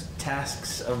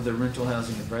 tasks of the Rental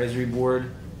Housing Advisory Board.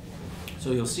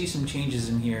 So you'll see some changes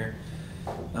in here.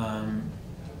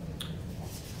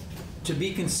 To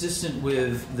be consistent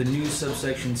with the new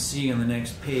subsection C on the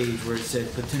next page where it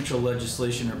said potential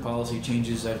legislation or policy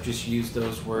changes, I've just used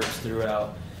those words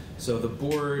throughout. So the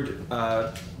board,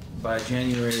 by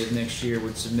January of next year,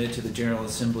 would submit to the General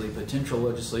Assembly potential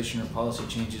legislation or policy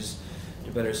changes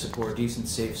to better support decent,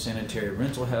 safe, sanitary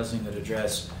rental housing that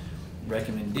address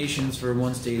recommendations for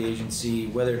one state agency,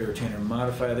 whether to retain or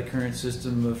modify the current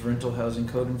system of rental housing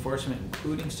code enforcement,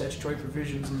 including statutory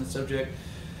provisions on the subject.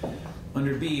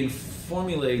 Under B, in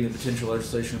formulating the potential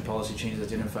legislation or policy changes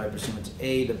identified pursuant to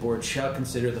A, the board shall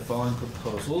consider the following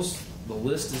proposals. The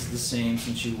list is the same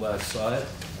since you last saw it.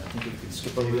 I think we can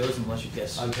skip over those unless you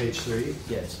guess. On page 3?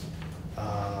 Yes.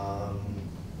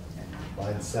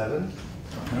 Line 7.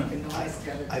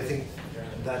 I think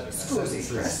that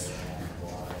sentence is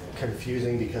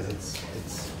confusing because it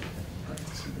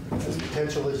says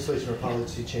potential legislation or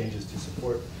policy changes to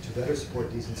better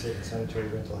support decent, safe, and sanitary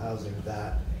rental housing.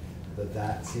 That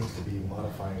seems to be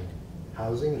modifying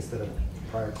housing instead of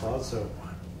prior clause. So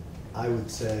I would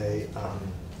say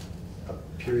a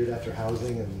period after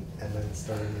housing and then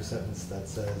start a new sentence that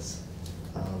says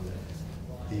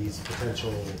these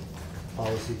potential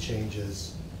policy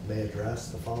changes may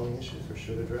address the following issues or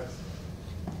should address.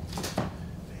 Do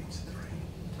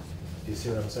you see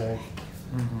what I'm saying?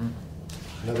 Mm-hmm.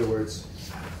 In other words,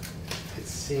 it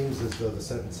seems as though the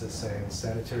sentence is saying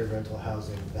sanitary rental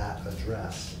housing that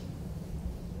address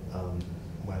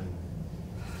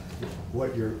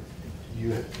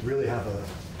you really have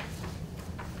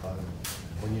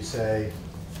when you say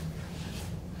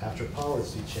after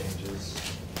policy changes,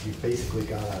 you've basically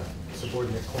got a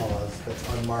subordinate clause that's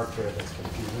unmarked there that's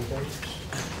confusing things.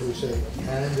 So we say,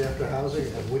 and after housing,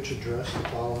 and which address the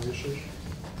following issues?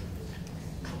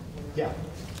 Yeah.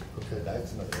 Okay,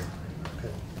 that's another one.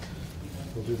 Okay.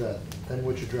 We'll do that. And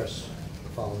which address the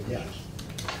following Yeah. issues?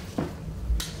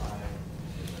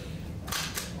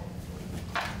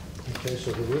 Okay,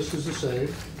 so the list is the same.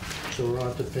 So we're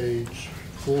on to page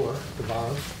 4, the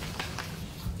bottom.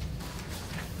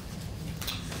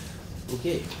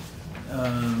 Okay.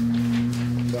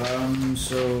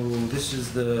 So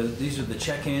these are the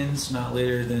check-ins. Not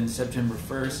later than September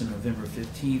 1st and November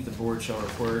 15th, the board shall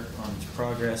report on its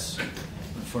progress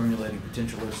in formulating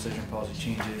potential legislation policy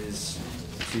changes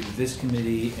to this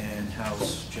committee and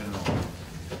House General.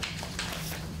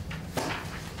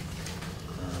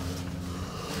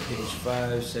 Page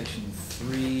 5, Section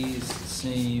 3 is the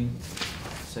same.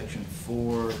 Section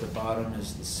 4 at the bottom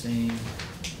is the same.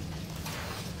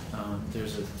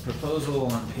 There's a proposal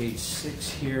on page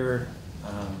 6 here.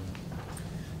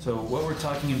 So what we're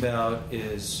talking about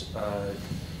is,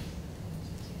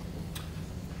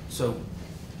 so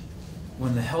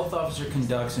when the health officer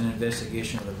conducts an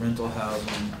investigation of the rental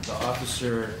housing, the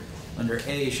officer under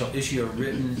A shall issue a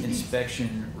written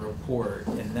inspection report,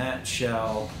 and that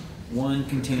shall 1,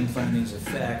 contain findings of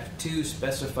fact, 2,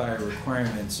 specify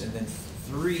requirements, and then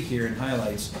 3 here in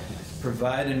highlights,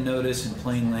 provide a notice in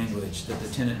plain language that the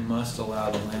tenant must allow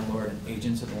the landlord and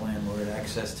agents of the landlord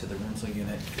access to the rental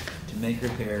unit to make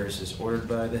repairs as ordered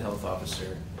by the health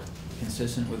officer,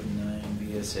 consistent with 9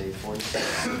 VSA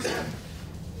 46,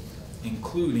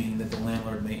 including that the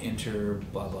landlord may enter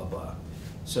blah, blah, blah.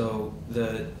 So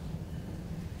the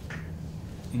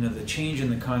change in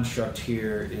the construct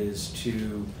here is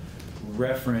to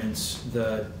reference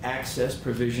the access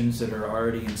provisions that are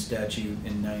already in statute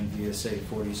in 9 VSA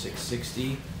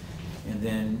 4660, and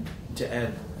then to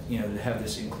add, to have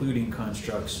this including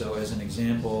construct. So as an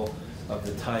example of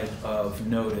the type of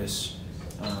notice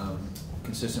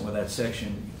consistent with that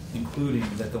section, including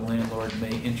that the landlord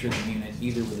may enter the unit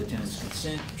either with the tenant's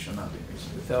consent, which shall not be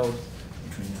reasonably withheld,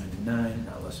 between 9 and 9,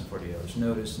 not less than 40 hours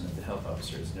notice, and that the health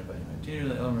officer is nearby to continue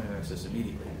the owner have access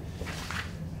immediately.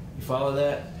 You follow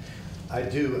that? I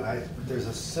do. There's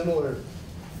a similar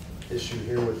issue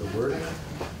here with the wording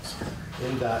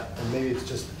in that, and maybe it's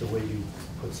just the way you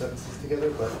put sentences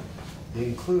together, but the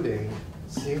including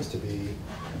seems to be,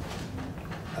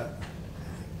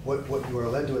 what you are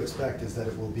led to expect is that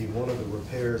it will be one of the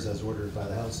repairs as ordered by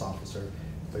the health officer,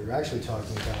 but you're actually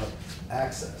talking about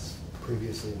access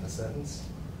previously in the sentence.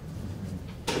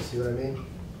 You see what I mean?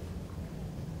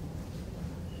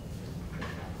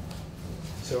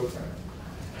 So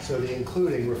the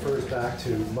including refers back to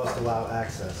must allow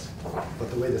access, but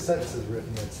the way the sentence is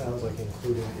written, it sounds like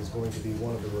including is going to be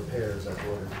one of the repairs as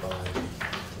ordered by.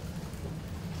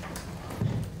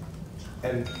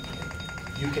 And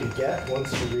you can get,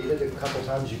 once you read it a couple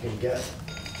times, you can get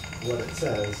what it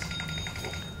says,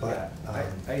 but.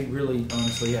 I really,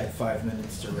 honestly, had 5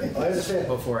 minutes to read I understand.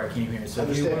 before I came here, so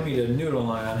if you want me to noodle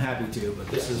on it, I'm happy to, but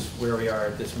this is where we are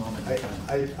at this moment in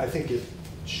time. I think it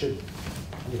should,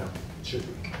 should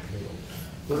be.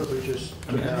 What if we just?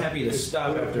 I'm happy to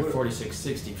stop after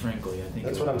 4660, frankly. I think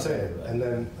that's what I'm saying, and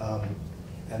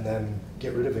then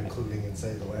get rid of including and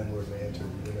say the landlord may enter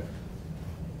the unit.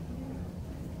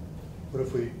 What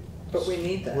if we? But we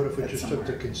need that. What if we just took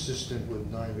the consistent with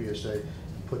 9 VSA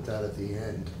and put that at the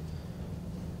end?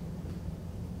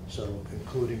 So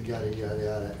including yada yada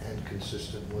yada and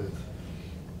consistent with.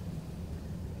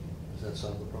 Does that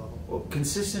solve the problem? Well,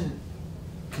 consistent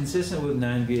with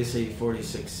 9 VSA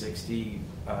 4660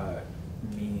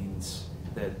 means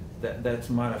that's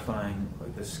modifying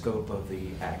like the scope of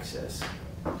the access.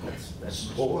 That's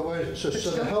well, wait, so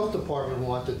the health department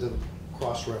wanted the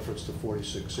cross-reference to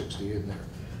 4660 in there.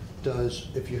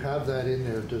 If you have that in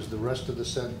there, does the rest of the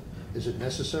Is it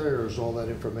necessary, or is all that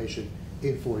information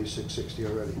in 4660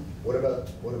 already? What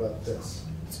about this?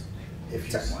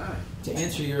 If you, To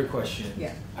answer your question,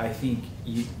 Yeah. I think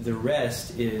the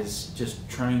rest is just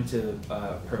trying to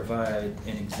provide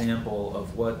an example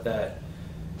of what that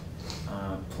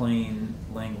plain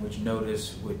language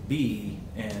notice would be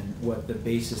and what the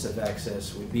basis of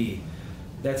access would be.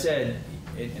 That said,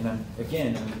 and I'm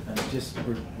just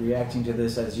reacting to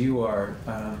this as you are.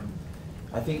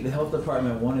 I think the health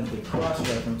department wanted to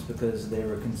cross-reference because they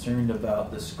were concerned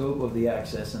about the scope of the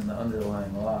access and the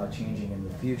underlying law changing in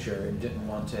the future, and didn't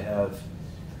want to have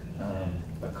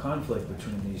a conflict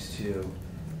between these two.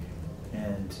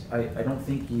 And I don't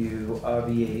think you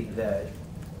obviate that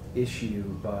issue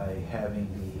by having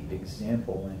the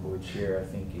example language here.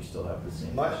 I think you still have the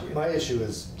same issue. my issue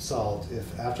is solved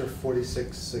if after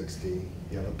 4660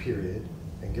 you have a period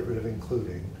and get rid of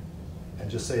including,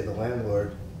 and just say the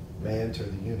landlord may enter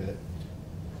the unit.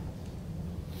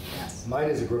 Yes. Mine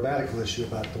is a grammatical issue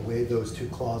about the way those two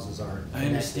clauses are. I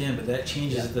understand, but that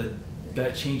changes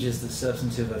the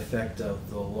substantive effect of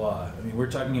the law. I mean,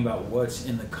 we're talking about what's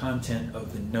in the content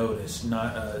of the notice,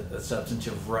 not a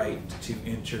substantive right to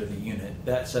enter the unit.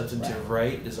 That substantive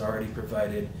right is already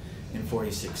provided in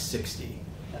 4660.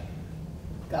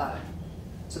 Got it.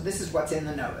 So this is what's in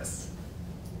the notice.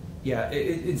 Yeah,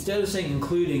 instead of saying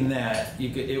including that, you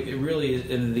could. It really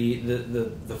is. And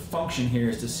the function here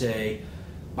is to say,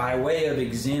 by way of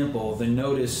example, the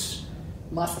notice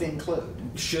Must include.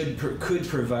 could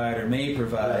provide or may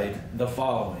provide the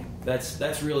following.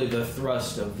 That's really the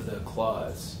thrust of the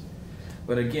clause.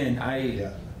 But again,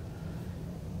 I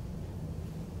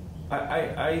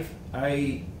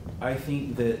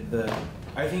think that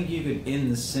I think you could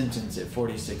end the sentence at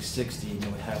 4660 and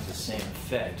it would have the same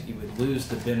effect. You would lose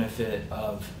the benefit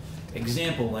of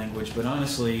example language, but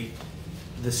honestly,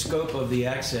 the scope of the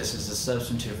access is a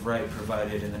substantive right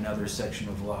provided in another section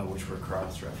of law which we're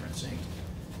cross-referencing.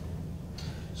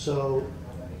 So,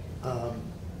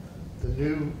 the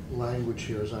new language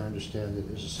here, as I understand it,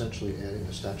 is essentially adding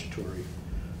a statutory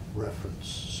reference.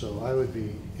 So I would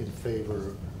be in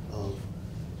favor of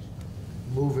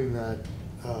moving that,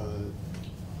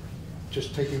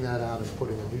 just taking that out and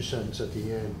putting a new sentence at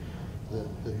the end.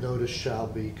 The notice shall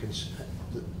be,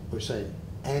 or say,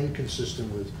 and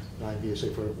consistent with 9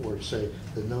 BSA, or say,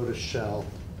 the notice shall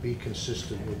be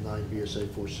consistent with 9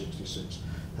 BSA 466,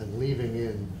 and leaving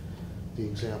in the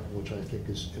example, which I think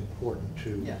is important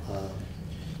to.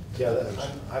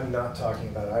 I'm not talking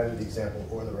about either the example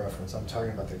or the reference. I'm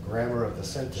talking about the grammar of the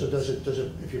sentence. So does it,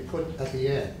 if you put at the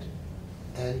end,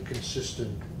 and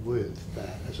consistent with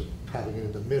that, as having it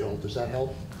in the middle, does that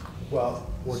help? Well,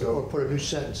 Or put a new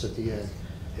sentence at the end?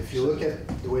 If you look at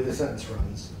the way the sentence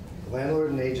runs, the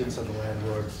landlord and agents of the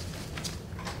landlord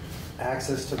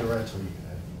access to the rental unit,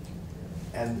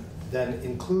 and then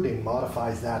including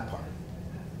modifies that part.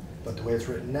 But the way it's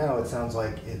written now, it sounds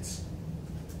like it's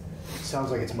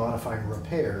modifying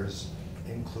repairs,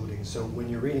 including. So when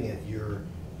you're reading it, you're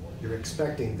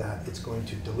expecting that it's going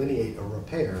to delineate a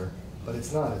repair, but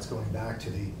it's not. It's going back to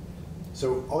the.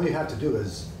 So all you have to do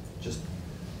is just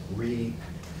read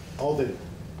all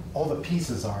the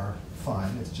pieces are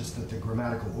fine. It's just that the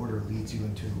grammatical order leads you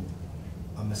into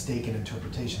a mistaken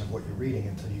interpretation of what you're reading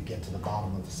until you get to the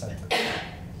bottom of the sentence.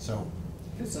 So.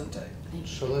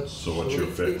 So what's your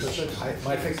fix?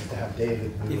 My fix is to have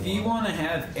David move If you on. want to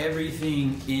have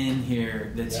everything in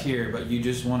here that's here, but you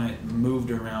just want it moved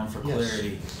around for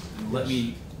clarity, let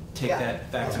me take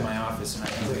that back to my office and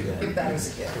I can do that. Give that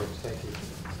as a gift. Thank you.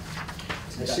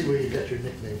 I see where you got your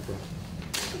nickname from.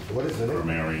 What is the name?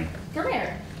 Grammarian. Come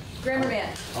here, Grammar Man.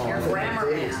 You're a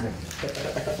grammar man.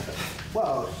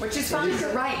 Well, Which is fine,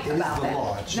 you're right it is about the that.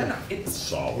 law. It should- No, it's.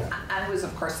 Solve it. I was,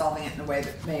 of course, solving it in a way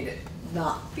that made it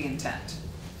not the intent,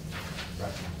 Right.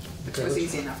 which was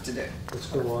easy enough to do. Let's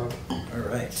go on. All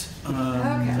right.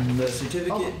 Okay. The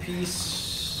certificate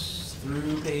piece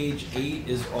through page 8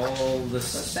 is all the The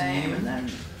same, and then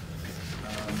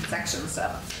Um, section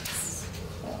 7.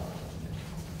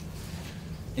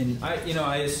 And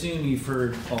I assume you've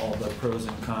heard all the pros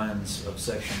and cons of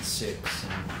section 6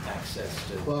 and access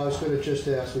to. Well, I was going to just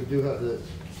ask, we do have the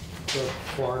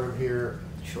farm here.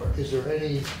 Sure. Is there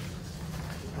any,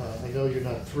 I know you're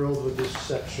not thrilled with this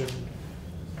section,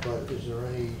 but is there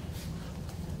any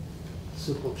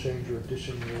simple change or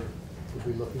addition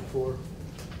you'll be looking for?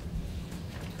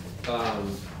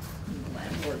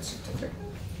 Landlord certificate.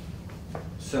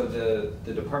 So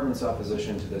the department's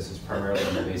opposition to this is primarily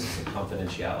on the basis of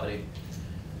confidentiality.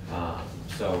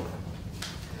 So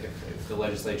if the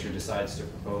legislature decides to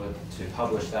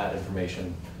publish that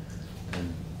information,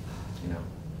 then,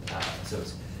 so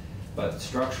it's, But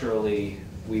structurally,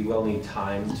 we will need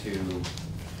time to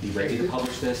be ready to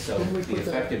publish this, so Didn't we the put that-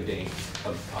 effective date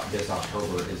of this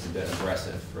October is a bit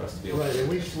aggressive for us to be able to. Right,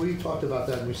 and we talked about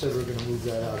that, and we said we were gonna move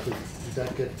that out. Did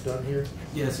that get done here?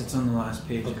 Yes, it's on the last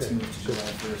page. It's Okay. moved to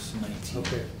July 1st, 19.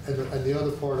 Okay, and the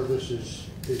other part of this is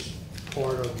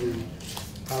part of the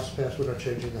House Pass, we're not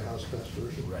changing the House Pass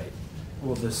version? Right.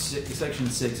 Well, the section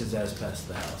 6 is as passed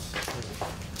the House.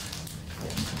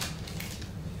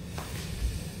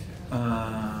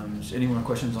 Any more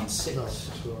questions on 6? No,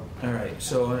 so, All right,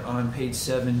 so on page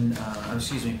 7,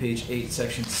 page 8,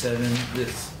 section 7,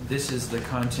 this is the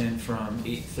content from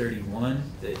 831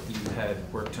 that you had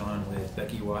worked on with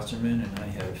Becky Wasserman, and I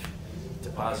have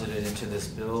deposited into this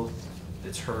bill.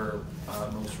 It's her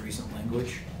most recent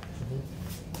language.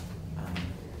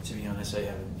 To be honest, I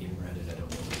haven't even read it. I don't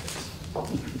know what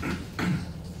it is.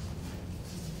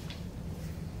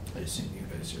 I assume you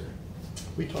guys are.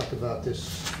 we talked about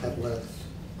this at length,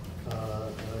 and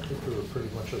I think we were pretty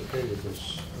much okay with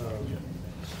this.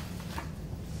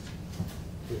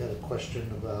 We had a question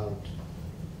about,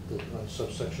 on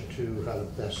subsection 2, how to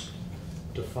best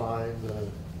define the,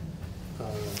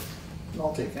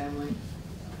 Multifamily.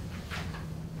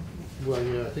 well,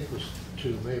 yeah, I think it was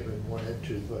 2, may have been 1 and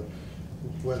 2, but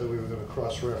whether we were gonna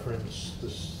cross-reference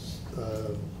this,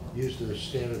 use the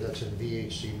standard that's in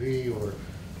VHCV or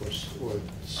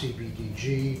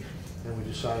CBDG, and we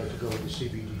decided to go with the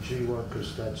CBDG one,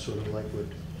 because that's sort of like what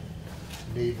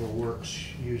Neighbor Works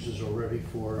uses already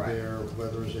for Right. their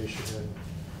weatherization and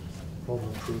home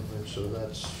improvement, so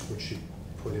that's what she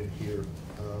put in here.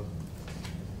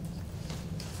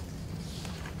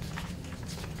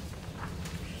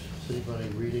 Does anybody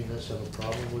reading this have a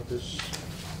problem with this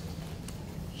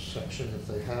section? If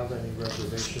they have any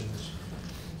reservations,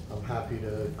 I'm happy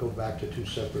to go back to 2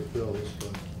 separate bills,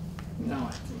 but No,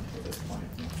 I think at this point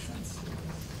it makes sense.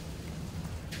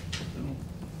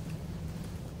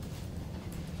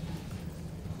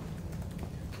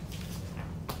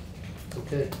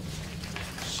 okay.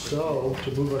 So,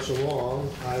 to move us along,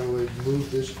 I would move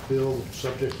this bill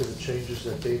subject to the changes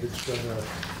that David's gonna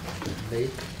make.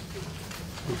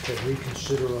 We can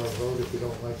reconsider our vote if we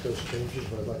don't like those changes,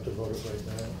 but I'd like to vote it right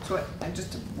now. So,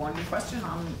 just one question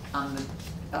on the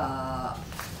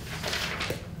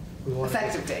We want to-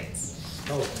 effective dates.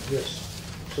 Oh, yes.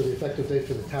 So the effective date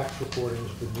for the tax reporting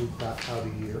has been moved back out a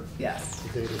year, Yes,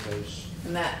 the database.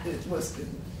 and that was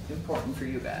important for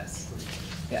you guys.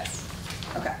 Yes,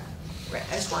 okay. Right,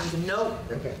 I just wanted to note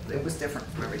that Okay. it was different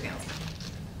from everything else.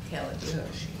 Kelly, do have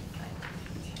a sheet.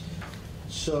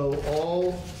 So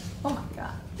all Oh my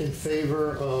God. in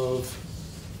favor of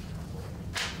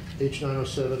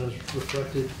H907 as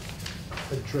reflected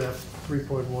in draft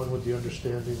 3.1 with the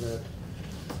understanding that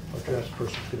our draft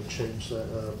person's going to change that,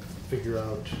 figure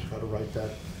out how to write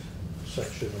that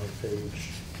section on page.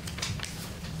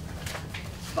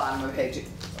 Bottom of page,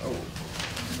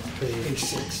 Page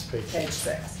 6. page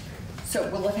 6. So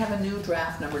will it have a new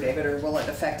draft number, David, or will it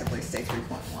effectively stay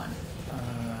 3.1?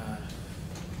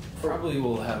 Probably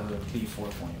will have a B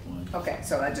 4.1. Okay,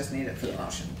 so I just need it for the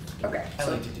motion. Okay, I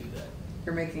so like to do that.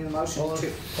 you're making the motion All to,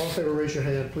 in favor, raise your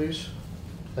hand, please.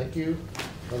 Thank you.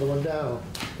 Another one down.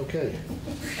 Okay.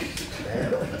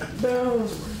 boom.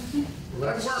 Good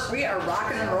Let's work, we are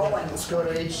rocking and rolling. let's go to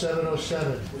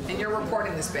H707. And you're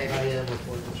reporting this, baby. I am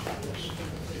reporting this.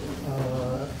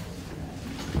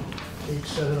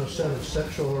 H707,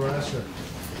 sexual harassment.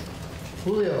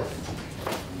 Julio.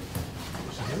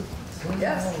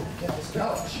 Yes.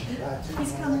 Go.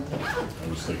 He's coming. I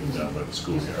was thinking down by the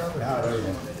schoolyard. Ah, there we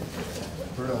go.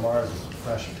 Bruno Mars is a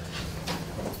freshman.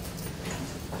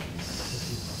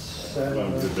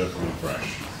 That was definitely fresh.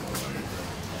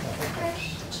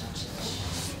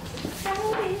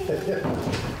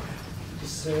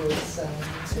 So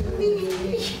sad to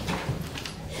me.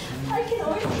 I can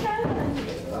always count on you.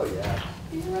 Oh, yeah.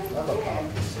 You're right I'm a there.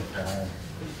 optimistic guy.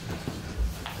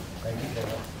 Thank you,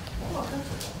 Kevin.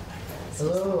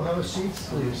 Hello, have a seat,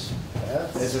 please.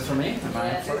 Is it for me? Am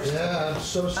I first? Yeah, I'm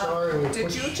so sorry. We Did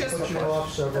put you just put you report?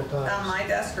 off several On times. my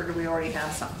desk, or do we already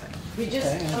have something? We just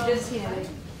handed.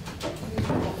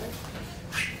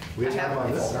 We I have have on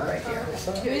my this folder side.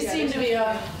 right here. We seem to be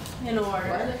in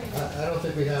order. I don't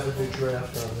think we have a new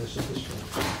draft on this at this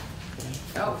point.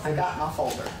 Oh, I got my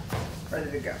folder,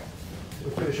 ready to go.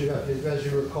 We're finishing up. As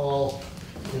you recall,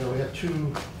 we have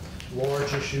 2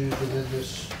 large issues within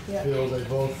this Yeah. bill. They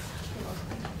both,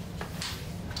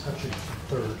 actually,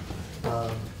 third.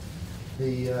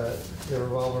 They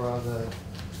revolve around the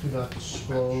do not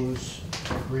disclose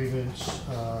agreements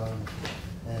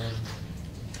and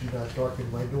do not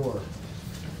darken my door.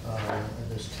 And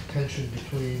there's tension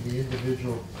between the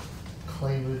individual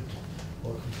claimant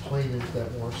or complainant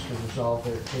that wants to resolve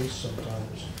their case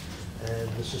sometimes, and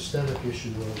the systemic issue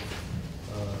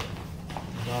of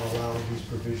not allowing these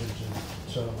provisions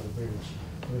in settlement agreements.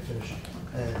 Let me finish.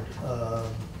 And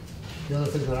the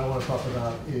other thing that I want to talk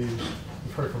about is,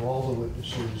 we've heard from all the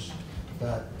witnesses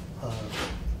that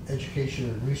education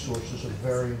and resources are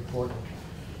very important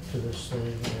to this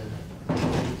thing, and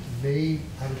I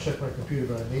haven't checked my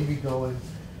computer, but I may be going,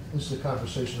 this is a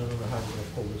conversation, I don't know how we're going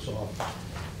to pull this off.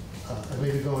 I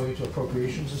may be going into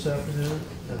appropriations this afternoon,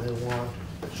 and they want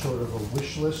sort of a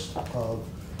wish list of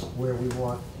where we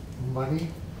want money.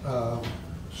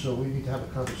 So we need to have a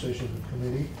conversation with the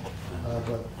committee.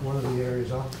 But one of the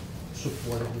areas I'm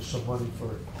supporting is some money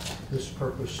for this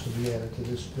purpose to be added to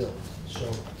this bill.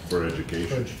 So For education.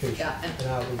 For education Yeah, and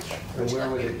outreach. And where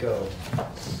would it go?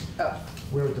 Oh,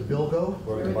 Where would the bill go?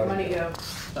 Where Where would the money go?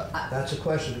 That's a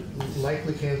question.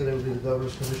 Likely candidate would be the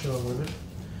Governor's Commission on Women,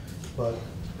 but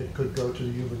it could go to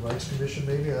the Human Rights Commission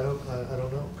maybe, I don't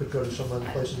know. It could go to some other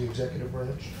place in the executive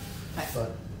branch.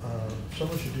 But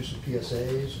someone should do some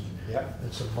PSAs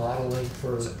and some modeling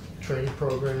for training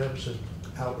programs and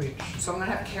outreach. so I'm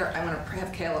gonna have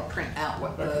Kayla print out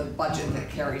what the budget that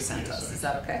Carrie sent us. Is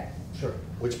that okay? Sure.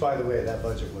 Which, by the way, that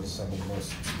budget was some of the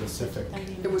most specific.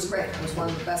 It was great. It was one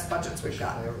of the best budgets we've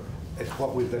got. It's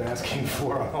what we've been asking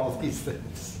for on all these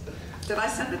things. Did I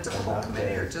send it to the whole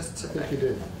committee or just to? I think you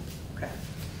did. Okay.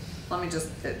 Let me just,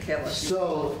 Kayla.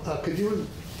 So, could you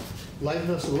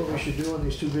enlighten us of what we should do on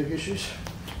these two big issues?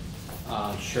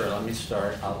 Sure, let me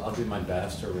start. I'll do my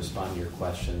best to respond to your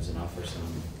questions and offer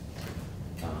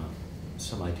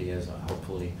some ideas,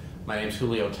 hopefully. My name is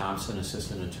Julio Thompson,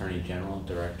 Assistant Attorney General,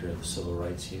 Director of the Civil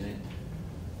Rights Unit.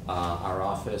 Our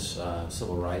office,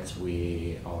 Civil Rights,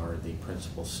 we are the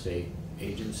principal state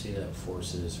agency that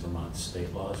enforces Vermont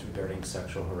state laws regarding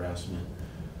sexual harassment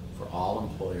for all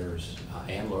employers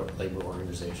and labor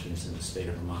organizations in the state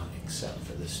of Vermont, except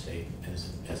for the state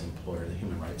as employer. The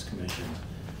Human Rights Commission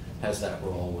has that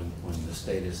role when the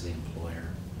state is the employer.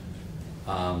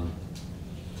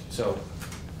 So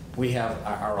we have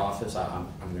our office. I'm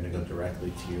going to go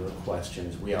directly to your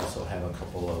questions. We also have a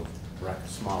couple of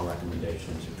small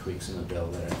recommendations or tweaks in the bill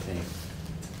that I think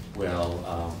will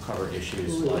cover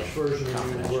issues like Which version are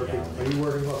you working? Are you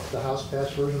working off the House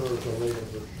passed version or the later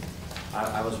version?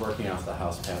 I was working off the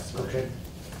House passed version.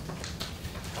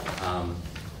 Okay.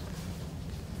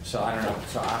 So I don't know.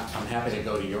 So I'm happy to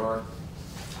go to your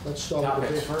Let's start with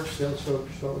the big first. Yeah, let's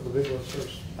start with the big ones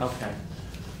first. Okay.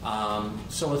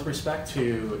 So with respect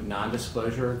to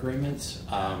non-disclosure agreements,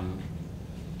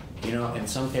 you know, in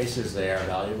some cases they are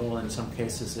valuable, in some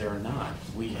cases they are not.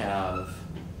 We have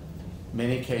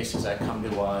many cases that come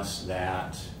to us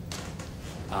that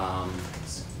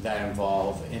that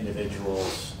involve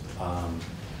individuals,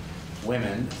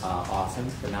 women often,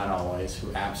 but not always,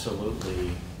 who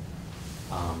absolutely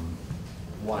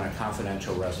want a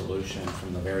confidential resolution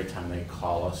from the very time they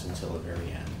call us until the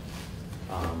very end.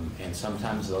 And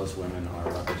sometimes those women are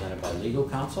represented by legal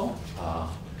counsel,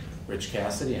 Rich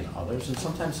Cassidy and others, and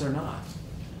sometimes they're not.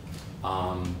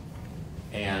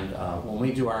 When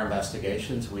we do our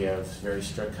investigations, we have very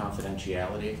strict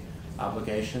confidentiality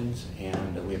obligations,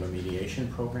 and we have a mediation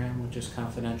program which is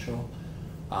confidential.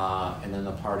 And then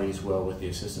the parties will, with the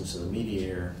assistance of the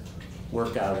mediator,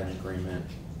 work out an agreement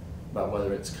about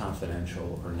whether it's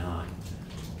confidential or not.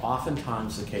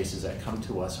 Oftentimes the cases that come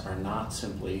to us are not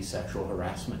simply sexual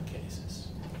harassment cases.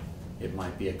 It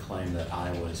might be a claim that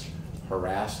I was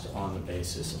harassed on the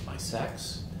basis of my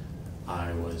sex,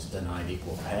 I was denied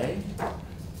equal pay,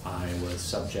 I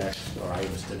was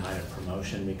denied a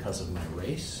promotion because of my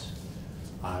race,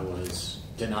 I was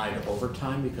denied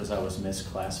overtime because I was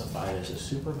misclassified as a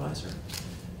supervisor.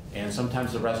 And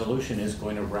sometimes the resolution is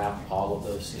going to wrap all of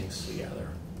those things together.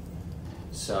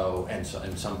 And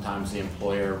sometimes the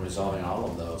employer resolving all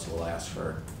of those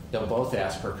they'll both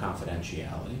ask for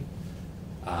confidentiality,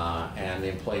 and the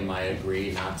employee might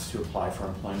agree not to apply for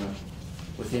employment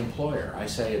with the employer. I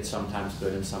say it's sometimes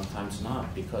good and sometimes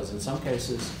not, because in some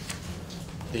cases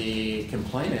the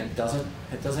complainant doesn't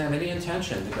have any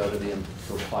intention to go to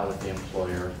apply with the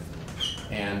employer,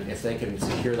 and if they can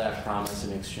secure that promise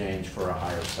in exchange for a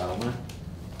higher settlement,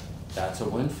 that's a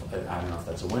windfall. I don't know if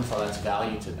that's a windfall, that's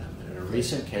value to them. In a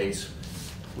recent case,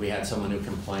 we had someone who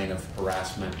complained of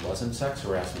harassment. It wasn't sex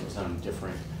harassment, it was on a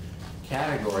different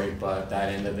category, but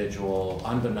that individual,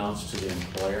 unbeknownst to the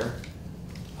employer,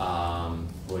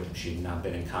 which she'd not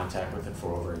been in contact with it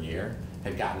for over a year,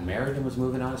 had gotten married and was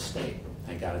moving out of state.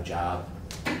 Had got a job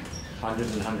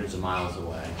hundreds and hundreds of miles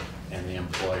away, and the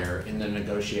employer, in the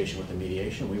negotiation with the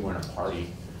mediation, we weren't a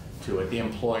party to it. The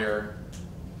employer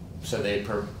so they'd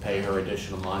pay her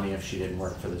additional money if she didn't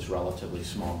work for this relatively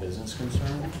small business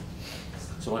concern.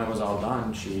 So when it was all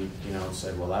done, she,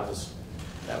 said, well, that was,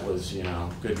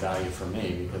 good value for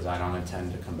me because I don't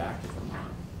intend to come back to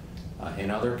Vermont.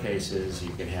 In other cases, you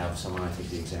can have someone, I think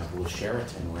the example was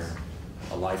Sheraton, where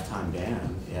a lifetime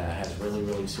ban has really,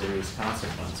 really serious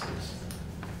consequences.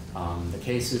 The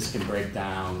cases can break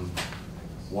down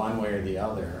one way or the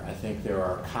other. I think there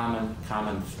are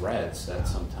common threads that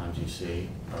sometimes you see,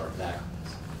 or that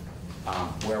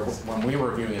where when we were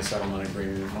reviewing a settlement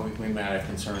agreement, we might have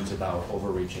concerns about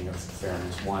overreaching of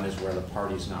fairness. One is where the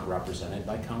party's not represented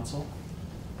by counsel.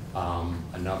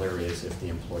 Another is if the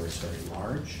employer is very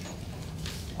large,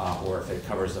 or if it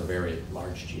covers a very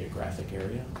large geographic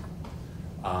area.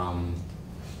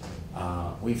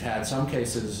 We've had some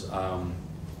cases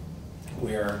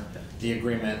where the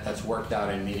agreement that's worked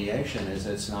out in mediation is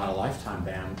it's not a lifetime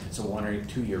ban, it's a 1 or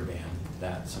 2 year ban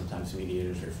that sometimes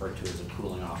mediators refer to as a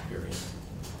cooling off period.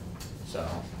 So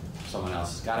someone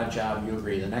else has got a job, you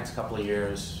agree the next couple of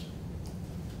years,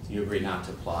 you agree not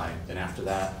to apply. Then after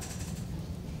that,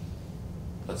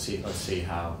 let's see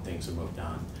how things have moved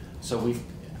on. So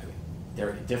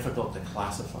they're difficult to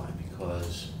classify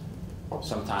because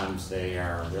sometimes they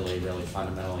are really, really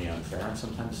fundamentally unfair, and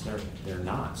sometimes they're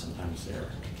not. Sometimes they're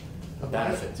a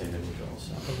benefit to individuals.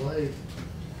 So. Am I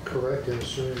correct in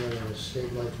assuming that in a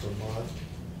state like Vermont,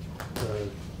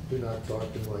 do not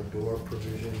darken my door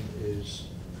provision is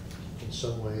in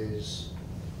some ways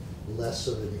less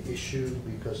of an issue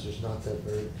because there's not that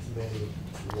very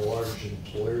many large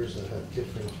employers that have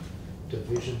different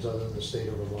divisions other than the state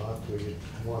of Vermont where you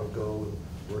want to go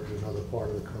and work in another part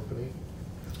of the company?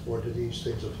 Or do these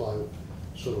things apply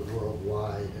sort of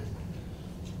worldwide?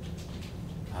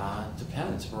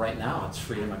 Depends. But right now, it's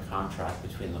freedom of contract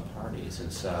between the parties,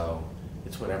 and so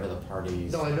it's whatever the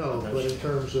parties. No, I know, but in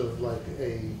terms of like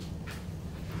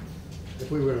if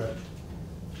we were to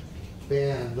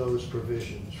ban those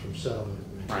provisions from settlement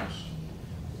agreements, right.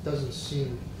 It doesn't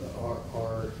seem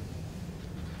are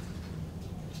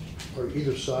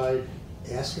either side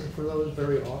asking for those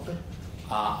very often.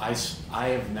 I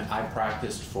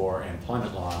practiced for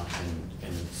employment law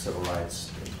and civil rights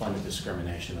employment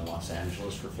discrimination in Los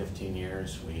Angeles for 15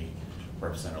 years. We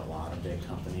represent a lot of big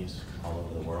companies all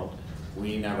over the world.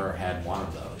 We never had one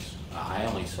of those. I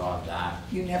only saw that.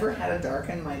 You never had a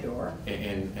darken my door?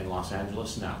 In Los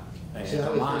Angeles, no. In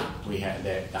Vermont, we had.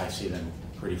 I see them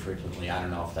pretty frequently. I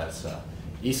don't know if that's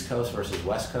East Coast versus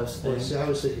West Coast thing. Well, see, I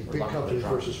was thinking big companies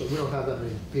versus. We don't have that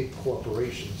many big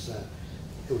corporations that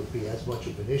it would be as much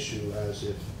of an issue as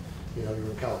if you're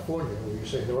in California where you're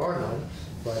saying there are none.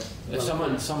 But if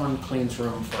someone cleans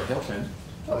room for Hilton,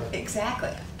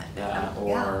 exactly,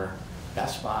 or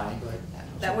Best Buy,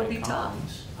 that would be tough.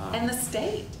 And the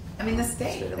state. I mean, the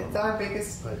state. It's our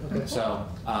biggest. Right. Okay.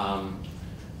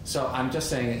 So I'm just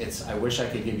saying I wish I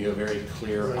could give you a very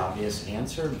clear, obvious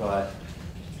answer, but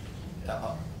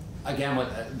again,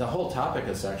 with the whole topic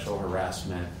of sexual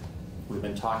harassment, we've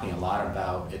been talking a lot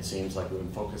about. It seems like we've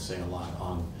been focusing a lot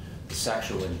on the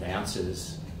sexual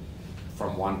advances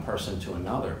from one person to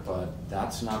another, but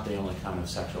that's not the only kind of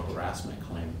sexual harassment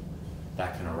claim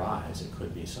that can arise. It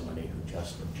could be somebody who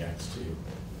just objects to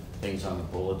things on the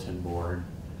bulletin board.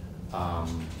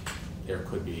 There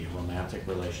could be a romantic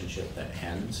relationship that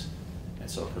ends, and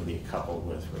so it could be coupled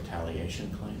with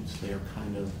retaliation claims. They're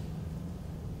kind of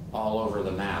all over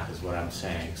the map is what I'm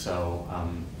saying. So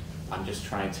I'm just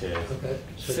trying to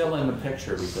fill in the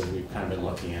picture because we've kind of been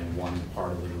looking in one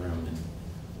part of the room, and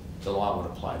the law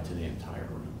would apply to the entire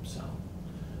room. So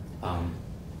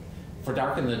for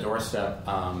darken the doorstep,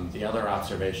 the other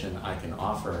observation I can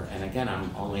offer, and again,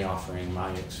 I'm only offering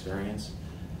my experience,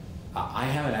 I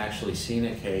haven't actually seen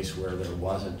a case where there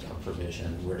wasn't a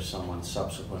provision where someone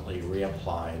subsequently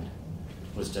reapplied,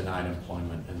 was denied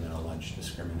employment, and then alleged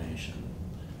discrimination.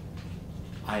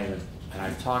 I haven't, and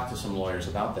I've talked to some lawyers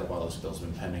about that while this bill's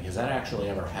been pending. Has that actually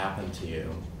ever happened to you?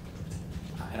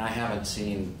 And I haven't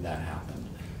seen that happen.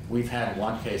 We've had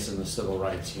one case in the Civil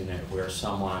Rights Unit where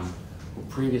someone who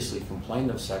previously complained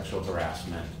of sexual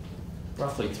harassment,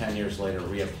 roughly 10 years later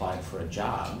reapplied for a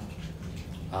job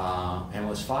and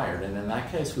was fired. And in that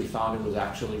case, we found it was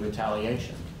actually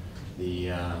retaliation.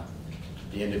 The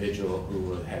individual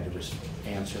who had to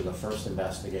answer the first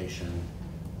investigation,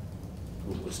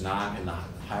 who was not in the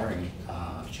hiring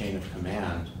chain of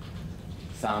command,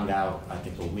 found out, I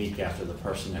think, a week after the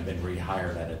person had been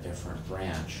rehired at a different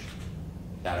branch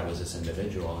that it was this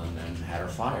individual, and then had her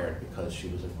fired because she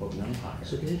was a quote no hire.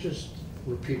 So can you just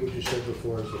repeat what you said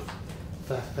before as a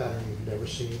fact pattern you've never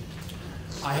seen?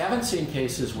 I haven't seen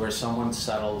cases where someone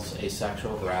settles a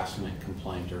sexual harassment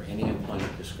complaint or any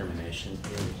employment discrimination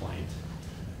complaint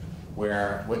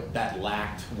where that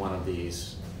lacked one of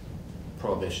these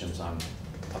prohibitions on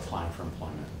applying for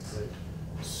employment. Right.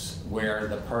 Where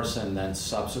the person then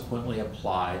subsequently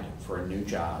applied for a new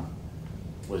job,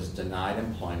 was denied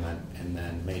employment, and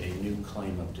then made a new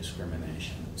claim of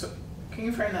discrimination. So can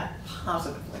you frame that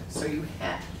positively? So you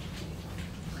had,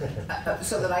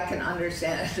 so that I can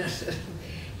understand it.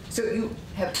 So you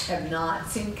have not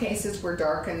seen cases where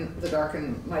the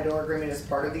darken my door agreement is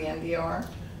part of the NDR?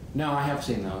 No, I have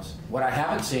seen those. What I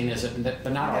haven't seen is,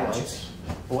 but not always,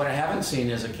 but what I haven't seen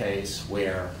is a case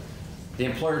where the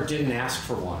employer didn't ask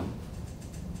for one,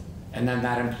 and then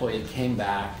that employee came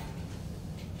back,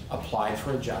 applied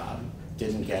for a job,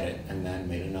 didn't get it, and then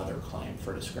made another claim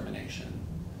for discrimination.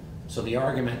 So the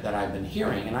argument that I've been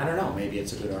hearing, and I don't know, maybe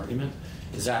it's a good argument,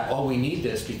 is that, oh, we need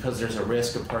this because there's a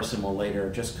risk a person will later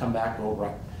just come back, go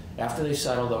right, after they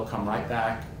settle, they'll come right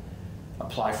back,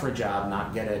 apply for a job,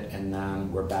 not get it, and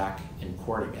then we're back in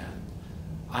court again.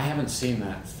 I haven't seen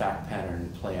that fact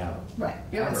pattern play out. Right,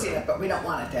 you haven't seen it, but we don't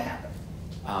want it to happen.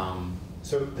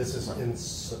 So this is in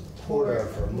support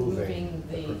of removing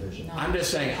the provision. I'm just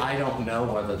saying I don't know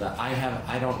whether that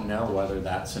I don't know whether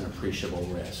that's an appreciable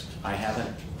risk. I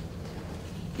haven't,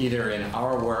 either in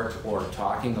our work or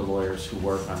talking to lawyers who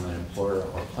work on the employer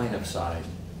or plaintiff side,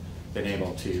 been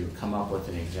able to come up with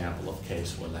an example of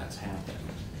case where that's happened.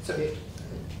 So,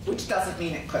 which doesn't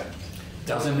mean it couldn't.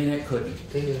 Doesn't mean it couldn't.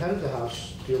 Damien, how did the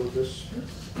House deal with this?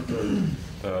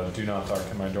 The do not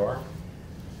darken my door.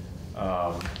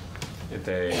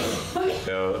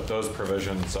 Those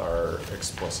provisions are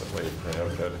explicitly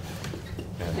prohibited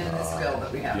In this bill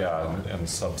that we have. Yeah, in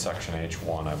subsection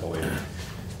H1, I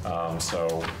believe.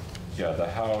 So, yeah, the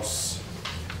House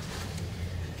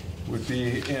would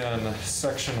be in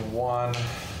section 1,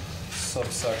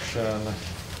 subsection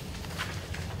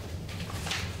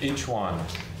H1.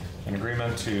 An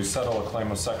agreement to settle a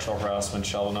claim of sexual harassment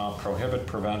shall not prohibit,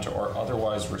 prevent, or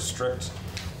otherwise restrict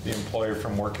the employer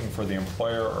from working for the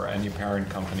employer or any parent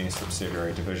company,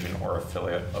 subsidiary, division, or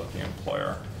affiliate of the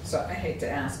employer. So I hate to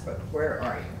ask, but where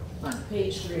are you? On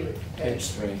Page 3. Page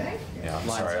 3. Thank you. Yeah, I'm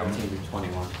Lines sorry. 18 to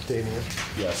 21. Damien,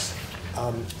 Yes.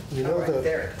 you know All right,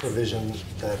 there it the is. provision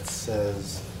that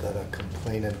says that a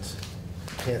complainant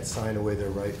can't sign away their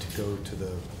right to go to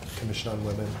the Commission on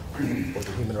Women or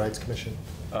the Human Rights Commission?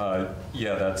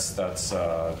 Yeah, that's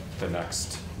the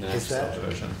next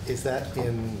subdivision. Is that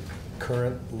in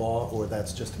current law, or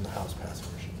that's just in the House passed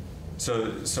version?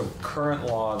 So current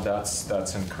law,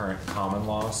 that's in current common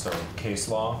law, so case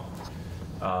law,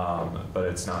 but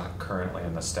it's not currently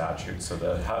in the statute. So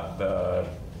the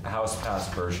House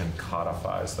passed version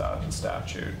codifies that in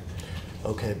statute.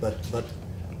 Okay, but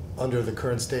under the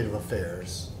current state of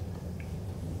affairs,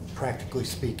 practically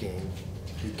speaking,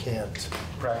 you can't.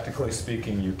 Practically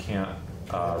speaking, you can't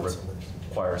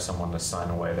require someone to sign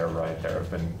away their right. There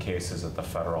have been cases at the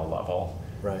federal level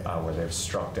where they've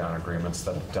struck down agreements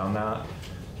that have done that.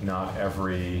 Not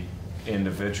every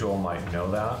individual might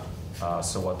know that.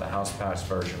 So what the House passed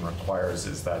version requires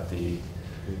is that the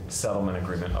settlement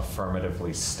agreement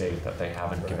affirmatively state that they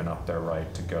haven't given up their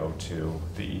right to go to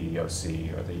the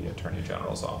EEOC or the Attorney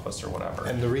General's office or whatever.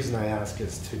 And the reason I ask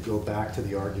is to go back to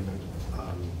the argument,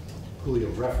 Julio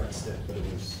referenced it, but it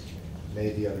was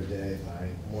made the other day by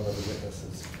one of the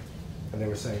witnesses, and they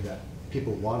were saying that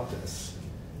people want this,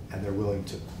 and they're willing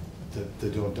to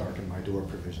don't darken my door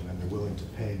provision, and they're willing to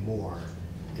pay more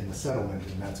in the settlement,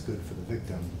 and that's good for the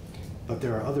victim. But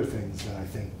there are other things that I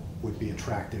think would be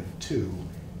attractive too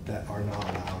that are not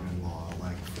allowed in law,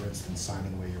 like for instance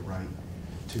signing away your right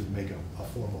to make a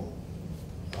formal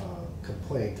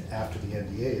complaint after the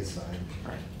NDA is signed.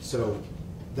 Right. So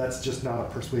that's just not a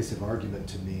persuasive argument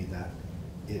to me that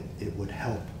it would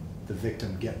help the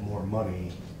victim get more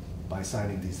money by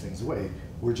signing these things away.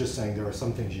 We're just saying there are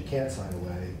some things you can't sign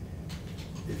away.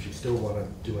 If you still want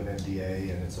to do an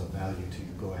NDA and it's of value to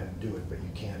you, go ahead and do it, but you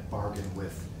can't bargain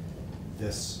with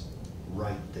this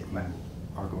right that you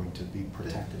are going to be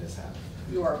protected as having.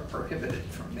 You are prohibited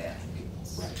from banning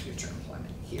people's future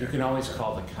employment here. You can always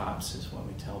call the cops, is what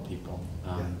we tell people.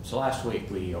 So last week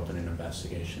we opened an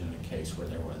investigation in a case where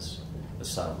there was a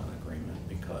settlement agreement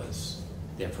because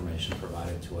the information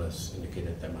provided to us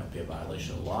indicated there might be a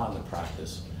violation of law, and the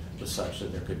practice was such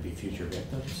that there could be future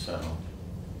victims. So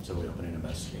we opened an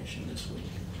investigation this week.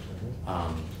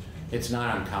 It's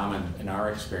not uncommon in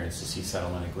our experience to see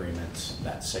settlement agreements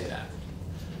that say that.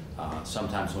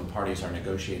 Sometimes when parties are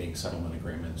negotiating settlement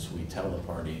agreements, we tell the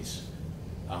parties,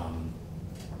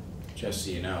 just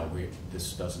so you know,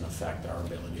 this doesn't affect our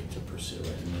ability to pursue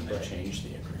it, and then they change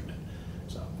the agreement.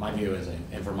 So my view is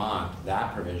in Vermont,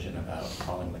 that provision about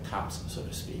calling the cops, so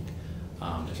to speak,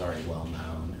 is already well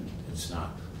known, and it's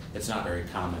not very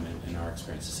common in our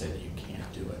experience to say that you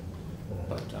can't do it.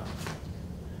 But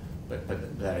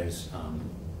that is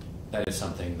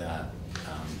something that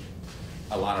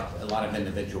a lot of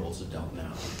individuals don't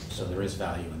know. So there is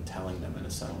value in telling them in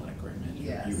a settlement agreement,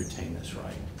 Yes. you retain this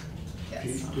right.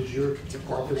 Yes. Does your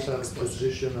office have a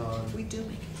position on We do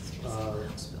make it.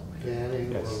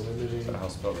 banning or Yes, limiting the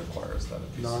House bill requires that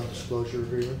it be non-disclosure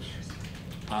agreements?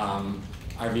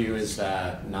 Our view is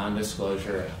that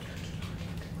non-disclosure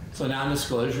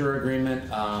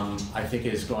agreement, I think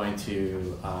is going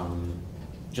to,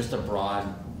 just a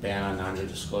broad ban on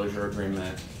non-disclosure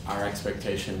agreement. Our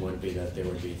expectation would be that there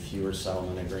would be fewer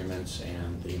settlement agreements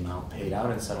and the amount paid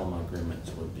out in settlement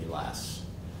agreements would be less.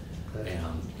 Okay.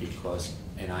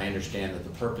 And I understand that the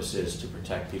purpose is to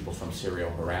protect people from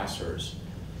serial harassers.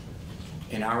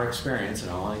 In our experience,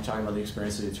 and I'm only talking about the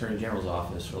experience of the Attorney General's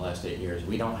office for the last 8 years,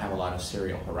 we don't have a lot of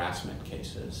serial harassment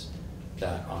cases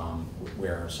that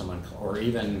where someone, or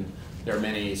even there are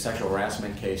many sexual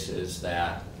harassment cases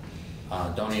that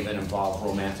don't even involve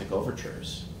romantic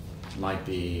overtures. It might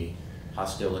be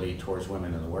hostility towards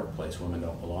women in the workplace. Women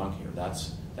don't belong here. That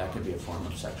could be a form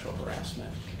of sexual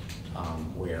harassment,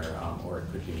 or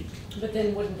it could be. But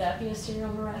then wouldn't that be a serial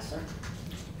harasser?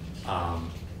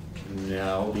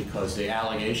 No, because the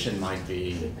allegation might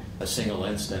be a single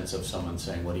instance of someone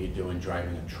saying, "What are you doing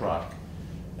driving a truck?"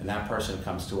 And that person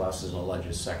comes to us as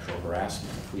alleges sexual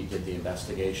harassment. If we did the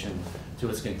investigation to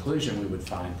its conclusion, we would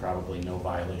find probably no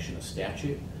violation of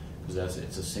statute, because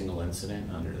it's a single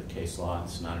incident under the case law.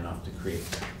 It's not enough to create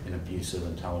an abusive,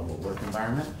 intolerable work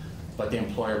environment. But the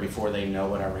employer, before they know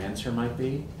what our answer might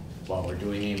be, while we're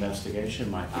doing the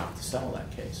investigation, might opt to settle that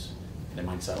case. They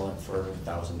might settle it for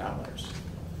 $1,000.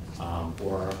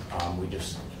 We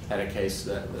just had a case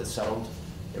that was settled,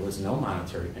 there was no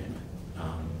monetary payment.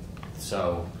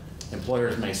 So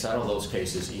employers may settle those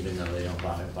cases even though they don't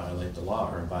violate the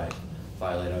law or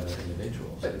violate other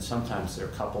individuals. And sometimes they're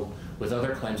coupled with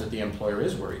other claims that the employer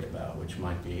is worried about, which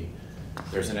might be,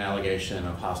 there's an allegation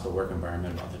of hostile work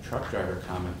environment about the truck driver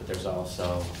comment, but there's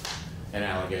also an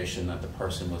allegation that the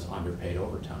person was underpaid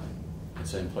overtime. And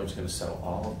so the employer's going to settle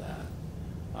all of that.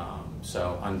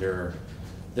 So under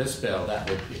this bill, that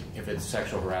would be, if its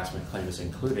sexual harassment claim is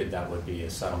included, that would be a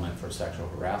settlement for sexual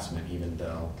harassment, even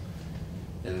though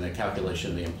in the calculation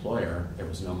of the employer, there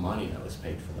was no money that was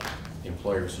paid for that. The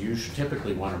employers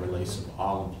typically want a release of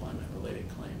all employment-related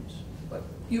claims. But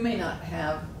you may not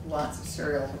have lots of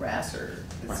serial harasser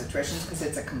situations because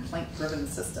it's a complaint-driven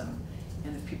system.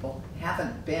 And if people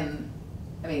haven't been,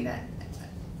 I mean,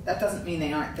 that doesn't mean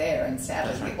they aren't there. And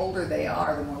sadly, the older they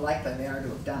are, the more likely they are to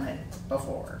have done it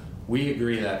before. We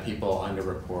agree that people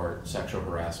underreport sexual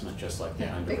harassment just like they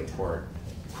underreport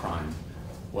crime.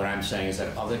 What I'm saying is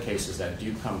that other cases that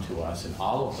do come to us, in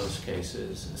all of those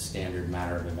cases, a standard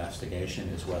matter of investigation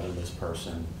is whether this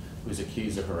person who's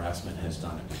accused of harassment has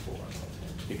done it before.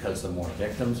 Because the more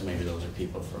victims, maybe those are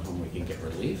people for whom we can get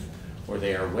relief, or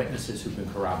they are witnesses who can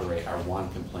corroborate our one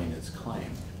complainant's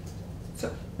claim. So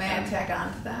may I tag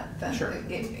on to that then? Sure.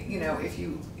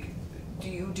 Do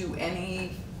you do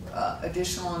any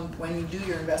additional, when you do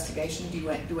your investigation, do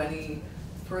you do any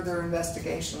further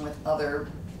investigation with other,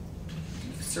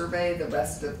 survey the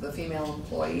rest of the female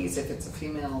employees if it's a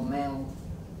female-male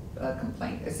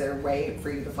complaint? Is there a way for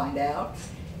you to find out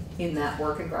in that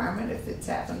work environment if it's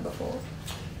happened before?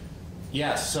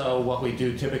 Yes, so what we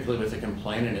do typically with the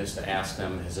complainant is to ask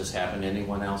them, has this happened to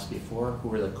anyone else before?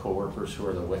 Who are the coworkers? Who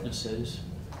are the witnesses?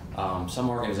 Some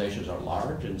organizations are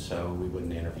large, and so we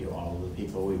wouldn't interview all of the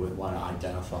people. We would want to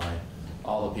identify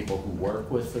all the people who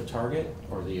work with the target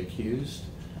or the accused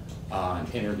and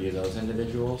interview those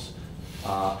individuals.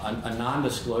 A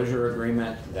non-disclosure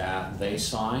agreement that they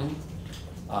sign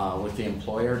with the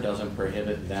employer doesn't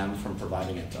prohibit them from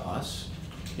providing it to us.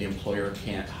 The employer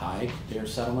can't hide their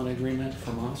settlement agreement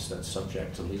from us. That's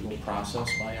subject to legal process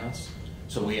by us.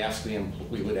 So we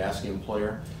would ask the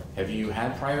employer, have you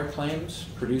had prior claims?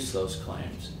 Produce those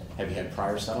claims. Have you had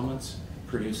prior settlements?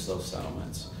 Produce those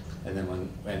settlements. And then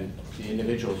when the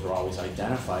individuals are always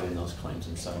identified in those claims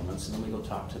and settlements, and then we go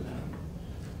talk to them.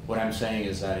 What I'm saying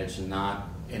is that it's not,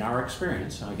 in our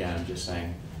experience, again, I'm just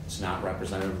saying it's not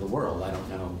representative of the world. I don't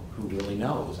know who really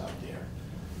knows out there.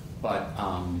 But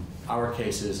our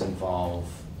cases involve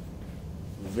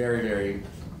very, very,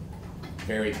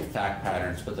 very fact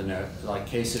patterns, but like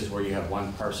cases where you have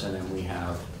one person and we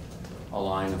have a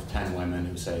line of 10 women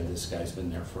who say this guy's been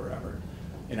there forever.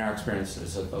 in our experience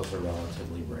is that those are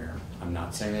relatively rare. I'm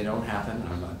not saying they don't happen.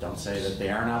 Don't say that they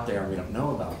aren't out there and we don't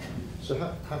know about them.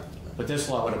 So But this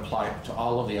law would apply to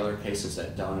all of the other cases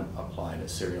that don't apply to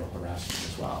serial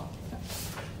harassment as well.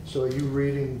 So are you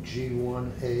reading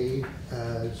G1A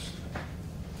as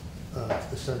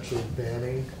essentially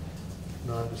banning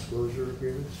non-disclosure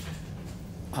agreements?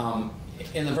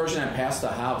 In the version that passed the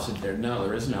House,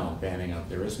 there is no banning of,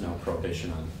 there is no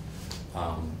prohibition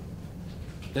on.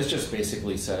 This just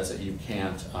basically says that you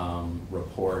can't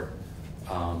report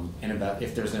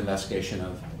if there's an investigation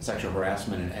of sexual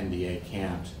harassment, an NDA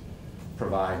can't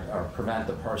provide or prevent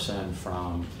the person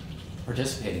from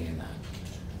participating in that.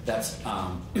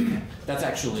 That's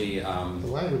actually the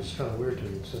language is kind of weird to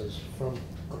me. It says from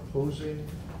opposing,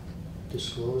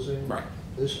 disclosing. Right.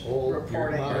 This all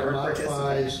reporting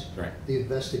modifies right. the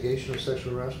investigation of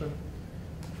sexual harassment.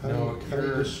 How do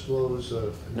you disclose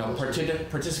a? No,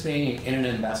 participating in an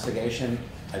investigation,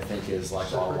 I think, is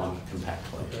like all Separate? one compact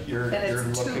play. Okay. You're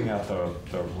it's looking two. at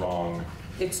the wrong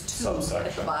It's 2 at the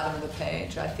subsection. bottom of the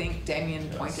page. I think Damien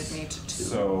Yes. pointed me to 2.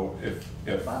 So if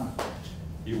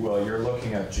you're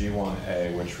looking at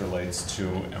G1A, which relates to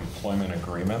employment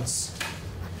agreements,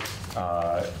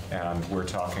 and we're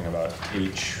talking about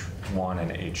H1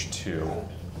 and H2,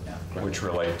 which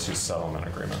relate to settlement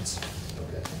agreements.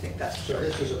 Okay. I think that's So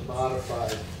this is a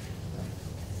modified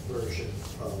version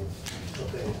of,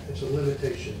 okay, it's a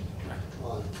limitation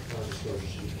on non-disclosure.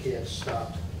 So you can't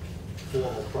stop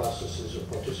formal processes or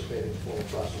participate in formal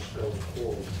process going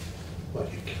forward.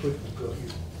 But you couldn't go,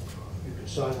 you could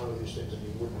sign one of these things and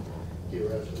you wouldn't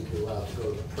theoretically be allowed to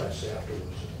go to the press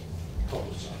afterwards and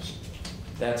publicize it.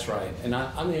 That's right. And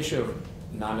on the issue of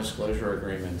non-disclosure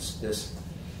agreements, this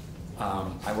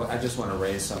I just want to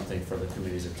raise something for the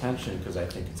committee's attention because I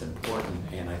think it's important,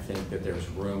 and I think that there's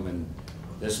room in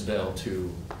this bill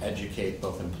to educate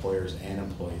both employers and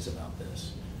employees about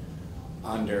this.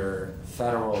 Under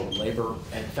federal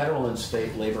and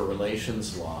state labor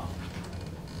relations law,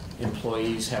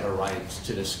 employees have a right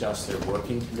to discuss their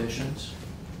working conditions.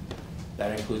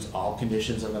 That includes all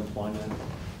conditions of employment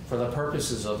for the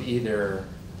purposes of either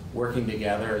working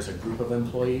together as a group of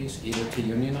employees, either to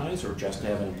unionize or just to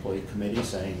have an employee committee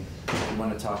saying, we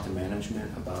want to talk to management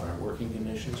about our working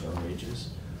conditions or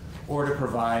wages, or to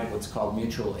provide what's called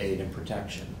mutual aid and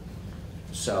protection.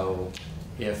 So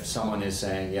if someone is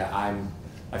saying, yeah,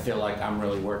 I feel like I'm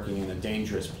really working in a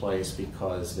dangerous place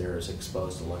because there's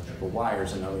exposed electrical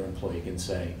wires, another employee can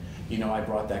say, you know, I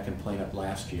brought that complaint up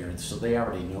last year, and so they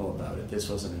already know about it. This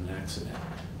wasn't an accident.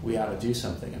 We ought to do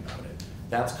something about it.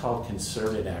 That's called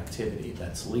concerted activity.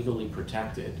 That's legally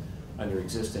protected under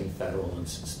existing federal and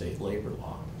state labor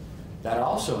law. That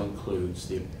also includes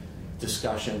the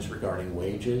discussions regarding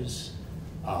wages,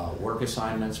 work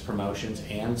assignments, promotions,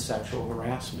 and sexual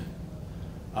harassment.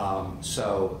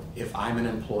 So if I'm an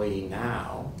employee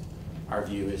now, our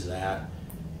view is that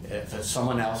if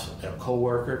someone else, a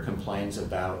coworker, complains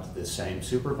about the same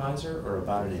supervisor or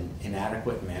about an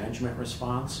inadequate management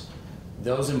response,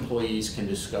 those employees can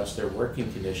discuss their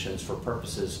working conditions for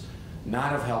purposes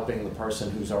not of helping the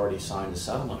person who's already signed a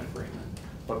settlement agreement,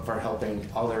 but for helping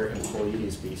other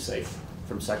employees be safe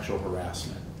from sexual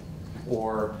harassment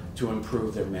or to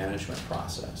improve their management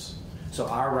process. So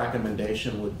our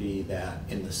recommendation would be that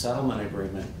in the settlement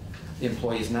agreement, the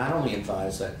employees not only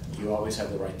advise that you always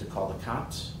have the right to call the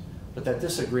cops, but that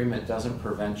this agreement doesn't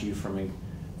prevent you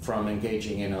from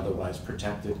engaging in otherwise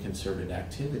protected concerted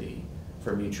activity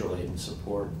for mutual aid and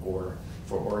support or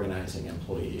for organizing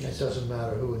employees. It doesn't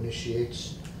matter who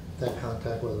initiates that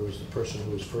contact, whether it was the person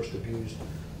who was first abused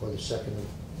or the second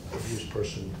abused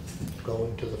person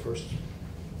going to the first?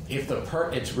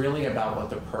 It's really about what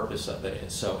the purpose of it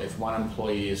is. So if one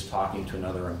employee is talking to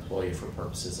another employee for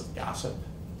purposes of gossip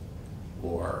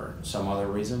or some other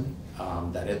reason,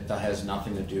 that has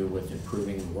nothing to do with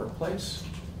improving the workplace.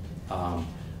 I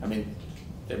mean,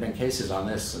 there have been cases on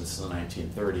this since the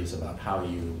 1930s about how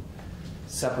you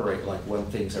separate, like, when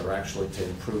things are actually to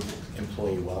improve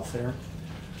employee welfare.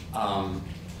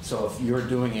 So if you're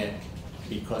doing it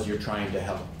because you're trying to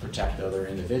help protect other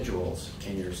individuals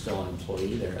and you're still an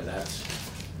employee there, that's,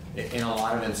 in a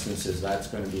lot of instances, that's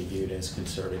going to be viewed as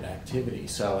concerted activity.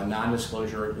 So a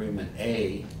non-disclosure agreement,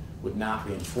 A, would not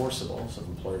be enforceable. So if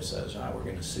an employer says, we're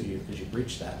going to sue you because you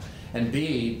breached that. And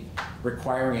B,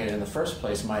 requiring it in the first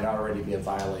place might already be a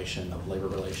violation of labor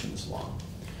relations law.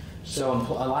 So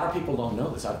a lot of people don't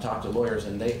know this. I've talked to lawyers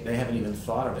and they haven't even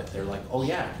thought of it. They're like, oh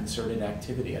yeah, concerted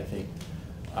activity. I think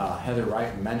Heather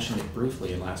Wright mentioned it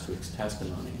briefly in last week's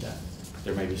testimony that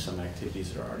there may be some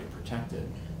activities that are already protected.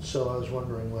 So I was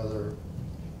wondering whether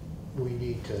we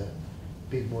need to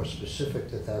be more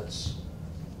specific that that's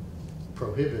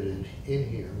prohibited in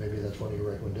here. Maybe that's one of your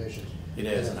recommendations. It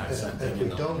is, and I've sent them in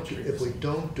the if we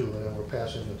don't do it and we're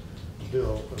passing the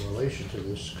bill in relation to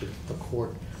this, could the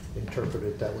court interpret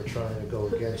it that we're trying to go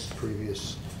against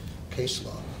previous case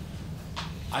law?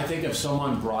 I think if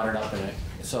someone brought it up in it,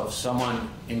 so if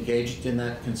someone engaged in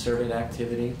that concerted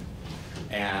activity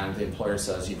and the employer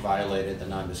says you violated the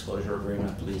non-disclosure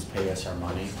agreement, please pay us our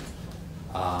money.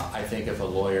 I think if a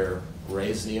lawyer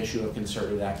raised the issue of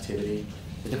concerted activity,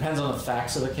 it depends on the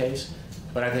facts of the case,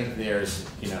 but I think there's,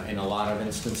 in a lot of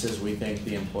instances, we think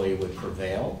the employee would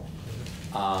prevail.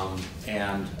 But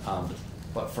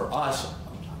for us,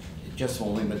 just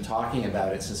when we've been talking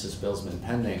about it since this bill's been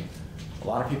pending, a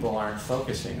lot of people aren't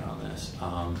focusing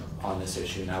on this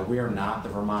issue. Now, we are not the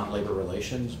Vermont Labor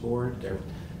Relations Board.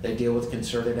 They deal with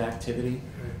concerted activity,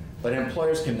 but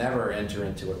employers can never enter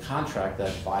into a contract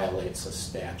that violates a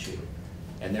statute.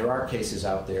 And there are cases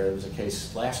out there. There was a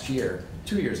case last year,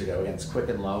 2 years ago, against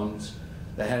Quicken Loans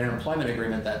that had an employment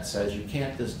agreement that says you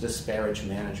can't disparage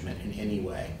management in any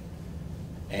way.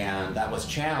 And that was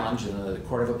challenged, and the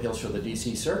Court of Appeals for the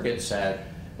DC Circuit said,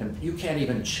 and you can't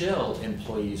even chill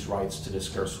employees' rights to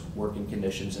discuss working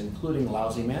conditions, including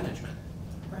lousy management.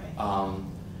 Right.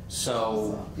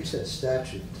 So you said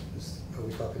statute. Are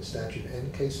we talking statute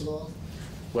and case law?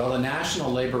 Well, the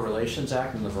National Labor Relations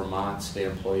Act and the Vermont State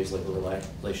Employees Labor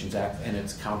Relations Act and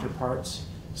its counterparts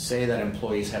say that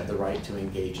employees have the right to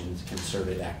engage in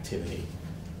concerted activity.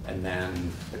 And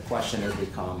then the question has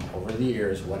become, over the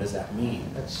years, what does that mean?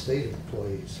 That's state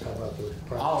employees. How about the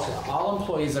private sector? All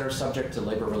employees that are subject to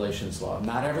labor relations law.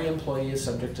 Not every employee is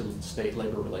subject to state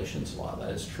labor relations law.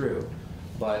 That is true.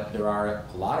 But there are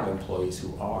a lot of employees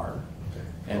who are.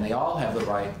 And they all have the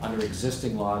right, under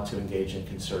existing law, to engage in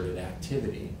concerted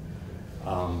activity.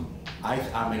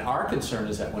 I mean, our concern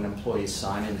is that when employees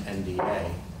sign an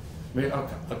NDA,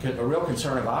 a real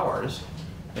concern of ours,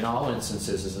 in all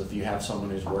instances, is if you have someone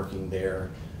who's working there,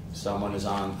 someone is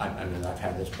on, I mean, I've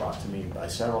had this brought to me by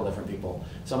several different people.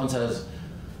 Someone says,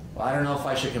 well, I don't know if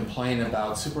I should complain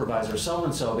about supervisor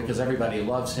so-and-so because everybody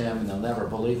loves him and they'll never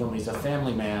believe him. He's a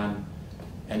family man.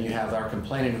 And you have our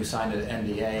complainant who signed an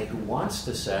NDA who wants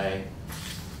to say,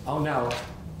 oh no,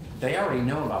 they already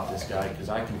know about this guy because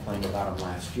I complained about him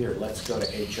last year. Let's go to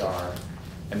HR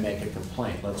and make a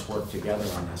complaint. Let's work together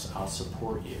on this. I'll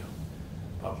support you.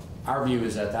 Our view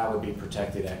is that that would be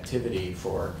protected activity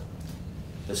for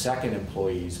the second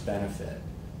employee's benefit,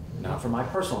 not for my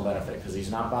personal benefit because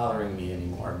he's not bothering me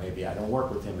anymore. Maybe I don't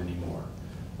work with him anymore.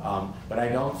 But I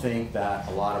don't think that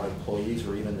a lot of employees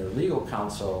or even their legal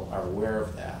counsel are aware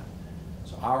of that.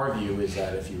 So our view is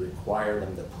that if you require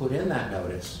them to put in that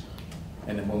notice,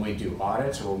 and then when we do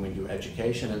audits or when we do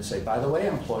education and say, by the way,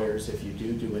 employers, if you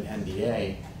do an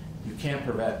NDA, you can't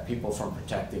prevent people from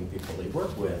protecting people they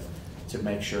work with to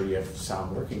make sure you have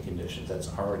sound working conditions. That's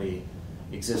already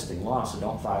existing law, so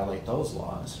don't violate those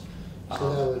laws.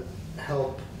 So that would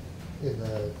help in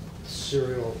the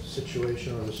serial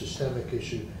situation or the systemic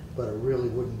issue, but it really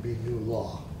wouldn't be new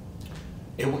law.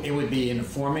 It would be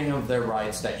informing of their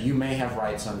rights, that you may have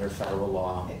rights under federal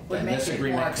law. It would make it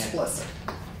more explicit.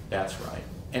 That's right.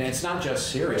 And it's not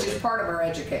just serial. Which is part of our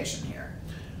education here.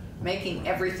 Making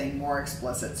everything more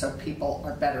explicit so people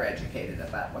are better educated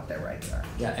about what their rights are.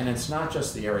 Yeah, and it's not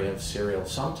just the area of serial.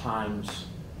 Sometimes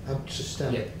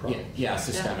systemic problems. Yeah,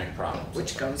 systemic problems.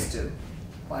 Which goes to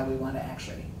why we want to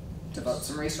actually devote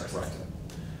some resources to it.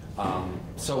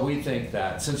 So we think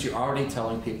that since you're already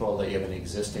telling people that you have an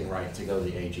existing right to go to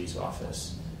the AG's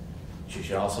office, you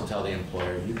should also tell the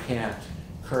employer you can't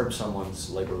curb someone's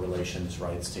labor relations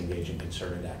rights to engage in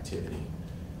concerted activity.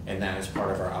 And that is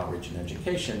part of our outreach and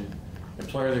education.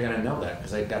 Employers are going to know that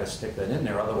because they've got to stick that in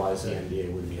there, otherwise the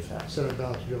NDA wouldn't be effective. Senator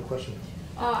Ballas, you have a question?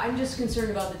 I'm just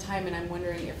concerned about the time, and I'm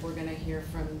wondering if we're going to hear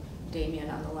from Damien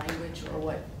on the language or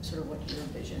what your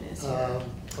vision is here.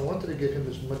 I wanted to give him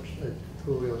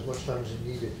Julio as much time as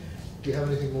he needed. Do you have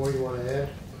anything more you want to add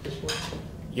at this point?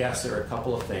 Yes, there are a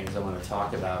couple of things I want to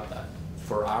talk about.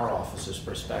 For our office's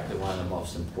perspective, one of the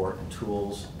most important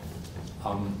tools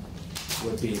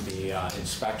would be the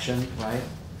inspection, right?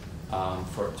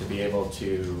 To be able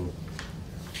to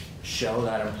show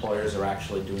that employers are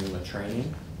actually doing the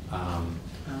training.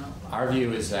 Our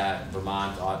view is that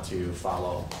Vermont ought to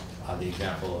follow the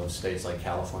example of states like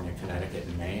California, Connecticut,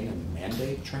 and Maine and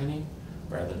mandate training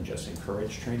rather than just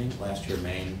encourage training. Last year,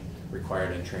 Maine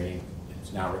required in training.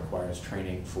 It now requires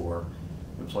training for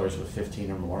employers with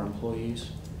 15 or more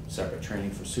employees, separate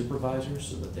training for supervisors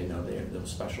so that they know they have those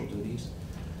special duties.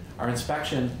 Our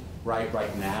inspection right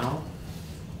now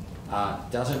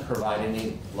doesn't provide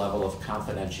any level of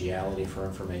confidentiality for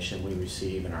information we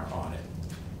receive in our audit.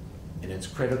 And it's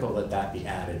critical that that be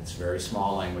added. It's very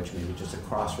small language, maybe just a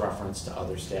cross-reference to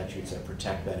other statutes that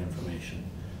protect that information.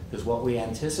 Because what we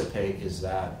anticipate is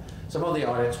that some of the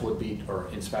audits would be, or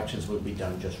inspections would be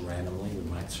done just randomly. We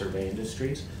might survey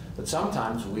industries, but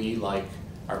sometimes we, like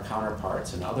our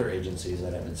counterparts in other agencies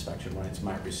that have inspection rights,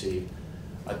 might receive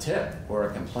a tip or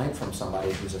a complaint from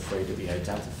somebody who's afraid to be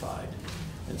identified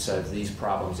and says these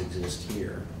problems exist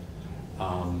here.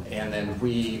 And then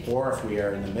or if we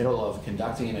are in the middle of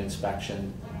conducting an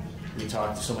inspection, we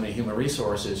talk to someone in human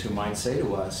resources who might say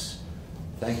to us,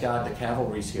 thank God the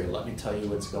cavalry's here, let me tell you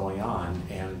what's going on,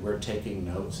 and we're taking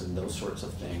notes and those sorts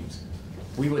of things.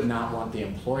 We would not want the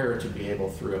employer to be able,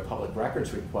 through a public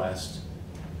records request,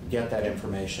 get that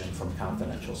information from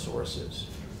confidential sources.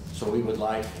 So we would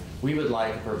like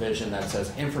a provision that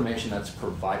says information that's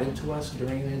provided to us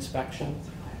during the inspection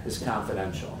is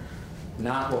confidential.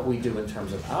 Not what we do in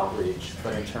terms of outreach,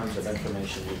 but in terms of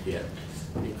information we get.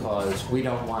 Because we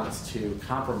don't want to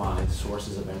compromise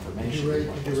sources of information.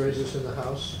 Did you raise this in the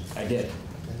House? I did.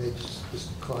 And they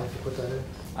just declined to put that in?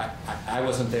 I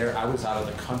wasn't there. I was out of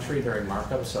the country during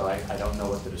markup, so I don't know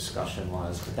what the discussion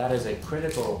was. But that is a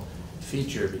critical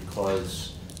feature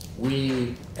because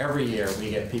every year we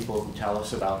get people who tell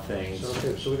us about things. So,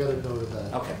 okay, so we got a note of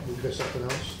that. Okay. We got something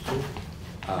else too?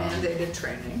 Mandated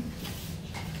training.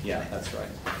 Yeah, that's right.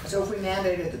 So if we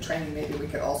mandated the training, maybe we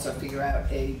could also figure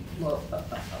out a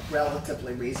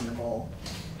relatively reasonable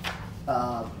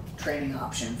training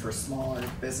option for smaller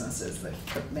businesses that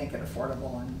could make it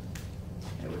affordable, and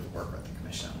it would work with the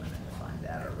commission on women to find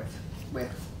that, or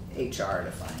with HR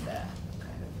to find that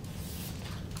kind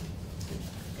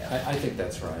of. I think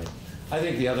that's right. I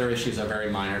think the other issue is a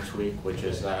very minor tweak, which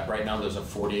is that right now there's a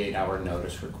 48-hour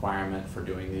notice requirement for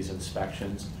doing these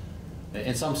inspections.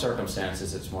 In some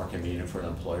circumstances, it's more convenient for the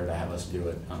employer to have us do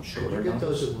it on shorter Can you get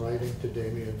notice. those in writing to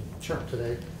Damien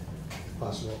today, if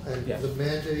possible? And the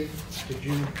mandate, did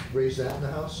you raise that in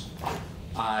the House?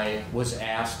 I was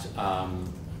asked,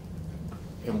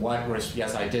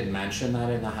 yes, I did mention that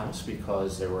in the House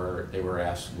because they were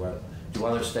asked, do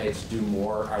other states do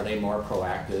more, are they more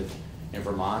proactive in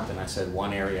Vermont? And I said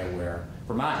one area where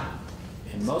Vermont,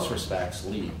 in most respects,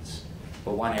 leads.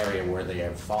 But one area where they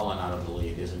have fallen out of the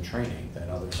lead is in training, that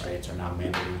other states are now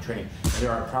mandating training.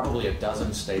 There are probably a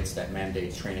dozen states that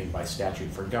mandate training by statute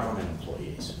for government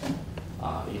employees,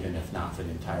 even if not for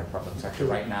the entire public sector.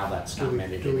 Right now, that's not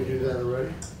mandated. Do we do that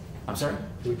already? I'm sorry?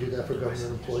 Do we do that for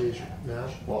government employees now?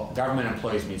 Well, government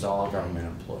employees means all government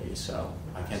employees, so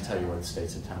I can't tell you what the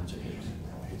states and towns are doing.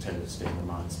 I can tell you what the state of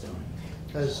Vermont's doing.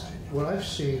 As what I've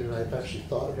seen, and I've actually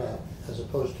thought about, as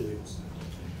opposed to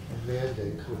a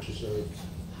mandate, which is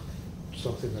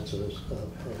something that's a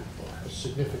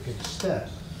significant step,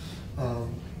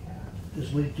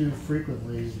 is we do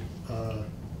frequently,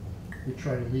 we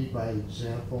try to lead by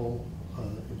example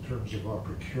in terms of our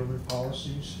procurement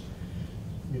policies.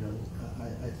 You know,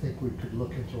 I think we could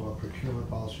look into our procurement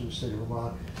policy in the state of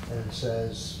Vermont, and it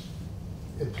says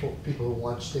people who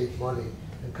want state money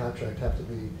and contract have to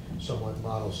be somewhat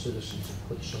model citizens, and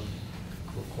put some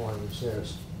requirements there.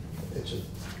 It's a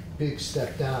big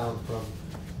step down from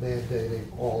mandating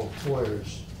all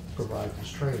employers provide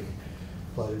this training,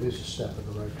 but it is a step in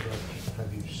the right direction.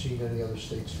 Have you seen any other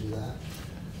states do that?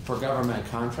 For government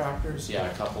contractors, yeah,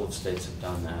 a couple of states have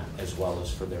done that, as well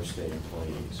as for their state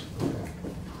employees. Okay.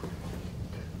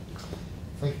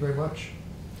 Thank you very much.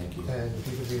 Thank you. And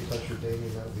if you could be in touch with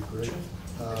Damien, that would be great.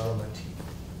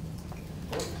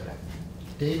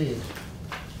 Damien.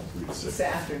 This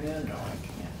afternoon, no, I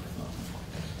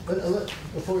can't.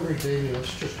 Before we bring Damien,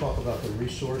 let's just talk about the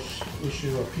resource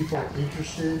issue. Are people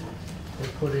interested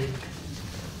in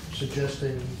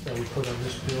suggesting that we put on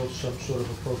this bill some sort of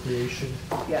appropriation?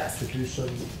 Yes. To do some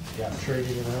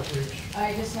training and outreach?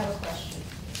 I just have a question.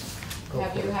 Go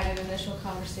Have for you it. had an initial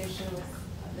conversation with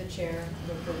the chair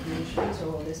of appropriations,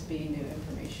 or will this be new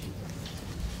information?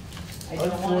 I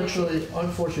don't want to-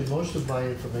 Unfortunately, most of my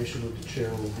information with the chair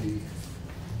will be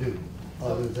new,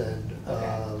 other than.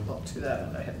 Well, to that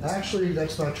end, I have this. Actually,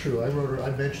 that's not true. I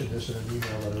mentioned this in an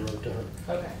email that I wrote to her.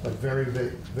 Okay. But very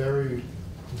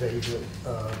vaguely.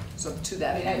 So to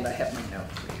that end, I have my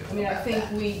note for you. I mean, I about think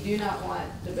that. we do not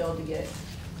want the bill to get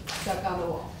stuck on the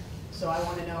wall. So I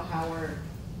want to know how we're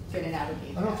going to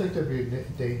navigate I don't that. think there'd be a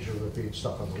danger of it being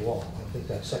stuck on the wall. I think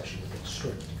that section would get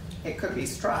stripped. It could be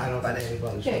struck, I don't but think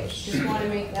anybody's Okay, gonna. just want to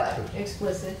make that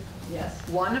explicit, yes.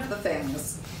 one of the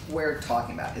things we're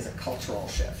talking about is a cultural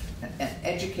shift, and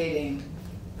educating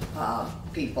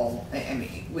people, I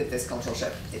mean, with this cultural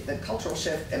shift. The cultural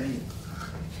shift, I mean,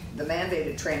 the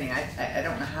mandated training, I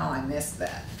don't know how I missed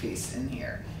that piece in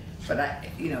here. But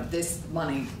this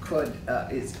money could,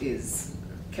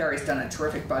 Carrie's done a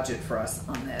terrific budget for us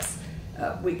on this.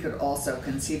 We could also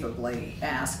conceivably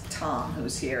ask Tom,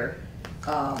 who's here,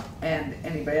 and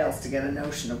anybody else to get a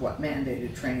notion of what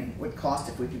mandated training would cost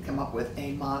if we could come up with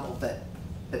a model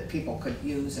that people could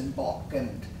use in bulk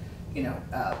and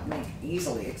make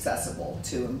easily accessible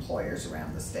to employers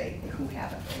around the state who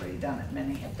haven't already done it.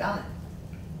 Many have done it,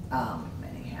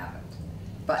 many haven't.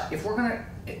 But if we're going to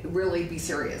really be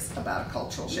serious about a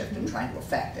cultural shift and trying to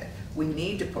affect it, we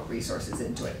need to put resources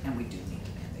into it, and we do need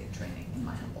mandated training, in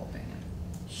my humble opinion.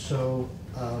 So,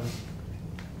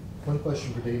 one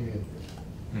question for Damien.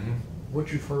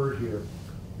 What you've heard here,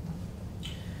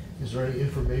 is there any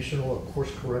informational or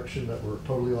course correction that we're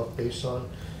totally off base on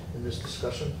in this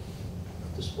discussion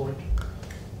at this point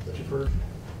that you've heard?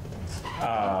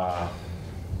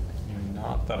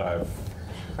 Not that I've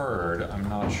heard. I'm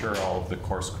not sure all of the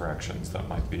course corrections that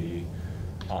might be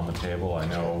on the table. I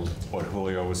know what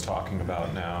Julio was talking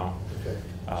about now, okay.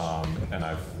 And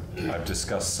I've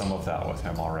discussed some of that with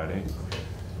him already.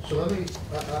 So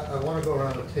I want to go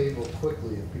around the table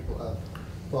quickly if people have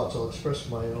thoughts. I'll express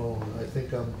my own. I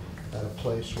think I'm at a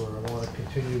place where I want to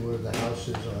continue where the house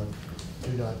is on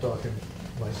do not darken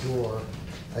my door.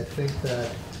 I think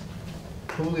that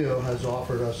Julio has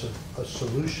offered us a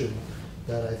solution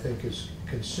that I think is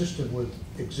consistent with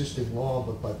existing law,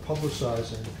 but by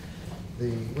publicizing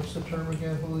what's the term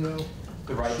again, Julio?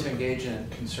 The right to engage in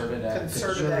concerted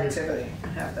activity. I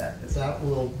have that. That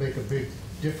will make a big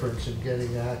difference in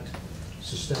getting at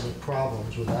systemic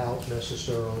problems without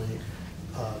necessarily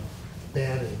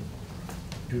banning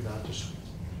do not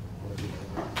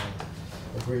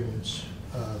agreements,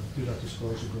 do not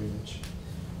disclose agreements.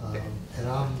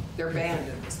 And they're banned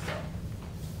in this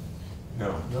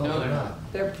bill. No,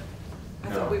 they're not. I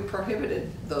thought we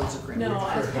prohibited those agreements. No,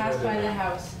 as passed by the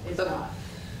House, it's not.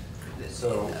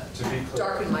 So, to be clear,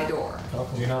 darken my door.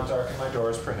 Do not darken my door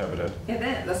is prohibited. It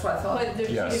is, that's what I thought. But there's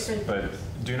Yes, different.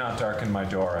 but do not darken my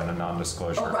door and a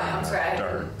non-disclosure. Oh, right, I'm sorry, I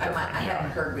agreement.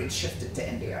 hadn't heard we'd shifted to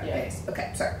NDAs.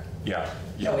 Okay, sorry. Yeah.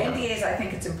 No, NDAs, I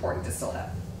think it's important to still have.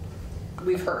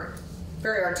 We've heard,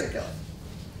 very articulate.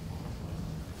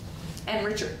 And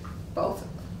Richard, both.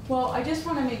 Well, I just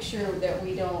want to make sure that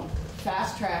we don't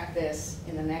fast track this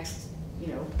in the next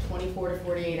 24 to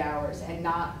 48 hours and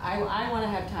not, I want to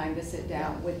have time to sit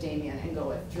down with Damien and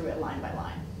go through it line by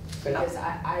line. Because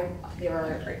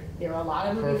there are a lot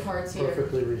of moving parts here.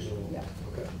 Perfectly reasonable. Yeah.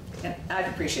 Okay. And I'd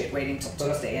appreciate waiting till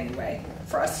Tuesday anyway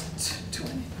for us to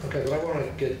win. Okay, but I want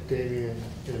to get Damien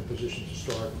in a position to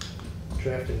start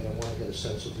drafting, and I want to get a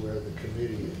sense of where the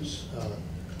committee is.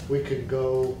 We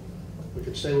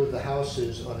could stay with the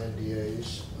houses on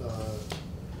NDAs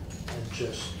and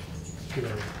just,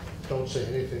 don't say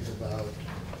anything about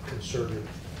concerted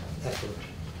effort.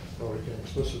 Or we can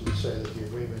explicitly say that the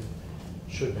agreement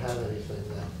shouldn't have anything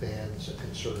that bans a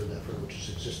concerted effort, which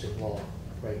is existing law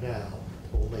right now.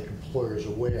 But we'll make employers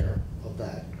aware of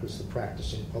that because the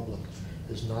practicing public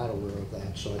is not aware of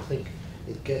that. So I think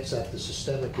it gets at the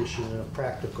systemic issue in a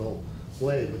practical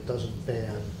way, but doesn't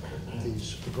ban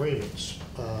these agreements.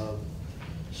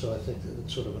 So I think that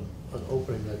it's sort of an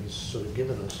opening that he's sort of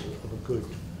given us of a good,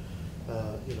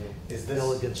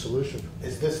 elegant solution.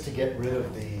 Is this to get rid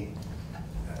of the,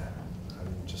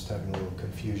 I'm just having a little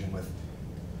confusion with,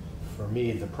 for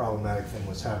me, the problematic thing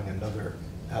was having another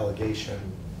allegation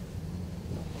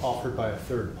offered by a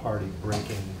third party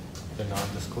breaking the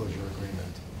non-disclosure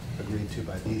agreement agreed to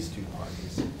by these two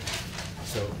parties.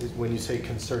 So when you say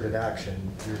concerted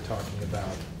action, you're talking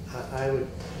about? I would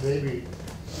maybe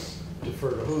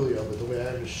defer to Julio, but the way I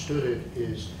understood it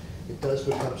is it does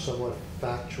become somewhat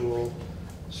factual,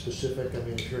 specific. I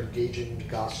mean, if you're engaging in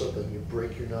gossip and you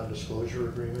break your non-disclosure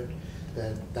agreement,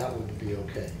 then that wouldn't be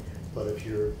okay. But if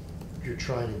you're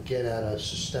trying to get at a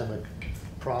systemic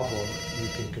problem, you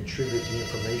can contribute the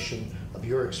information of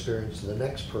your experience to the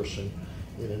next person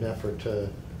in an effort to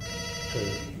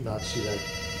not see that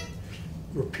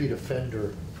repeat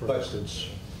offender, for instance.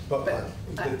 But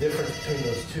the difference between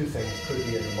those two things could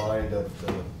be in the mind of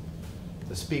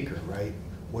the speaker, right?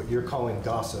 What you're calling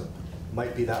gossip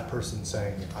might be that person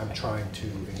saying, I'm trying to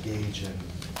engage in.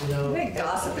 I think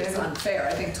gossip is unfair.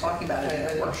 I think talking about it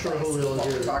in a I'm sure workplace Julio is what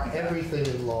we're here, talking about. everything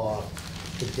in law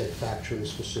could get factually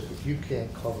specific. You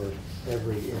can't cover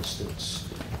every instance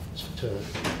to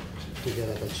get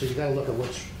at that. So you gotta look at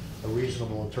what's a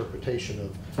reasonable interpretation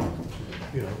of,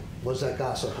 was that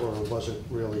gossip or was it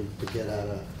really to get at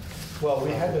a... Well,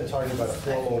 we had been talking about a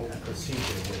formal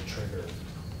procedure would trigger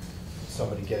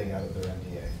somebody getting out of their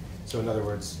NDA. So in other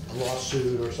words... A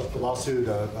lawsuit or something? A lawsuit,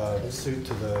 a suit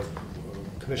to the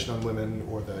Commission on Women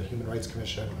or the Human Rights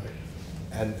Commission,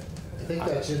 and I think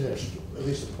that's in there, at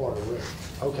least a part of it.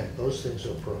 Okay. Those things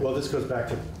are prohibited. Well, this goes back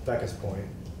to Becca's point.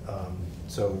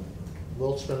 So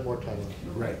we'll spend more time on it.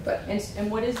 Right. But,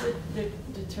 and what is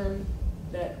the term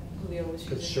that Julio was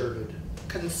using? Concerted.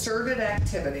 Concerted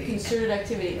activity. Concerted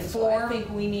activity, and so I think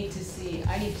we need to see,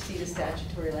 I need to see the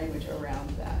statutory language around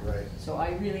that. Right. So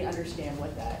I really understand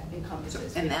what that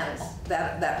encompasses. And because-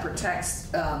 that protects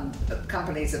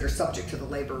companies that are subject to the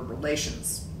labor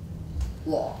relations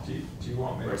law. Do you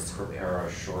want me to prepare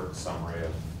a short summary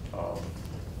of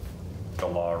the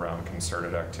law around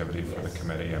concerted activity for the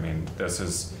committee? I mean, this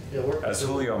is, as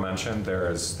Julio mentioned, there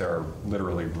are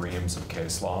literally reams of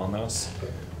case law on this,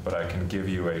 but I can give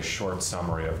you a short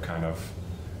summary of kind of,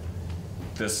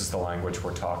 this is the language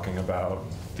we're talking about.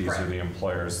 These are the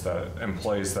employees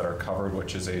that are covered,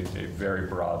 which is a very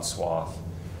broad swath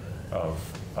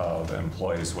of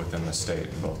employees within the state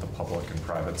in both the public and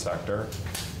private sector.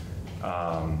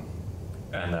 And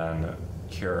then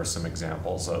here are some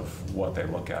examples of what they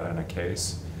look at in a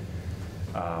case.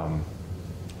 I'm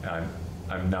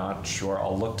not sure.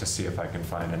 I'll look to see if I can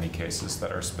find any cases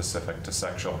that are specific to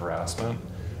sexual harassment,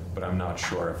 but I'm not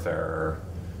sure if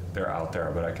they're out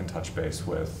there. But I can touch base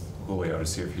with Julio to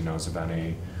see if he knows of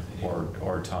any,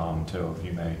 or Tom too, if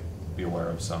you may be aware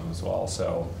of some as well.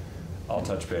 So I'll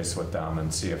touch base with them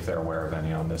and see if they're aware of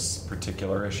any on this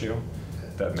particular issue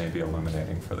that may be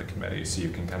illuminating for the committee, so you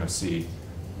can kind of see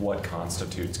what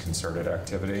constitutes concerted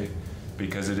activity,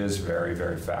 because it is very,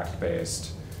 very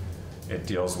fact-based. It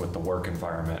deals with the work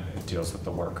environment, it deals with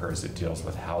the workers, it deals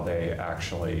with how they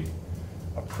actually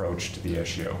approached the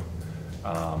issue.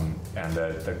 And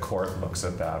the court looks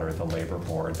at that, or the labor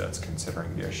board that's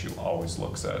considering the issue always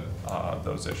looks at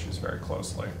those issues very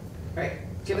closely. Right.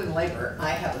 Given labor,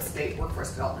 I have a state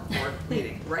workforce development board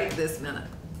meeting right this minute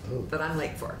that I'm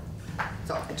late for.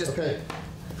 So I just Okay,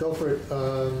 go for it.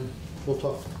 We'll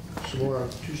talk some more on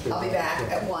Tuesday. I'll be back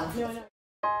at 1. No.